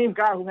the same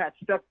guy who had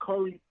Steph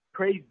Curry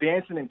praise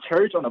dancing in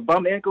church on a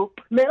bum ankle.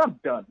 Man, I'm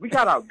done. We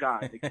got our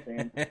guys,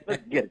 man.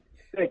 Let's get it.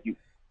 Thank you.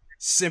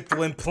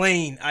 Simple and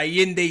plain.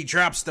 Allende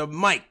drops the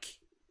mic.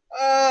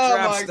 Oh,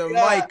 drops the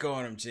mic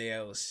on him,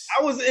 JLS.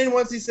 I was in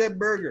once he said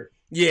burger.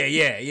 Yeah.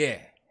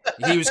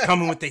 He was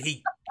coming with the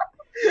heat.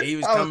 He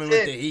was coming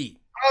with the heat.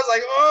 I was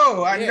like,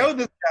 oh, I know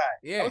this guy.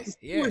 Yeah.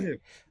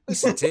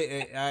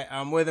 Listen,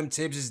 I'm with him.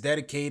 Tibbs is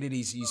dedicated.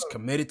 He's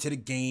committed to the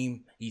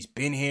game. He's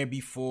been here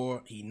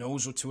before. He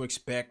knows what to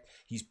expect.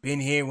 He's been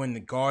here when the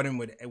Garden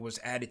was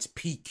at its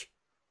peak.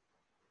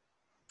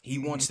 He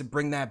wants to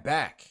bring that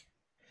back.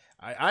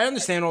 I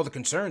understand all the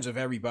concerns of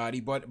everybody,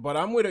 but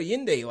I'm with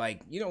Allende.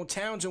 Like,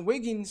 Towns and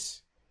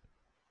Wiggins.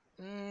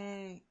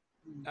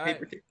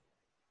 Paper tissue.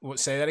 What?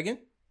 Say that again?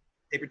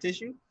 Paper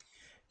tissue?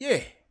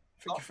 Yeah.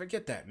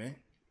 Forget that, man.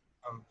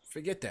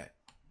 Forget that.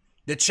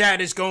 The chat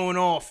is going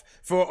off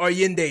for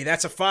Allende.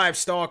 That's a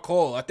 5-star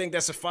call. I think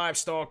that's a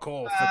 5-star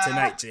call for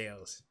tonight,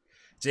 JLs.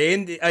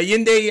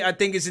 Allende, I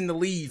think, is in the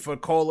lead for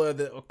caller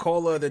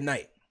of the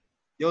night.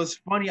 Yo, it's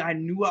funny. I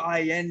knew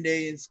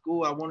Allende in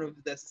school. I wonder if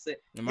that's the same.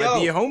 It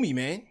might be a homie,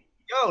 man.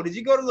 Yo, did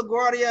you go to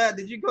LaGuardia?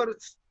 Did you go to?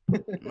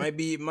 might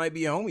be a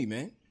homie,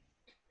 man.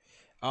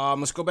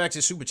 Let's go back to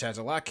the super chats.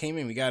 A lot came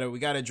in. We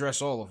gotta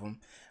address all of them.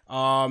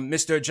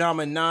 Mr.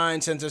 Jama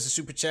 9 sends us a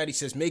super chat. He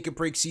says, "Make or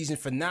break season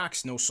for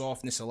Knox. No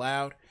softness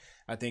allowed."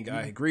 I think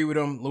I agree with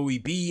him. Louis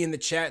B in the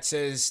chat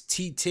says,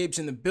 "T Tibbs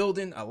in the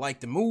building. I like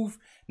the move.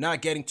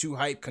 Not getting too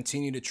hyped.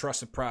 Continue to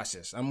trust the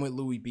process." I'm with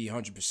Louis B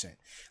 100%.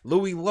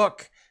 Louis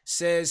Luck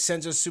sends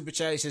us a super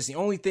chat. He says, "The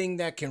only thing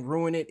that can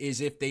ruin it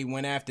is if they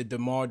went after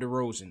DeMar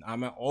DeRozan."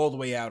 I'm all the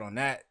way out on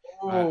that.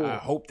 I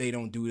hope they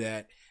don't do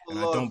that. And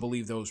I don't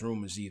believe those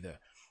rumors either.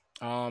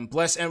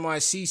 Bless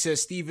NYC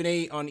says, Stephen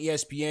A on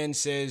ESPN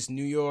says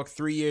New York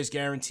 3 years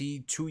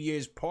guaranteed, 2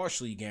 years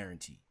partially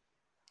guaranteed.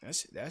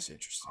 That's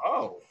interesting.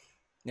 Oh.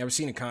 Never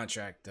seen a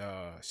contract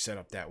set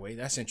up that way.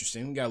 That's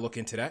interesting. We got to look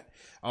into that.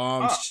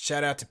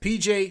 Shout out to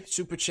PJ,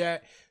 Super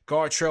Chat.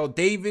 Gartrell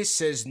Davis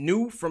says,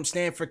 new from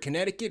Stamford,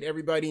 Connecticut.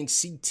 Everybody in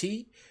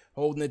CT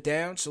holding it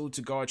down. Salute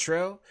to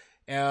Gartrell.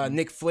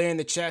 Nick Flair in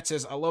the chat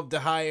says, I love the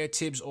hire.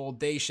 Tibbs all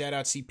day. Shout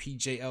out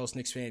CPJL's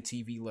Knicks Fan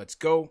TV. Let's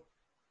go.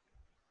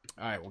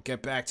 All right, we'll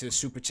get back to the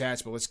Super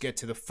Chats, but let's get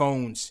to the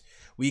phones.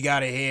 We got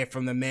to hear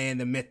from the man,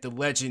 the myth, the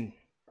legend.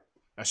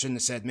 I shouldn't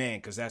have said man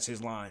because that's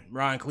his line.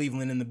 Ryan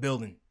Cleveland in the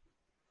building.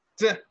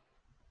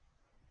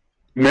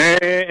 Man.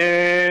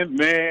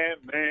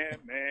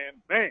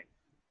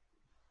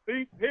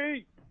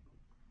 CP.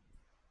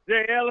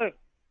 J. Ellis.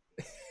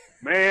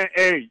 Man,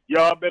 hey,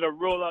 y'all better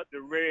roll out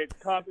the red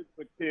carpet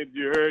for Tibbs,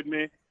 you heard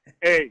me?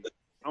 Hey,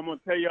 I'm going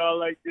to tell y'all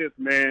like this,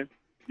 man.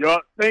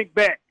 Y'all think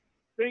back.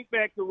 Think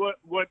back to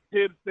what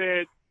Tibbs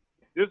said.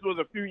 This was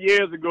a few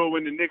years ago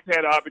when the Knicks had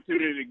an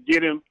opportunity to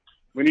get him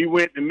when he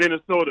went to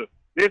Minnesota.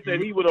 They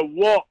said he would have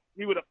walked,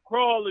 he would have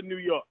crawled to New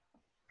York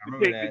to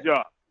take the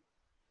job.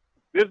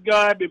 This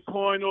guy been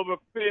pouring over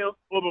film,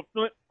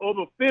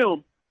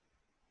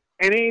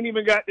 and he ain't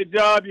even got the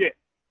job yet.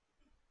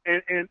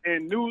 And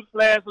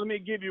newsflash, let me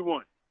give you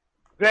one.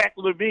 Zach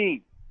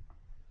LaVine.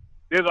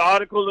 There's an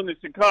article in the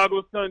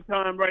Chicago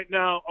Sun-Times right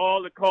now.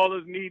 All the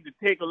callers need to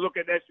take a look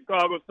at that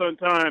Chicago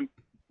Sun-Times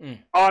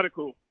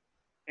article.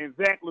 And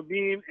Zach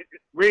LaVine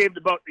raved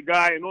about the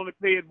guy and only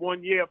played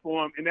 1 year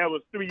for him, and that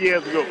was 3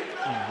 years ago.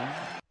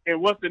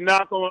 And what's the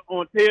knock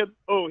on Tibbs?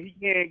 Oh, he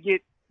can't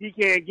get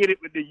it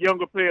with the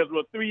younger players.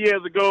 Well, 3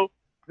 years ago,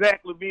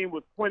 Zach LaVine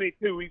was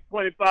 22. He's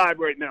 25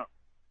 right now.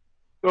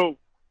 So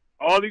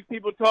all these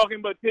people talking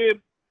about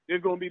Tibbs, they're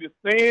going to be the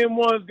same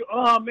ones.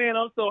 Oh, man,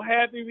 I'm so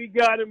happy we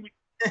got him.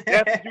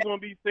 That's what you're going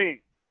to be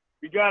saying.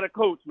 We got a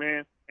coach,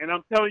 man. And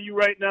I'm telling you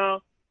right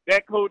now,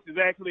 that coach is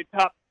actually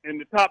in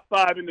the top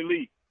 5 in the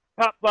league.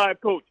 Top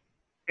 5 coach.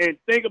 And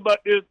think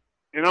about this,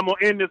 and I'm going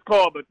to end this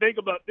call, but think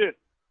about this.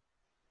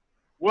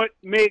 What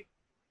makes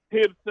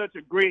Tibbs such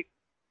a great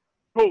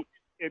coach?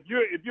 If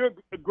you're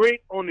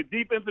great on the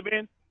defensive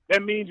end,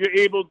 that means you're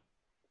able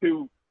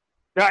to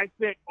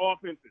dissect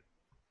offenses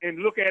and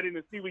look at it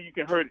and see where you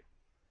can hurt it.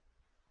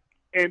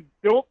 And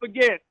don't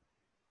forget,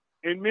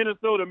 in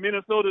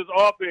Minnesota's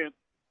offense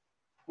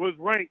was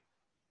ranked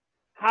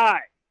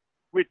high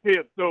with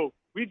Tibbs. So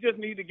we just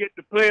need to get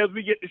the players,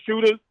 we get the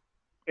shooters.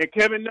 And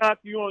Kevin Knox,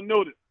 you on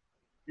notice.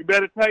 You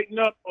better tighten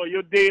up or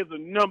your days are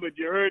numbered.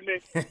 You heard me?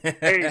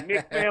 Hey,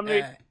 Knicks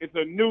family, it's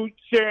a new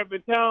sheriff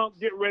in town.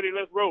 Get ready.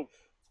 Let's roll.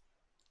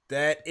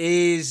 That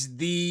is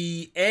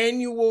the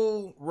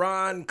annual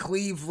Ron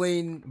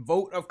Cleveland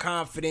vote of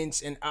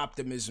confidence and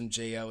optimism,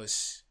 Jay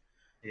Ellis.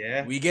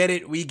 Yeah. We get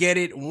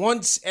it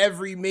once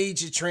every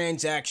major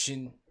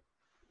transaction,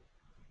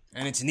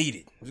 and it's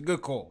needed. It's a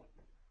good call.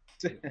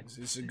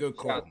 It's a good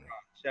call.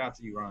 Shout out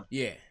to you, Ron.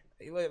 Yeah.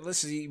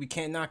 Listen, we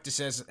can't knock this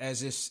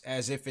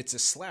as if it's a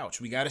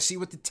slouch. We got to see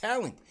what the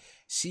talent,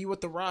 see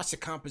what the roster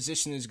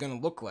composition is going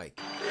to look like.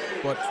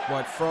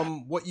 But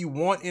from what you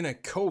want in a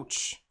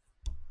coach,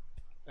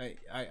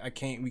 I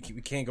can't. We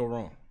can't go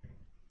wrong.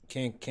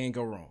 Can't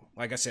go wrong.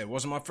 Like I said, it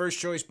wasn't my first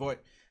choice,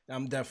 but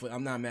I'm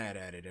not mad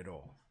at it at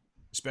all.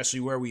 Especially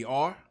where we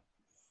are,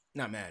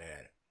 not mad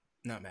at it.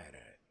 Not mad at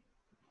it.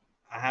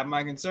 I have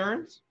my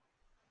concerns.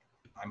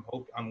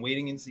 I'm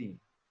waiting and seeing.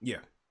 Yeah.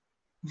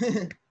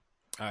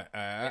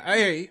 I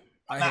hear you.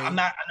 I'm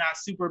not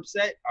super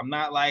upset. I'm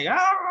not like Yeah,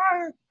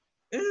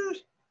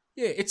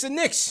 it's a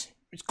Knicks.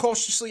 It's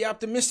cautiously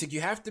optimistic.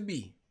 You have to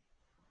be,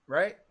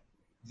 right?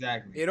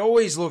 Exactly. It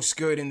always looks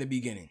good in the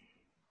beginning.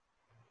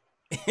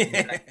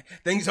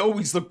 Things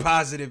always look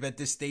positive at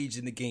this stage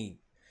in the game.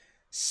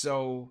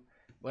 So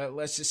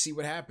let's just see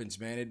what happens,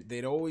 man.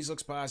 It always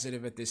looks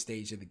positive at this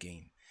stage of the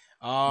game.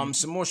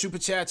 Some more super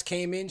chats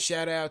came in.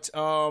 Shout out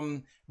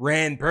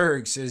Rand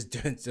Berg says,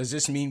 does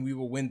this mean we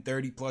will win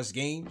 30 plus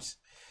games?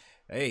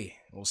 Hey,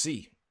 we'll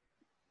see.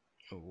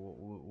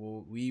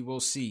 We will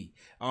see.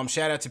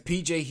 Shout out to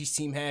PJ. He's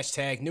team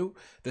 #new.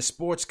 The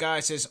sports guy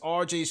says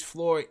RJ's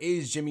floor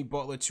is Jimmy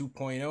Butler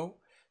 2.0.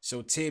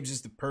 So Tibbs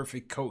is the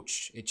perfect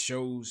coach. It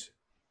show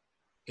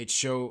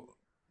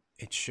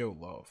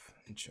love.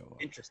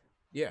 Interesting.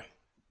 Yeah.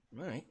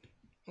 All right.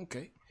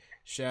 Okay.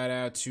 Shout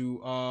out to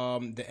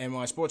the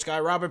NY sports guy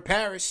Robert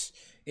Paris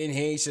in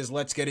here. He says,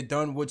 "Let's get it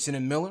done." Woodson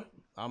and Miller.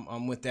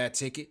 I'm with that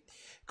ticket.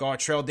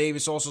 Gartrell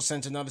Davis also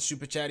sent another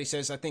super chat. He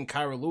says, "I think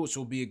Kyra Lewis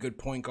will be a good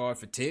point guard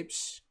for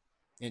Tibbs."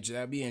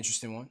 That'd be an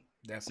interesting one.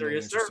 Definitely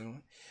an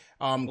interesting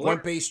one. Gwen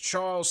Pace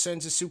Charles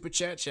sends a super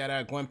chat. Shout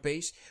out Gwen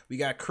Pace. We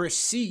got Chris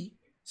C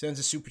sends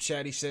a super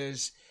chat. He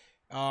says,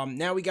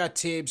 "Now we got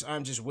Tibbs.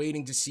 I'm just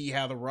waiting to see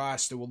how the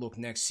roster will look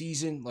next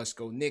season. Let's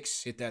go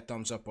Knicks." Hit that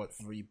thumbs up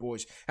for you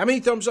boys. How many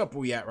thumbs up are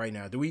we at right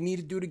now? Do we need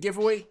to do the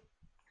giveaway?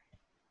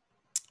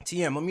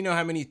 TM, let me know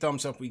how many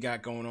thumbs up we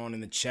got going on in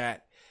the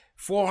chat.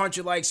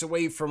 400 likes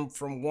away from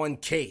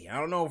 1K. I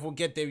don't know if we'll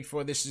get there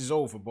before this is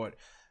over, but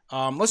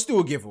let's do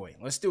a giveaway.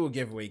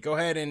 Go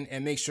ahead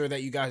and make sure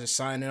that you guys are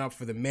signing up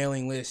for the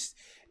mailing list,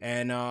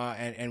 and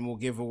we'll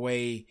give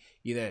away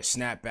either a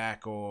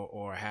snapback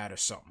or a hat or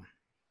something.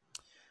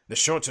 The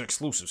shorts are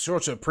exclusive.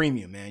 Shorts are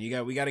premium, man.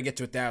 We got to get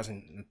to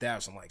 1,000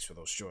 likes for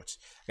those shorts.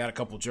 Got a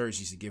couple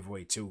jerseys to give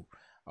away too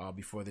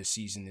before this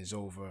season is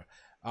over.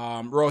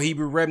 Raw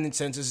Hebrew Remnant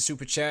sends us a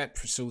super chat.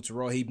 Pursuit to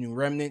Raw Hebrew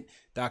Remnant.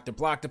 Dr.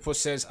 Blocktopus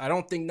says, "I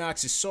don't think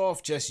Knox is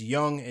soft, just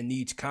young and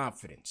needs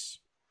confidence."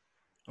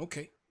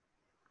 Okay.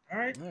 All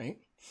right.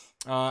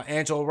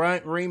 Angelo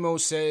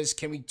Ramos says,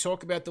 "Can we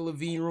talk about the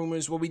Levine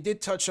rumors?" Well, we did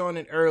touch on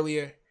it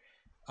earlier.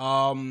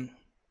 Listen,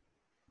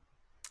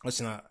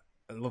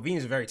 Levine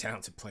is a very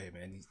talented player,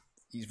 man.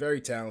 He's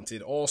very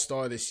talented.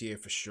 All-star this year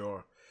for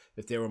sure.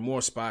 If there were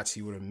more spots,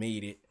 he would have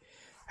made it.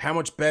 How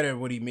much better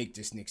would he make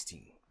this Knicks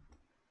team?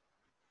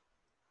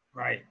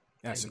 Right.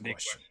 That's the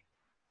question.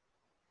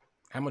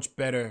 How much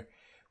better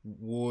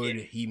would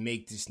he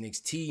make this Knicks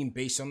team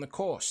based on the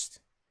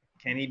cost?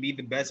 Can he be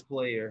the best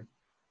player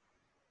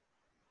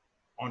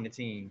on the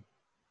team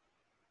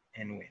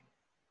and win?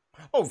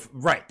 Oh,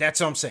 right.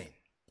 That's what I'm saying.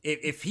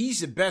 If he's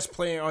the best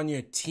player on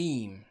your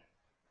team,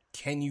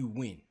 can you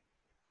win?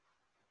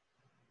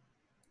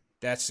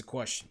 That's the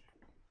question.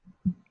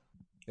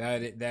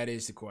 That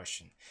is the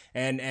question.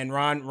 And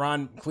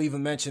Ron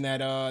Cleveland mentioned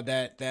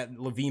that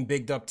Levine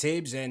bigged up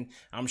Tibbs, and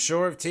I'm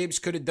sure if Tibbs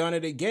could have done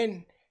it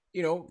again,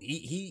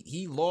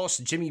 he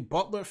lost Jimmy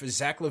Butler for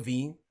Zach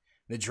LaVine,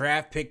 the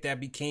draft pick that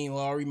became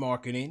Lauri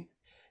Markkanen,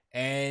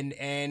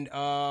 and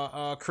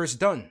Chris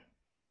Dunn.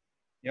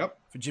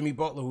 Yep. For Jimmy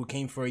Butler, who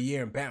came for a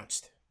year and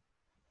bounced.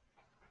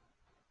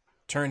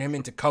 Turned him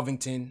into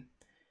Covington,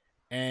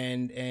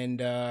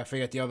 and I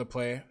forget the other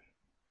player.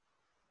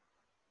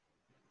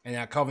 And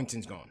now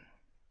Covington's gone.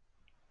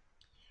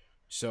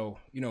 So,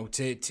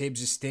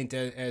 Tibbs' stint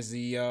as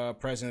the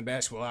president of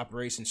basketball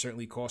operations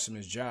certainly cost him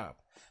his job.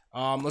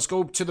 Let's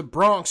go to the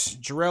Bronx.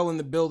 Jarrell in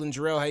the building.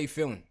 Jarrell, how you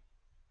feeling?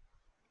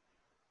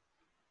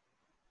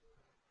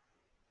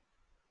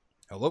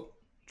 Hello?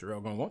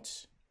 Jarrell going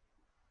once?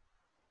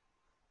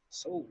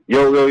 So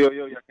Yo.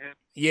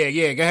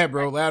 Yeah. Go ahead,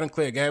 bro. Loud and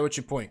clear. Go ahead with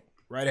your point.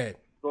 Right ahead.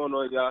 What's going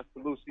on, y'all?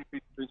 Salute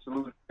CP3,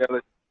 salute.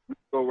 Let's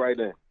go right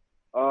in.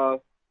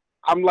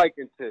 I'm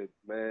liking Tibbs,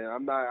 man.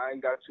 I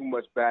ain't got too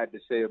much bad to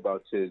say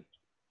about Tibbs.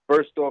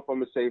 First off, I'm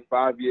gonna say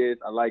 5 years.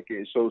 I like it.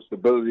 It shows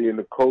stability in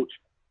the coach.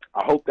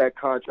 I hope that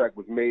contract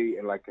was made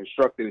and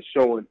constructed and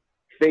showing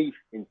faith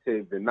in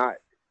Tibbs and not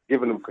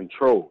giving him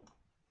control.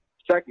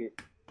 Second,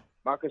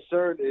 my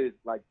concern is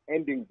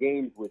ending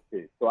games with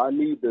Tibbs. So I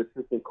need the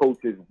assistant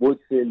coaches,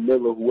 Woodson,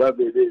 Miller,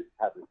 whoever it is,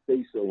 have a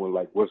say so in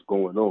what's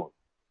going on.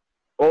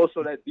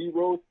 Also, that D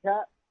Rose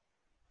cap.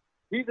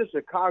 He's a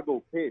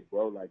Chicago kid,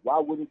 bro. Why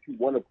wouldn't you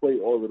want to play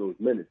all of those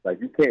minutes?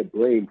 You can't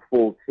blame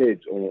full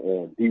Tibbs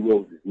on D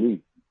Rose's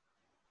knee.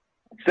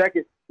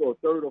 Second or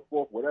third or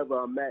fourth, whatever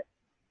I'm at,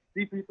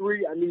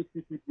 CP3, I need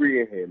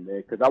CP3 in here,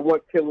 man, because I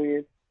want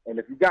Killian. And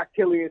if you got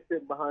Killian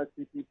sitting behind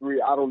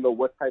CP3, I don't know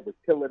what type of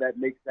killer that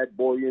makes that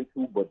boy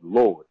into, but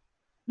Lord.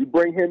 You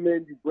bring him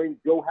in, you bring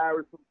Joe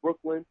Harris from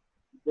Brooklyn,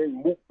 you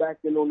bring Mook back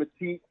in on the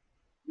cheap.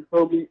 You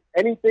feel me?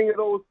 Anything of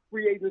those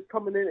free agents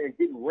coming in and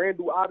getting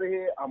Randall out of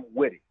here, I'm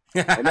with it.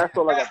 And that's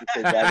all I got to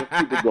say, guys.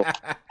 Let's keep it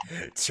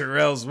going.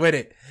 Terrell's with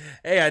it.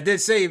 Hey, I did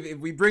say if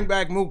we bring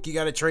back Mook, you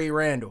got to trade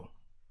Randall.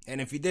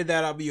 And if you did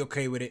that, I'll be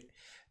okay with it.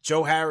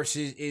 Joe Harris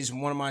is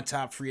one of my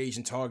top free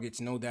agent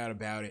targets, no doubt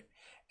about it.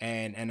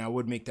 And I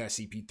would make that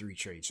CP3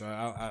 trade. So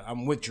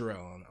I'm with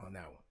Terrell on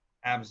that one.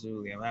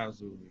 Absolutely.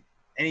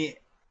 And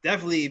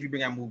definitely, if you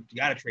bring out Mook, you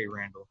got to trade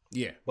Randall.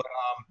 Yeah. But,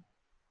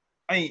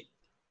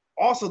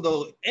 also,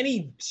 though,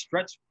 any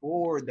stretch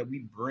forward that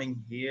we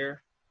bring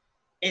here,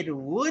 it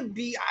would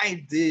be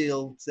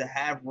ideal to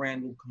have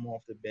Randall come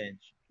off the bench.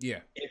 Yeah.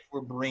 If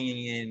we're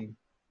bringing in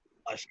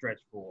a stretch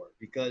forward,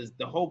 because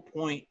the whole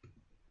point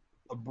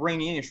of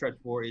bringing in a stretch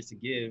forward is to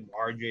give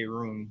RJ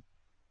room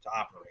to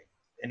operate,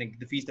 and it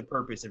defeats the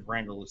purpose if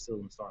Randall is still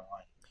in the starting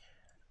line.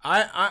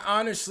 I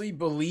honestly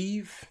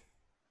believe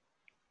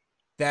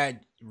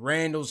that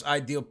Randall's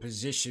ideal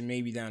position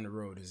maybe down the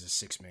road is a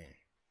 6-man.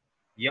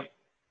 Yep.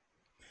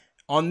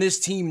 On this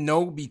team,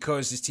 no,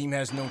 because this team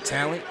has no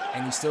talent,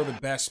 and he's still the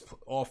best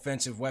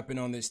offensive weapon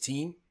on this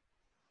team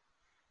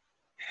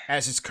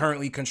as it's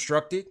currently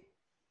constructed.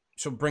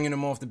 So bringing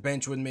him off the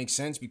bench wouldn't make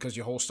sense because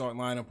your whole starting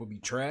lineup would be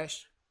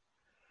trash.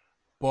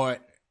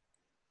 But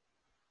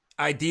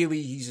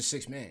ideally, he's a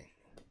 6-man.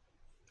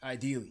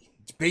 Ideally.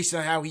 It's based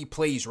on how he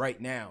plays right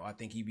now, I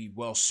think he'd be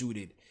well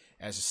suited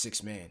as a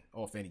 6-man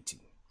off any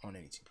team, on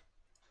any team.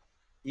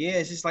 Yeah,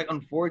 it's just like,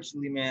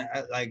 unfortunately, man,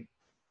 like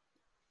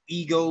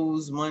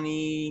egos,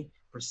 money,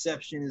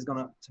 perception is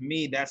gonna, to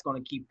me, that's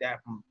gonna keep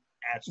that from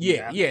actually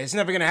happening. Yeah, it's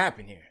never gonna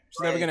happen here. It's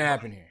never gonna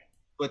happen here.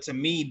 But to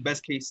me,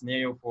 best case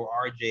scenario for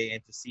RJ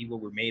and to see what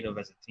we're made of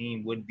as a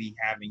team would be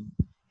having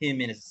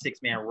him in a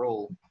 6-man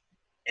role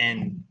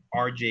and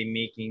RJ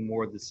making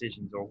more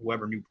decisions, or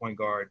whoever new point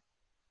guard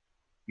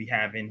we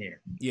have in here.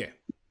 Yeah.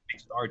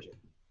 Mixed with RJ.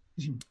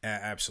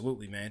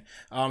 Absolutely, man.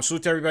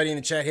 Salute to everybody in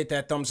the chat. Hit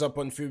that thumbs up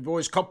button for you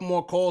boys. Couple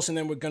more calls, and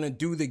then we're going to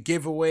do the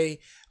giveaway.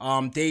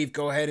 Dave,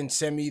 go ahead and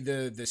send me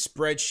the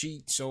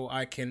spreadsheet so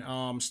I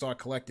can start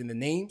collecting the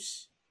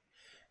names.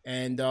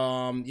 And,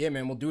 yeah,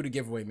 man, we'll do the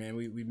giveaway, man.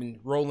 We've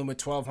been rolling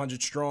with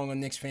 1,200 strong on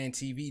Knicks Fan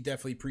TV.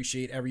 Definitely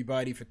appreciate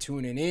everybody for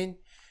tuning in.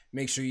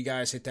 Make sure you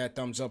guys hit that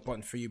thumbs up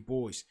button for your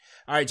boys.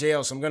 All right,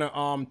 JL, so I'm going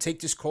to take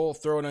this call,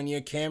 throw it on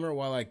your camera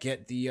while I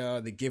get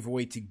the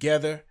giveaway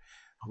together.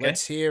 Okay.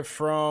 Let's hear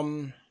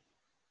from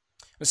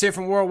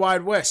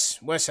Worldwide Wes.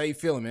 Wes, how you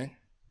feeling, man?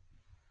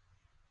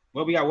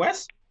 What we got,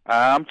 Wes?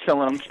 I'm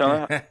chilling.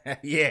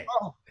 Yeah.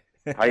 Oh.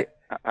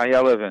 How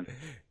y'all living?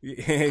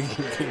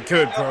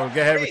 Good, bro.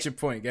 Go ahead with your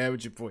point. I'm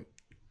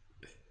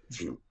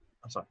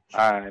sorry.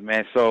 All right,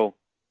 man. So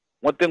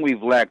one thing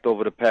we've lacked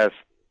over the past,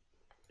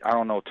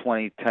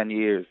 10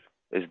 years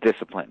is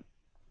discipline.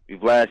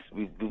 We've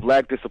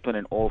lacked discipline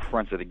in all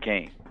fronts of the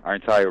game. Our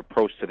entire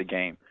approach to the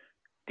game.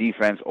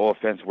 Defense,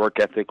 offense, work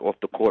ethic, off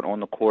the court,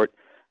 on the court.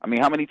 I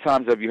mean, how many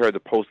times have you heard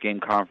the post-game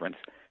conference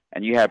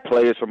and you had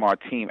players from our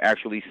team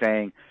actually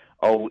saying,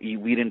 oh,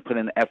 we didn't put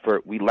in the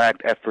effort, we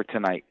lacked effort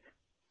tonight.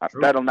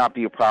 That'll not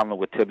be a problem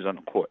with Tibbs on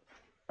the court.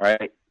 All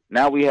right?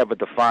 Now we have a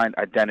defined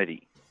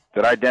identity.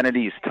 That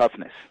identity is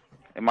toughness,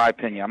 in my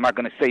opinion. I'm not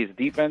going to say it's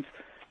defense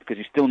because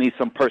you still need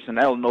some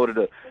personnel in order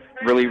to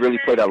really, really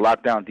play that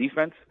lockdown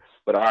defense.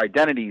 But our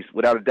identities,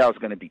 without a doubt, is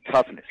going to be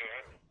toughness.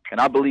 And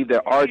I believe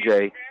that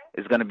RJ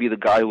is going to be the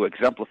guy who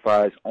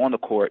exemplifies on the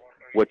court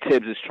what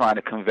Tibbs is trying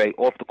to convey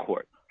off the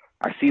court.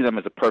 I see them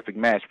as a perfect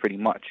match pretty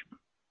much.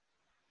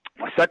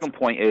 My second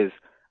point is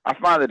I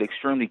find it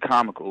extremely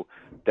comical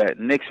that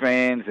Knicks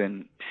fans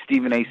and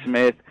Stephen A.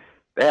 Smith,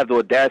 they have the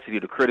audacity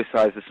to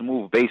criticize this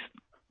move based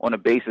on the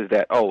basis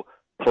that,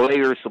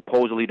 players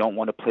supposedly don't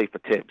want to play for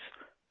Tibbs.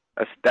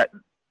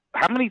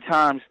 How many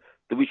times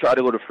do we try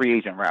to go the free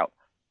agent route?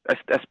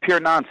 That's pure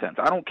nonsense.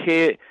 I don't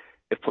care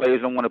if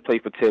players don't want to play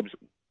for Tibbs.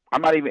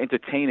 I'm not even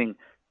entertaining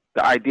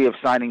the idea of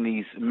signing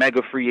these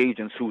mega free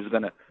agents who's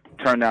going to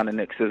turn down the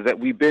Knicks. Says that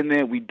we've been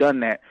there, we've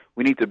done that.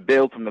 We need to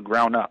build from the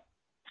ground up.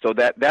 So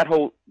that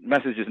whole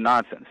message is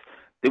nonsense.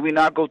 Did we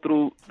not go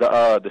through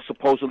the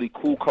supposedly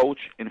cool coach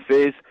in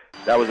Fizz?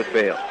 That was a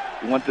fail.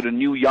 We went through the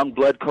new young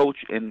blood coach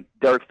in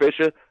Derek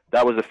Fisher.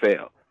 That was a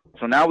fail.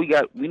 So now we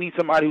need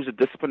somebody who's a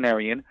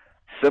disciplinarian,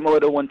 similar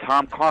to when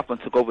Tom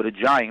Coughlin took over the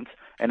Giants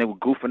and they were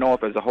goofing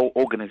off as a whole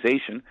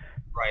organization.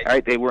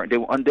 Right? They were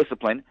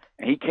undisciplined,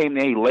 and he came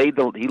there. He laid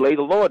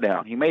the law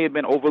down. He may have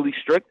been overly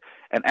strict,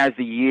 and as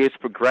the years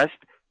progressed,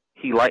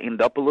 he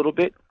lightened up a little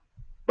bit,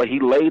 but he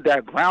laid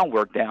that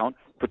groundwork down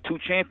for 2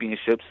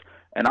 championships.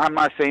 And I'm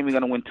not saying we're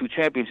going to win 2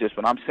 championships,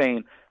 but I'm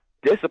saying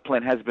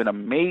discipline has been a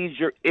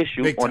major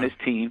issue on this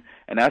team,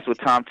 and that's what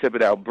Tom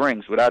Thibodeau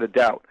brings, without a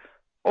doubt.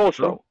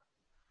 Also,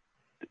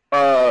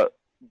 David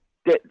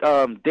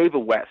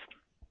West,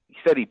 he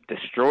said he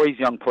destroys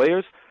young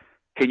players.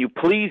 Can you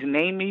please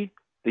name me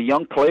the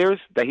young players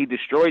that he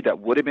destroyed that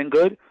would have been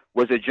good?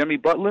 Was it Jimmy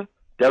Butler,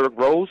 Derrick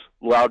Rose,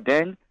 Luol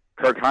Deng,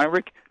 Kirk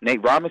Heinrich,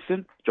 Nate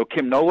Robinson,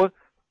 Joakim Noah,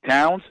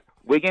 Towns,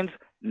 Wiggins?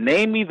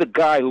 Name me the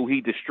guy who he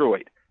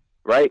destroyed,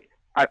 right?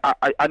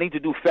 I need to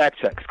do fact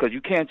checks because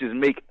you can't just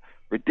make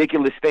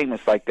ridiculous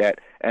statements like that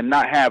and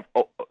not have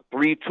 2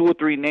 or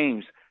 3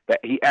 names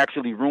that he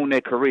actually ruined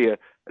their career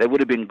that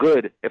would have been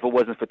good if it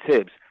wasn't for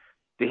Tibbs.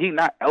 Did he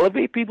not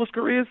elevate people's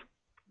careers?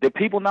 Did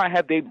people not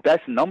have their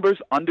best numbers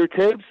under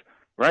Tibbs,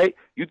 right?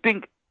 You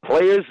think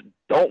players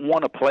don't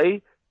want to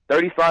play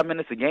 35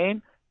 minutes a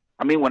game?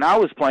 I mean, when I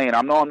was playing,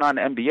 I know I'm not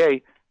in the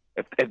NBA,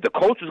 if the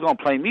coach was going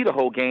to play me the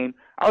whole game,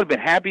 I would have been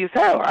happy as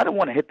hell. I didn't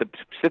want to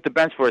sit the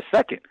bench for a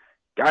second.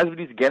 Guys would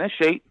need to get in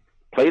shape,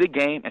 play the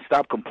game, and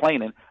stop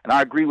complaining. And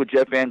I agree with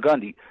Jeff Van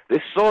Gundy. This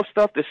soft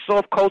stuff, this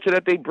soft culture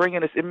that they bring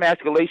in, this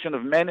emasculation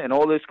of men and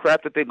all this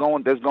crap that's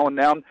going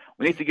down,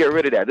 we need to get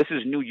rid of that. This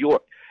is New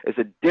York. It's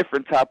a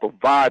different type of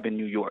vibe in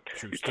New York.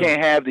 You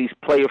can't have these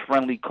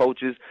player-friendly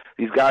coaches,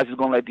 these guys who's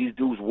going to let these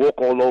dudes walk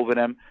all over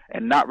them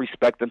and not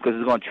respect them because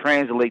it's going to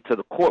translate to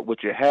the court,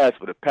 which it has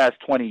for the past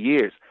 20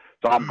 years.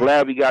 So I'm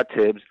glad we got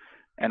Tibbs.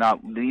 And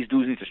these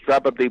dudes need to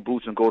strap up their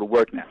boots and go to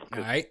work now.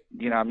 All right.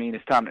 You know what I mean?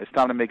 It's time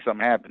to make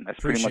something happen. That's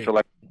pretty much all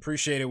I...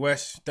 Appreciate it,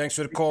 Wes. Thanks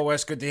for the call,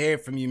 Wes. Good to hear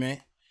from you,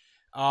 man.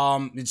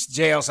 It's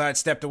JL, so I had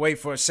stepped away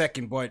for a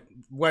second, but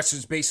Wes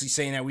is basically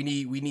saying that we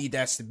need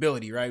that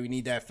stability, right? We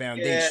need that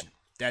foundation,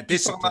 that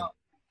discipline.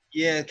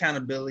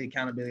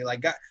 Accountability.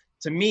 Like,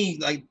 to me,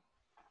 like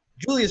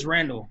Julius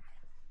Randle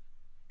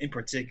in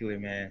particular,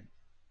 man,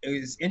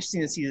 it was interesting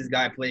to see this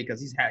guy play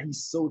because he's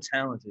so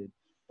talented.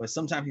 But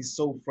sometimes he's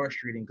so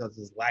frustrating because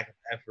his lack of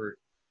effort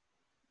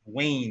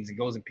wanes and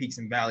goes in peaks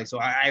and valleys. So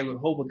I would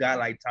hope a guy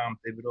like Tom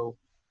Thibodeau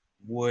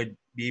would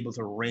be able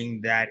to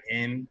ring that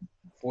in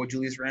for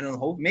Julius Randle.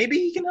 Hope maybe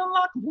he can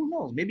unlock. Who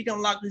knows? Maybe he can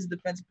unlock his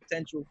defensive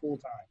potential full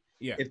time.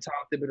 Yeah. If Tom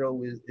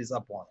Thibodeau is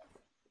up on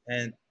it.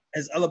 And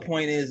his other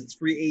point is,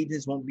 free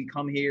agents won't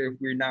come here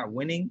if we're not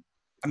winning.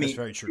 I mean, that's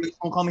very true.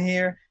 Won't come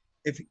here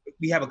if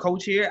we have a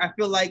coach here. I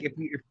feel like if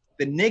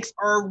the Knicks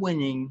are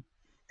winning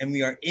and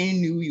we are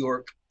in New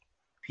York,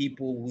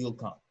 people will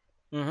come.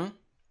 Mm-hmm.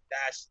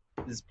 That's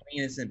just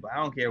plain and simple. I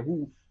don't care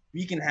who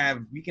we can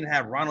have. We can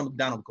have Ronald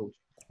McDonald coach.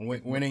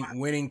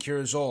 Winning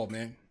cures all,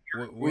 man.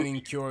 Winning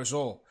cures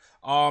all.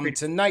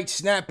 Tonight,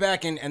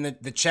 snapback and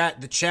the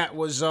chat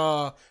was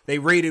they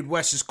rated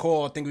Wes's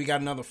call. I think we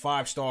got another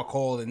 5-star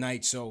call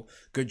tonight. So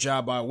good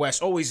job by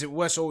Wes.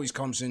 Wes always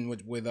comes in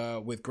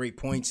with great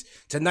points.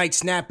 Tonight,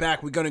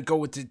 snapback. We're gonna go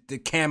with the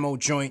camo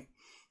joint,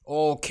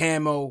 all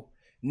camo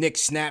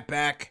Knicks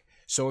snapback.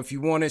 So if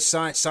you want to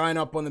sign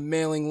up on the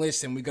mailing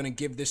list, and we're going to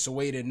give this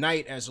away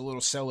tonight as a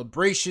little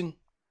celebration.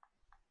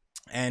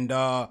 And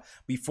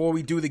before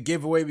we do the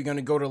giveaway, we're going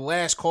to go to the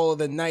last call of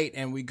the night,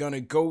 and we're going to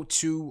go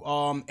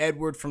to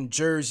Edward from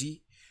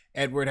Jersey.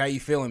 Edward, how you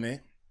feeling, man?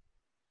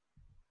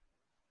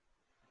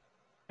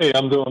 Hey,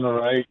 I'm doing all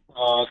right.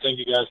 Thank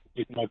you guys for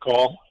taking my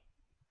call.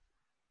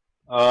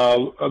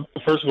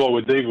 First of all,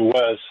 with David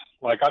West,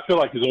 like, I feel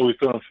like he's always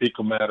throwing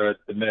fecal matter at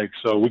the Knicks,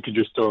 so we could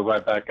just throw it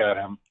right back at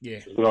him. Yeah.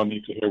 We don't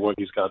need to hear what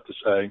he's got to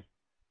say.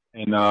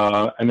 And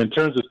in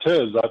terms of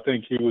Tibbs, I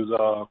think he was,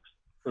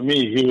 for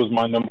me, he was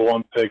my number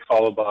one pick,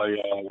 followed by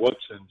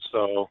Woodson.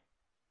 So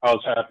I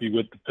was happy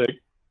with the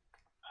pick.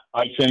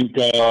 I think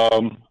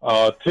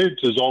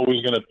Tibbs is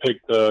always going to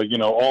pick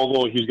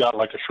although he's got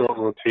like a short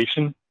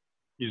rotation,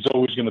 he's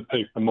always going to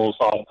pick the most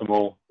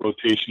optimal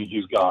rotation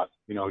he's got.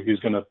 He's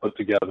going to put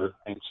together.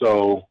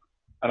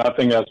 And I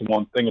think that's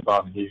one thing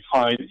about him. He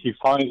finds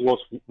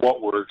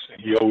what works, and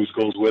he always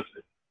goes with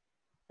it.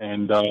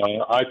 And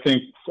I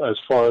think as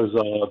far as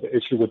the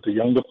issue with the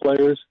younger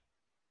players,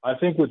 I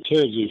think with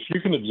Tibbs, if you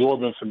can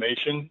absorb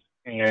information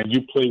and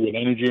you play with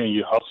energy and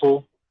you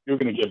hustle, you're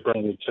going to get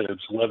burned with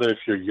Tibbs, whether if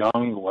you're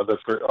young, whether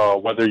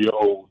you're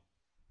old.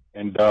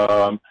 And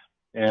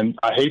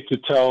I hate to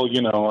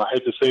I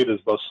hate to say this,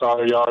 but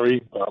sorry,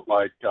 Ari,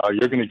 but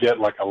you're going to get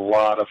like a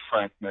lot of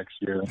Frank next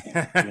year.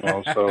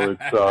 So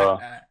it's.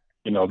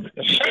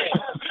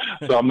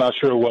 So I'm not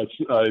sure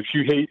if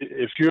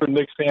you're a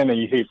Knicks fan and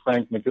you hate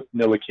Frank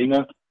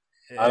Ntilikina,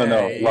 I don't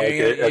know.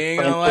 If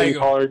Frank plays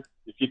hard,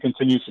 if he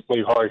continues to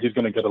play hard, he's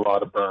going to get a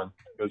lot of burn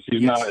because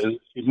he's not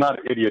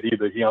an idiot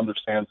either. He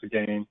understands the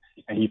game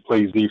and he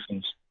plays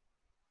defense.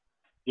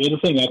 The other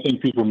thing I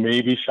think people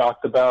may be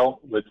shocked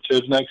about with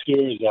Tibbs next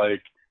year is I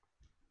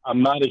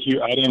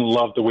didn't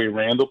love the way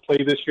Randall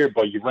played this year,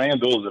 but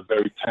Randall is a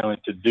very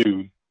talented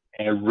dude.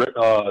 And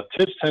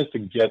Tibbs tends to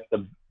get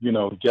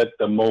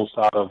the most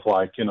out of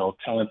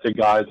talented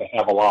guys that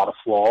have a lot of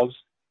flaws,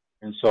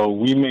 and so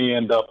we may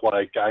end up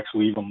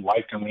actually even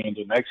liking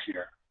Randall next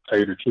year. To tell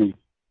you the truth,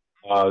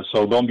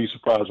 so don't be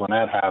surprised when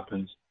that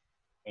happens.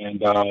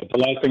 And the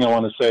last thing I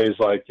want to say is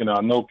I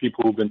know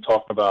people who've been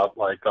talking about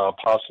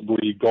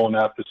possibly going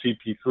after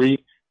CP3.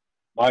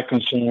 My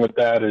concern with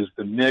that is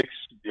the Knicks.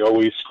 They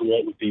always screw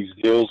up with these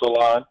deals a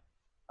lot.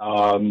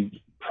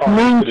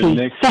 Prior to the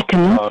Knicks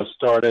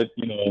started,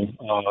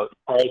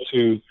 prior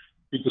to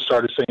people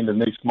started saying the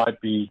Knicks might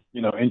be,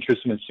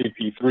 interested in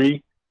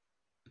CP3,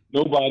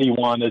 nobody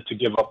wanted to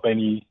give up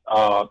any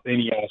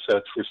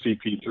assets for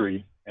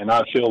CP3. And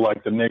I feel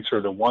like the Knicks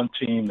are the one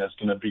team that's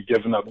going to be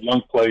giving up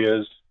young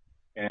players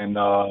and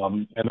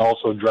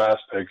also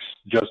draft picks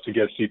just to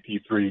get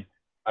CP3.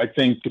 I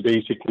think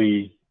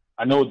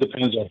I know it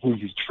depends on who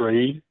you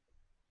trade,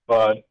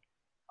 but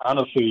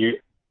honestly,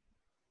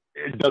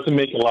 it doesn't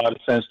make a lot of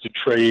sense to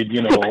trade, a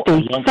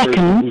young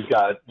person who's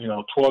got,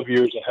 12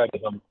 years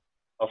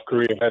of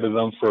career ahead of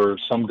them for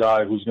some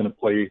guy who's going to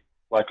play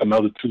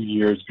another 2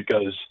 years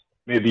because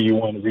maybe you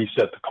want to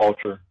reset the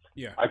culture.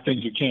 Yeah. I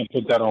think you can't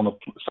put that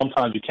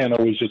sometimes you can't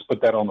always just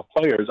put that on the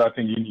players. I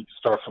think you need to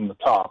start from the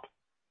top.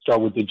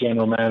 Start with the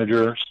general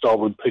manager, start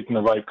with picking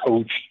the right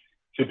coach.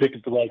 If you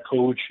pick the right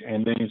coach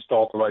and then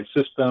install the right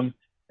system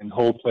and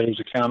hold players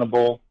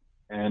accountable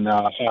and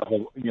have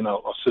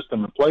a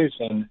system in place,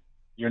 and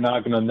you're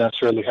not going to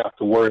necessarily have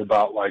to worry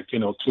about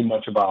too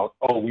much about,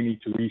 we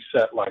need to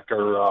reset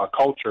our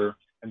culture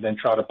and then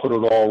try to put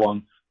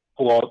all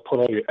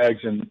your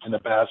eggs in the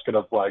basket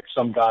of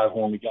some guy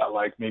who only got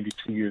maybe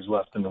 2 years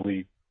left in the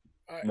league.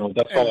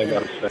 That's all I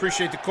got to say.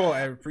 Appreciate the call.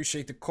 I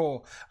appreciate the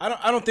call.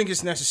 I don't think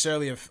it's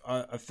necessarily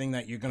a thing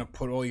that you're gonna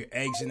put all your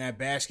eggs in that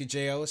basket,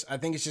 Jay Ellis. I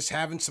think it's just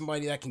having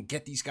somebody that can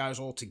get these guys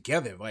all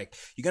together. Like,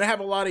 you're gonna have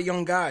a lot of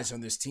young guys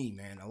on this team,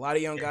 man. A lot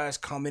of young guys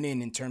coming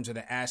in terms of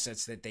the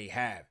assets that they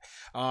have.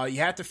 You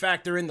have to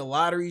factor in the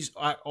lotteries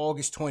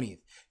August 20th.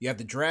 You have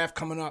the draft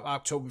coming up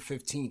October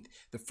 15th.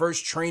 The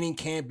first training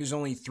camp is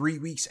only 3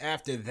 weeks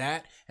after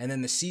that, and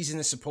then the season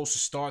is supposed to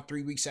start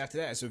 3 weeks after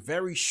that. It's a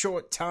very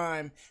short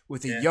time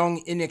with a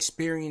young,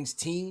 inexperienced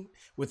team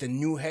with a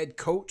new head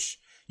coach.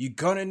 You're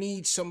gonna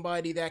need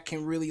somebody that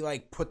can really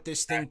like put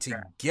this thing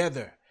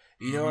together.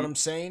 You know what I'm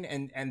saying?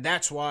 And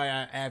that's why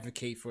I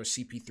advocate for a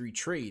CP3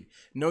 trade.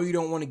 No, you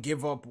don't want to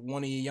give up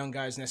one of your young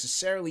guys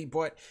necessarily,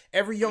 but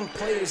every young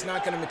player is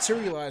not going to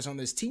materialize on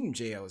this team,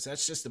 JLs.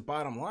 That's just the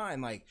bottom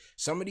line. Like,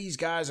 some of these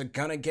guys are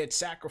going to get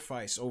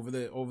sacrificed over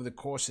the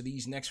course of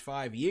these next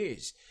 5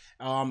 years.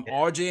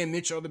 RJ and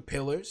Mitch are the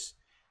pillars.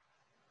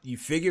 You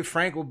figure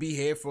Frank will be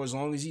here for as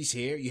long as he's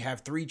here. You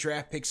have 3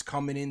 draft picks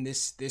coming in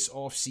this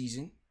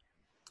offseason.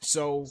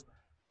 So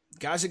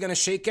guys are going to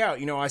shake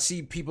out. You know, I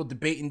see people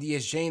debating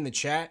DSJ in the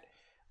chat.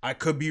 I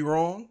could be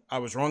wrong. I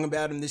was wrong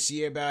about him this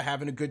year about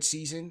having a good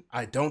season.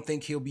 I don't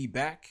think he'll be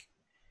back.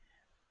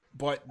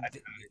 But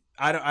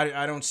I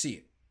don't see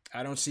it.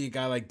 I don't see a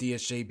guy like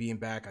DSJ being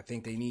back. I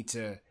think they need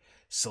to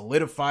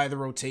solidify the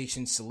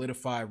rotation,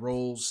 solidify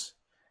roles,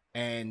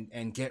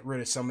 and get rid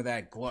of some of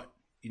that glut,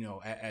 you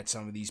know, at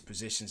some of these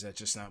positions that's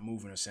just not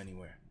moving us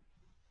anywhere.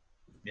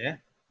 Yeah.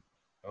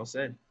 Well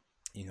said.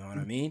 You know what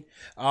I mean?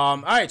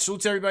 All right,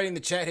 salute to everybody in the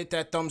chat. Hit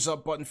that thumbs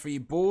up button for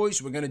you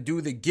boys. We're going to do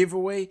the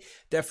giveaway.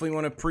 Definitely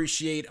want to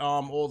appreciate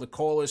all the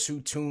callers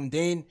who tuned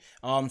in.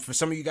 For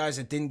some of you guys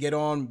that didn't get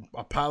on,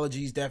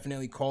 apologies.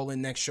 Definitely call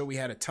in next show. We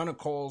had a ton of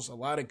calls, a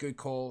lot of good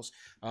calls,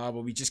 but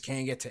we just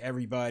can't get to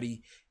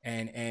everybody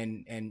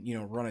and you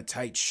know, run a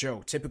tight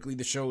show. Typically,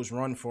 the shows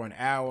run for an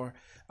hour.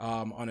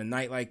 On a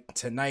night like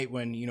tonight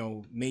when, you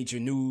know, major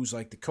news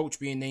like the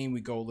coach being named,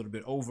 we go a little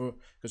bit over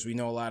because we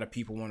know a lot of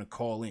people want to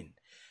call in.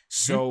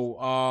 So,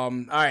 all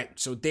right.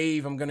 So,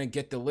 Dave, I'm going to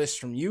get the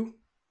list from you.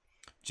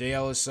 Jay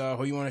Ellis,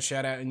 who you want to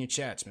shout out in your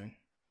chats, man?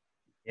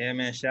 Yeah,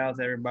 man. Shout out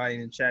to everybody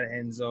in the chat.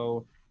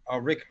 Enzo.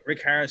 Rick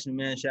Harrison,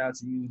 man. Shout out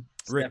to you.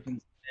 Rick. Stephen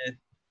Smith.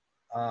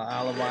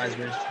 Alawise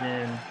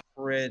Richmond.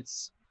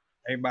 Fritz.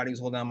 Everybody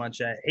who's holding down my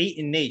chat.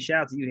 Hayden Nate.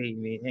 Shout out to you,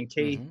 Hayden Nate. And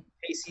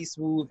KC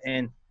Smooth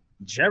and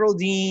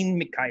Geraldine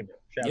McIver.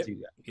 Shout out to you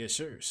guys. Yes,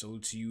 sir.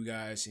 Salute to you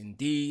guys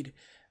indeed.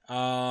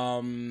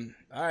 All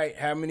right,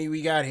 how many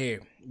we got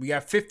here? We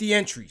got 50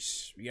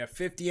 entries. We got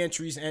 50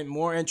 entries, and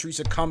more entries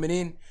are coming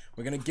in.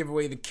 We're gonna give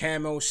away the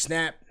camo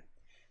snap.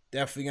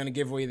 Definitely gonna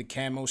give away the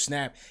camo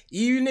snap.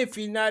 Even if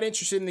you're not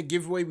interested in the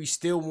giveaway, we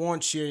still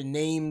want your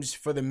names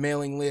for the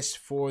mailing list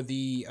for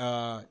the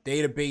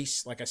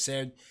database. Like I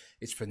said,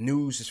 it's for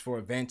news, it's for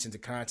events, and to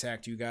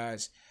contact you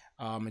guys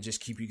and just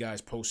keep you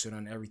guys posted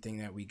on everything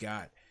that we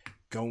got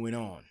going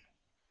on.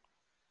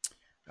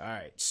 All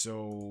right,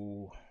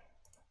 so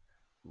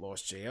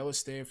lost Jay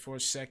Ellis there for a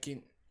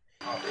second.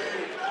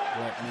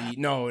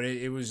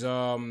 It was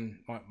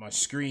my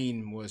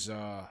screen was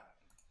on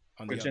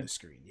the other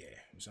screen. Yeah,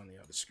 it was on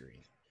the other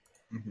screen.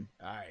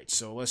 All right,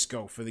 so let's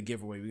go for the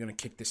giveaway. We're gonna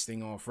kick this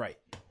thing off right.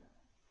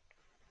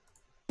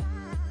 All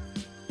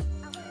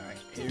right,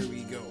 here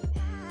we go.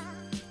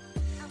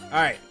 All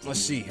right,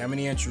 let's see how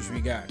many entries we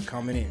got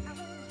coming in.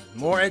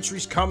 More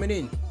entries coming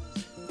in.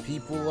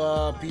 People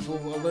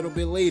a little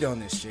bit late on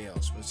this,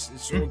 JLs, but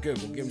it's all good.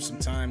 We'll give them some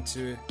time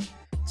to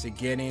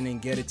get in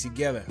and get it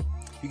together.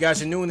 If you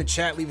guys are new in the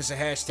chat, leave us a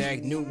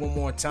hashtag new one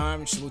more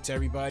time. Salute to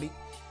everybody.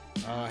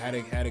 Had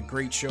a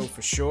great show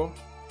for sure.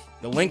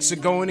 The links are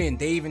going in.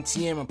 Dave and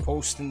TM are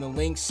posting the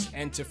links.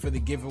 Enter for the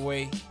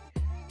giveaway.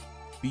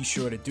 Be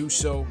sure to do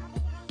so.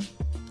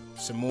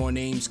 Some more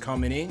names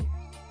coming in.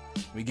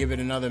 We give it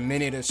another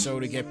minute or so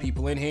to get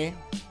people in here.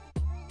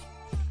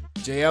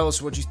 Jay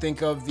Ellis, what'd you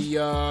think of the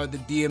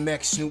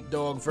DMX Snoop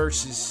Dogg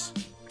versus?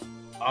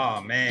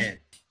 Oh man,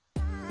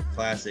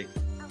 classic.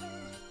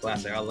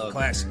 I love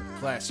classic.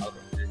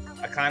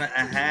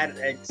 I had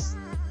X.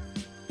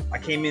 I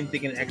came in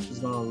thinking X was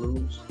gonna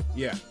lose.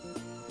 Yeah,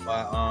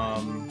 but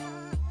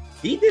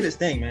he did his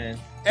thing, man.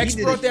 X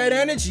brought that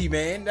energy,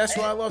 man. That's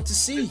what I love to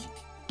see.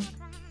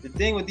 The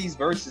thing with these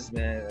verses,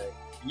 man, like,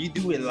 you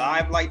do it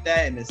live like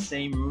that in the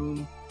same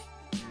room.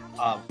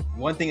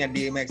 One thing that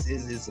DMX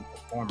is a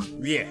performer.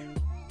 Yeah,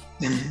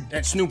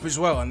 and Snoop as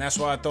well, and that's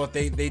why I thought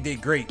they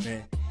did great,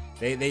 man.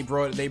 They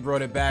brought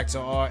it back to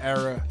our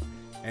era.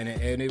 And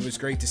it was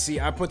great to see.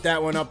 I put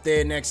that one up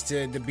there next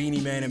to the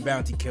Beanie Man and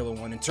Bounty Killer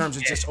one in terms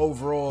of just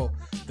overall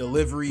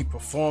delivery,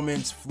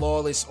 performance,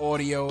 flawless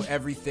audio,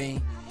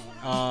 everything.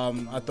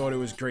 I thought it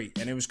was great.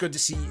 And it was good to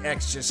see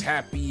X just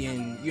happy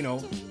and, you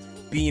know,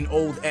 being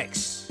old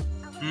X.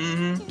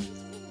 I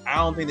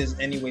don't think there's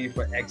any way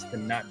for X to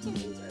not be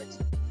old X.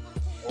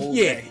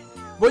 X.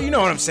 Well, you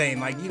know what I'm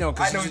saying. Like, you know,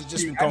 because he's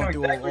just been going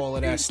through all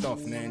of that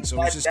stuff, man.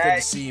 So it's just good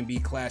to see him be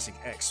classic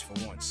X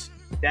for once.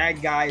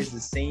 That guy is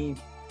the same.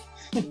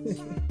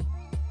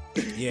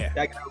 Yeah.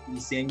 That guy will be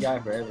the same guy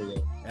forever,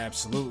 though.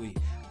 Absolutely.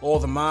 All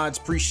the mods,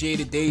 appreciate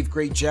it. Dave,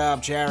 great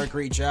job. Jared,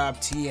 great job.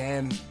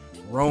 TM,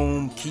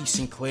 Rome, Keith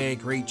Sinclair,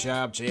 great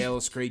job.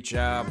 JLS, great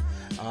job.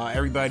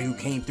 Everybody who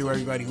came through,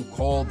 everybody who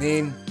called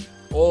in,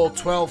 all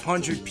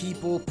 1,200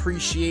 people,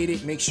 appreciate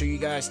it. Make sure you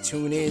guys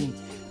tune in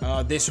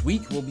this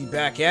week. We'll be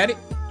back at it,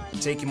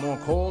 taking more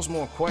calls,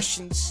 more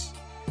questions.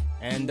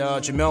 And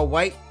Jamel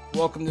White,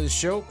 welcome to the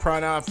show.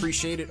 Prana,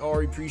 appreciate it.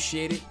 Ari,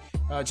 appreciate it.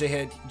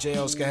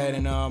 JLS, go ahead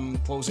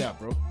and close out,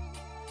 bro.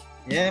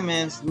 Yeah,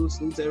 man.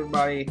 Salute to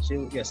everybody.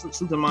 Yeah,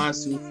 salute to mine,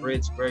 Sue,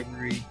 Fritz,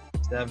 Gregory,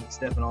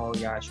 Steph, and all the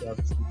guys. Shout out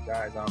to you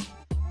guys.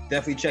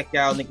 Definitely check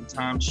out Nick and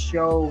Time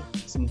Show.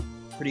 Some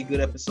pretty good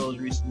episodes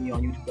recently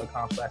on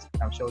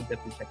youtube.com/Time Show.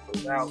 Definitely check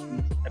those out.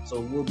 Each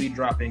episode will be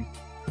dropping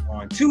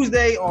on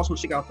Tuesday. Also,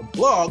 check out the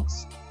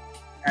blogs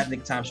at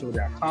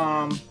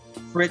nicktimeshow.com.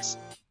 Fritz,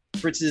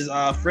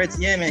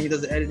 yeah, man. He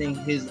does the editing.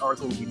 His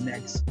article will be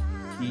next.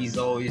 He's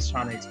always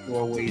trying to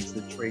explore ways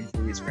to trade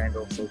Julius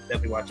Randle, so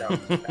definitely watch out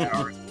for that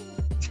article.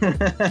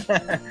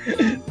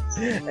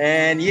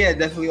 And yeah,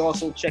 definitely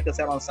also check us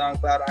out on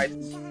SoundCloud,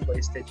 iTunes,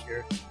 Play,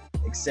 Stitcher,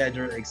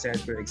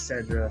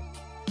 etc.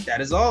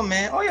 That is all,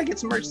 man. Oh yeah, get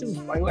some merch too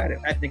while you're at it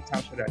at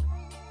nicktimeshow.com.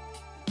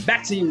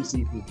 Back to you,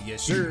 CP.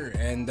 Yes, sir.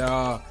 And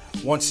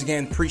once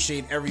again,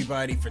 appreciate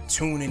everybody for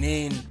tuning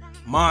in.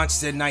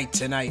 Monster night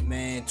tonight,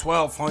 man.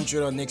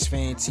 1,200 on Knicks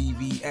Fan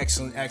TV.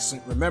 Excellent.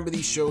 Remember,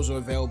 these shows are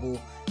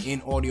available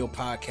in audio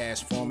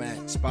podcast format: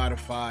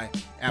 Spotify,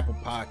 Apple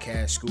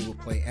Podcasts, Google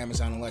Play,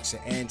 Amazon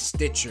Alexa, and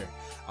Stitcher.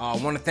 I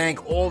want to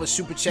thank all the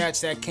super chats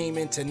that came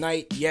in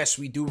tonight. Yes,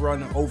 we do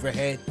run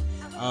overhead,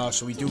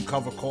 so we do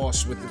cover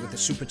costs with the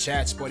super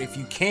chats. But if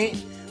you can't,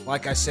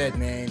 like I said,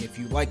 man, if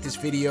you like this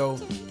video,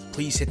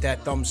 please hit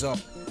that thumbs up.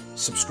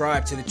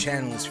 Subscribe to the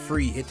channel. It's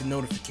free. Hit the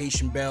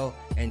notification bell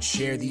and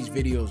share these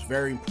videos.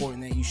 Very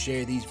important that you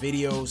share these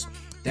videos.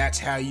 That's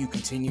how you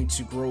continue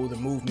to grow the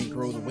movement,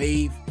 grow the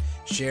wave.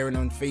 Share it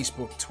on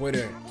Facebook,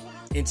 Twitter,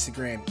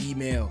 Instagram,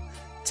 email,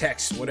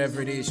 text, whatever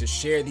it is. Just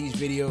share these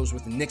videos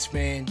with a Knicks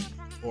fan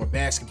or a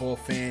basketball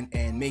fan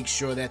and make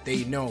sure that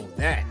they know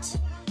that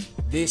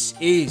this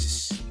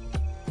is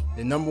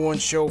the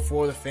 #1 show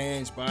for the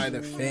fans, by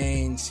the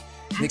fans.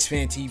 Knicks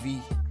Fan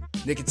TV,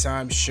 Nick and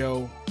Time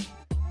Show.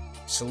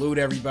 Salute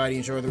everybody.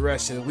 Enjoy the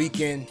rest of the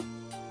weekend.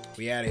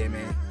 We out of here,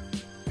 man.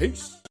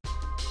 Peace.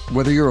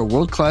 Whether you're a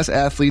world-class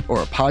athlete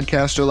or a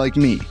podcaster like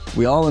me,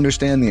 we all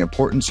understand the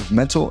importance of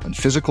mental and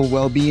physical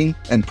well-being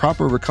and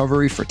proper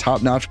recovery for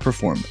top-notch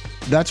performance.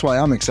 That's why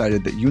I'm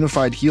excited that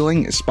Unified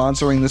Healing is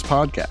sponsoring this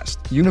podcast.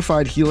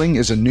 Unified Healing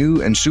is a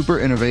new and super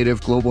innovative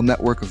global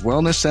network of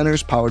wellness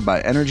centers powered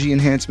by Energy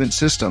Enhancement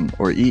System,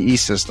 or EE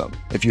System.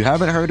 If you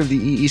haven't heard of the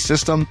EE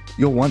System,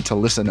 you'll want to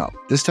listen up.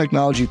 This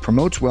technology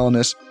promotes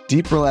wellness,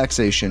 deep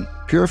relaxation,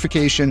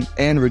 purification,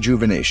 and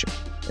rejuvenation.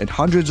 In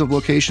hundreds of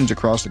locations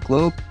across the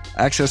globe,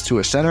 access to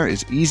a center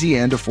is easy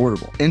and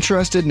affordable.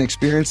 Interested in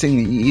experiencing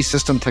the EE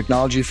System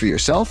technology for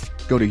yourself?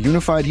 Go to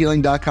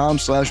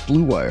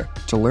unifiedhealing.com/bluewire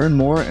to learn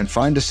more and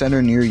find a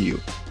center near you.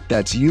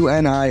 That's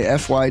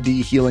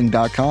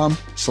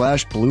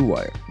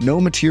unifydhealing.com/bluewire. No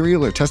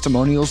material or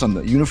testimonials on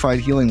the Unified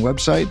Healing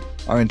website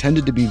are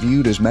intended to be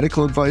viewed as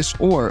medical advice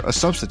or a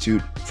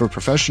substitute for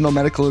professional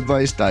medical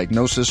advice,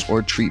 diagnosis,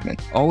 or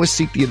treatment. Always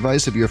seek the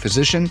advice of your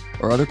physician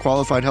or other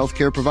qualified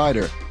healthcare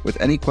provider with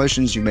any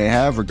questions you may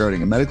have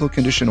regarding a medical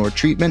condition or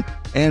treatment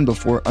and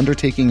before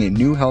undertaking a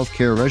new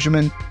healthcare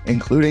regimen,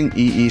 including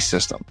EE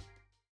System.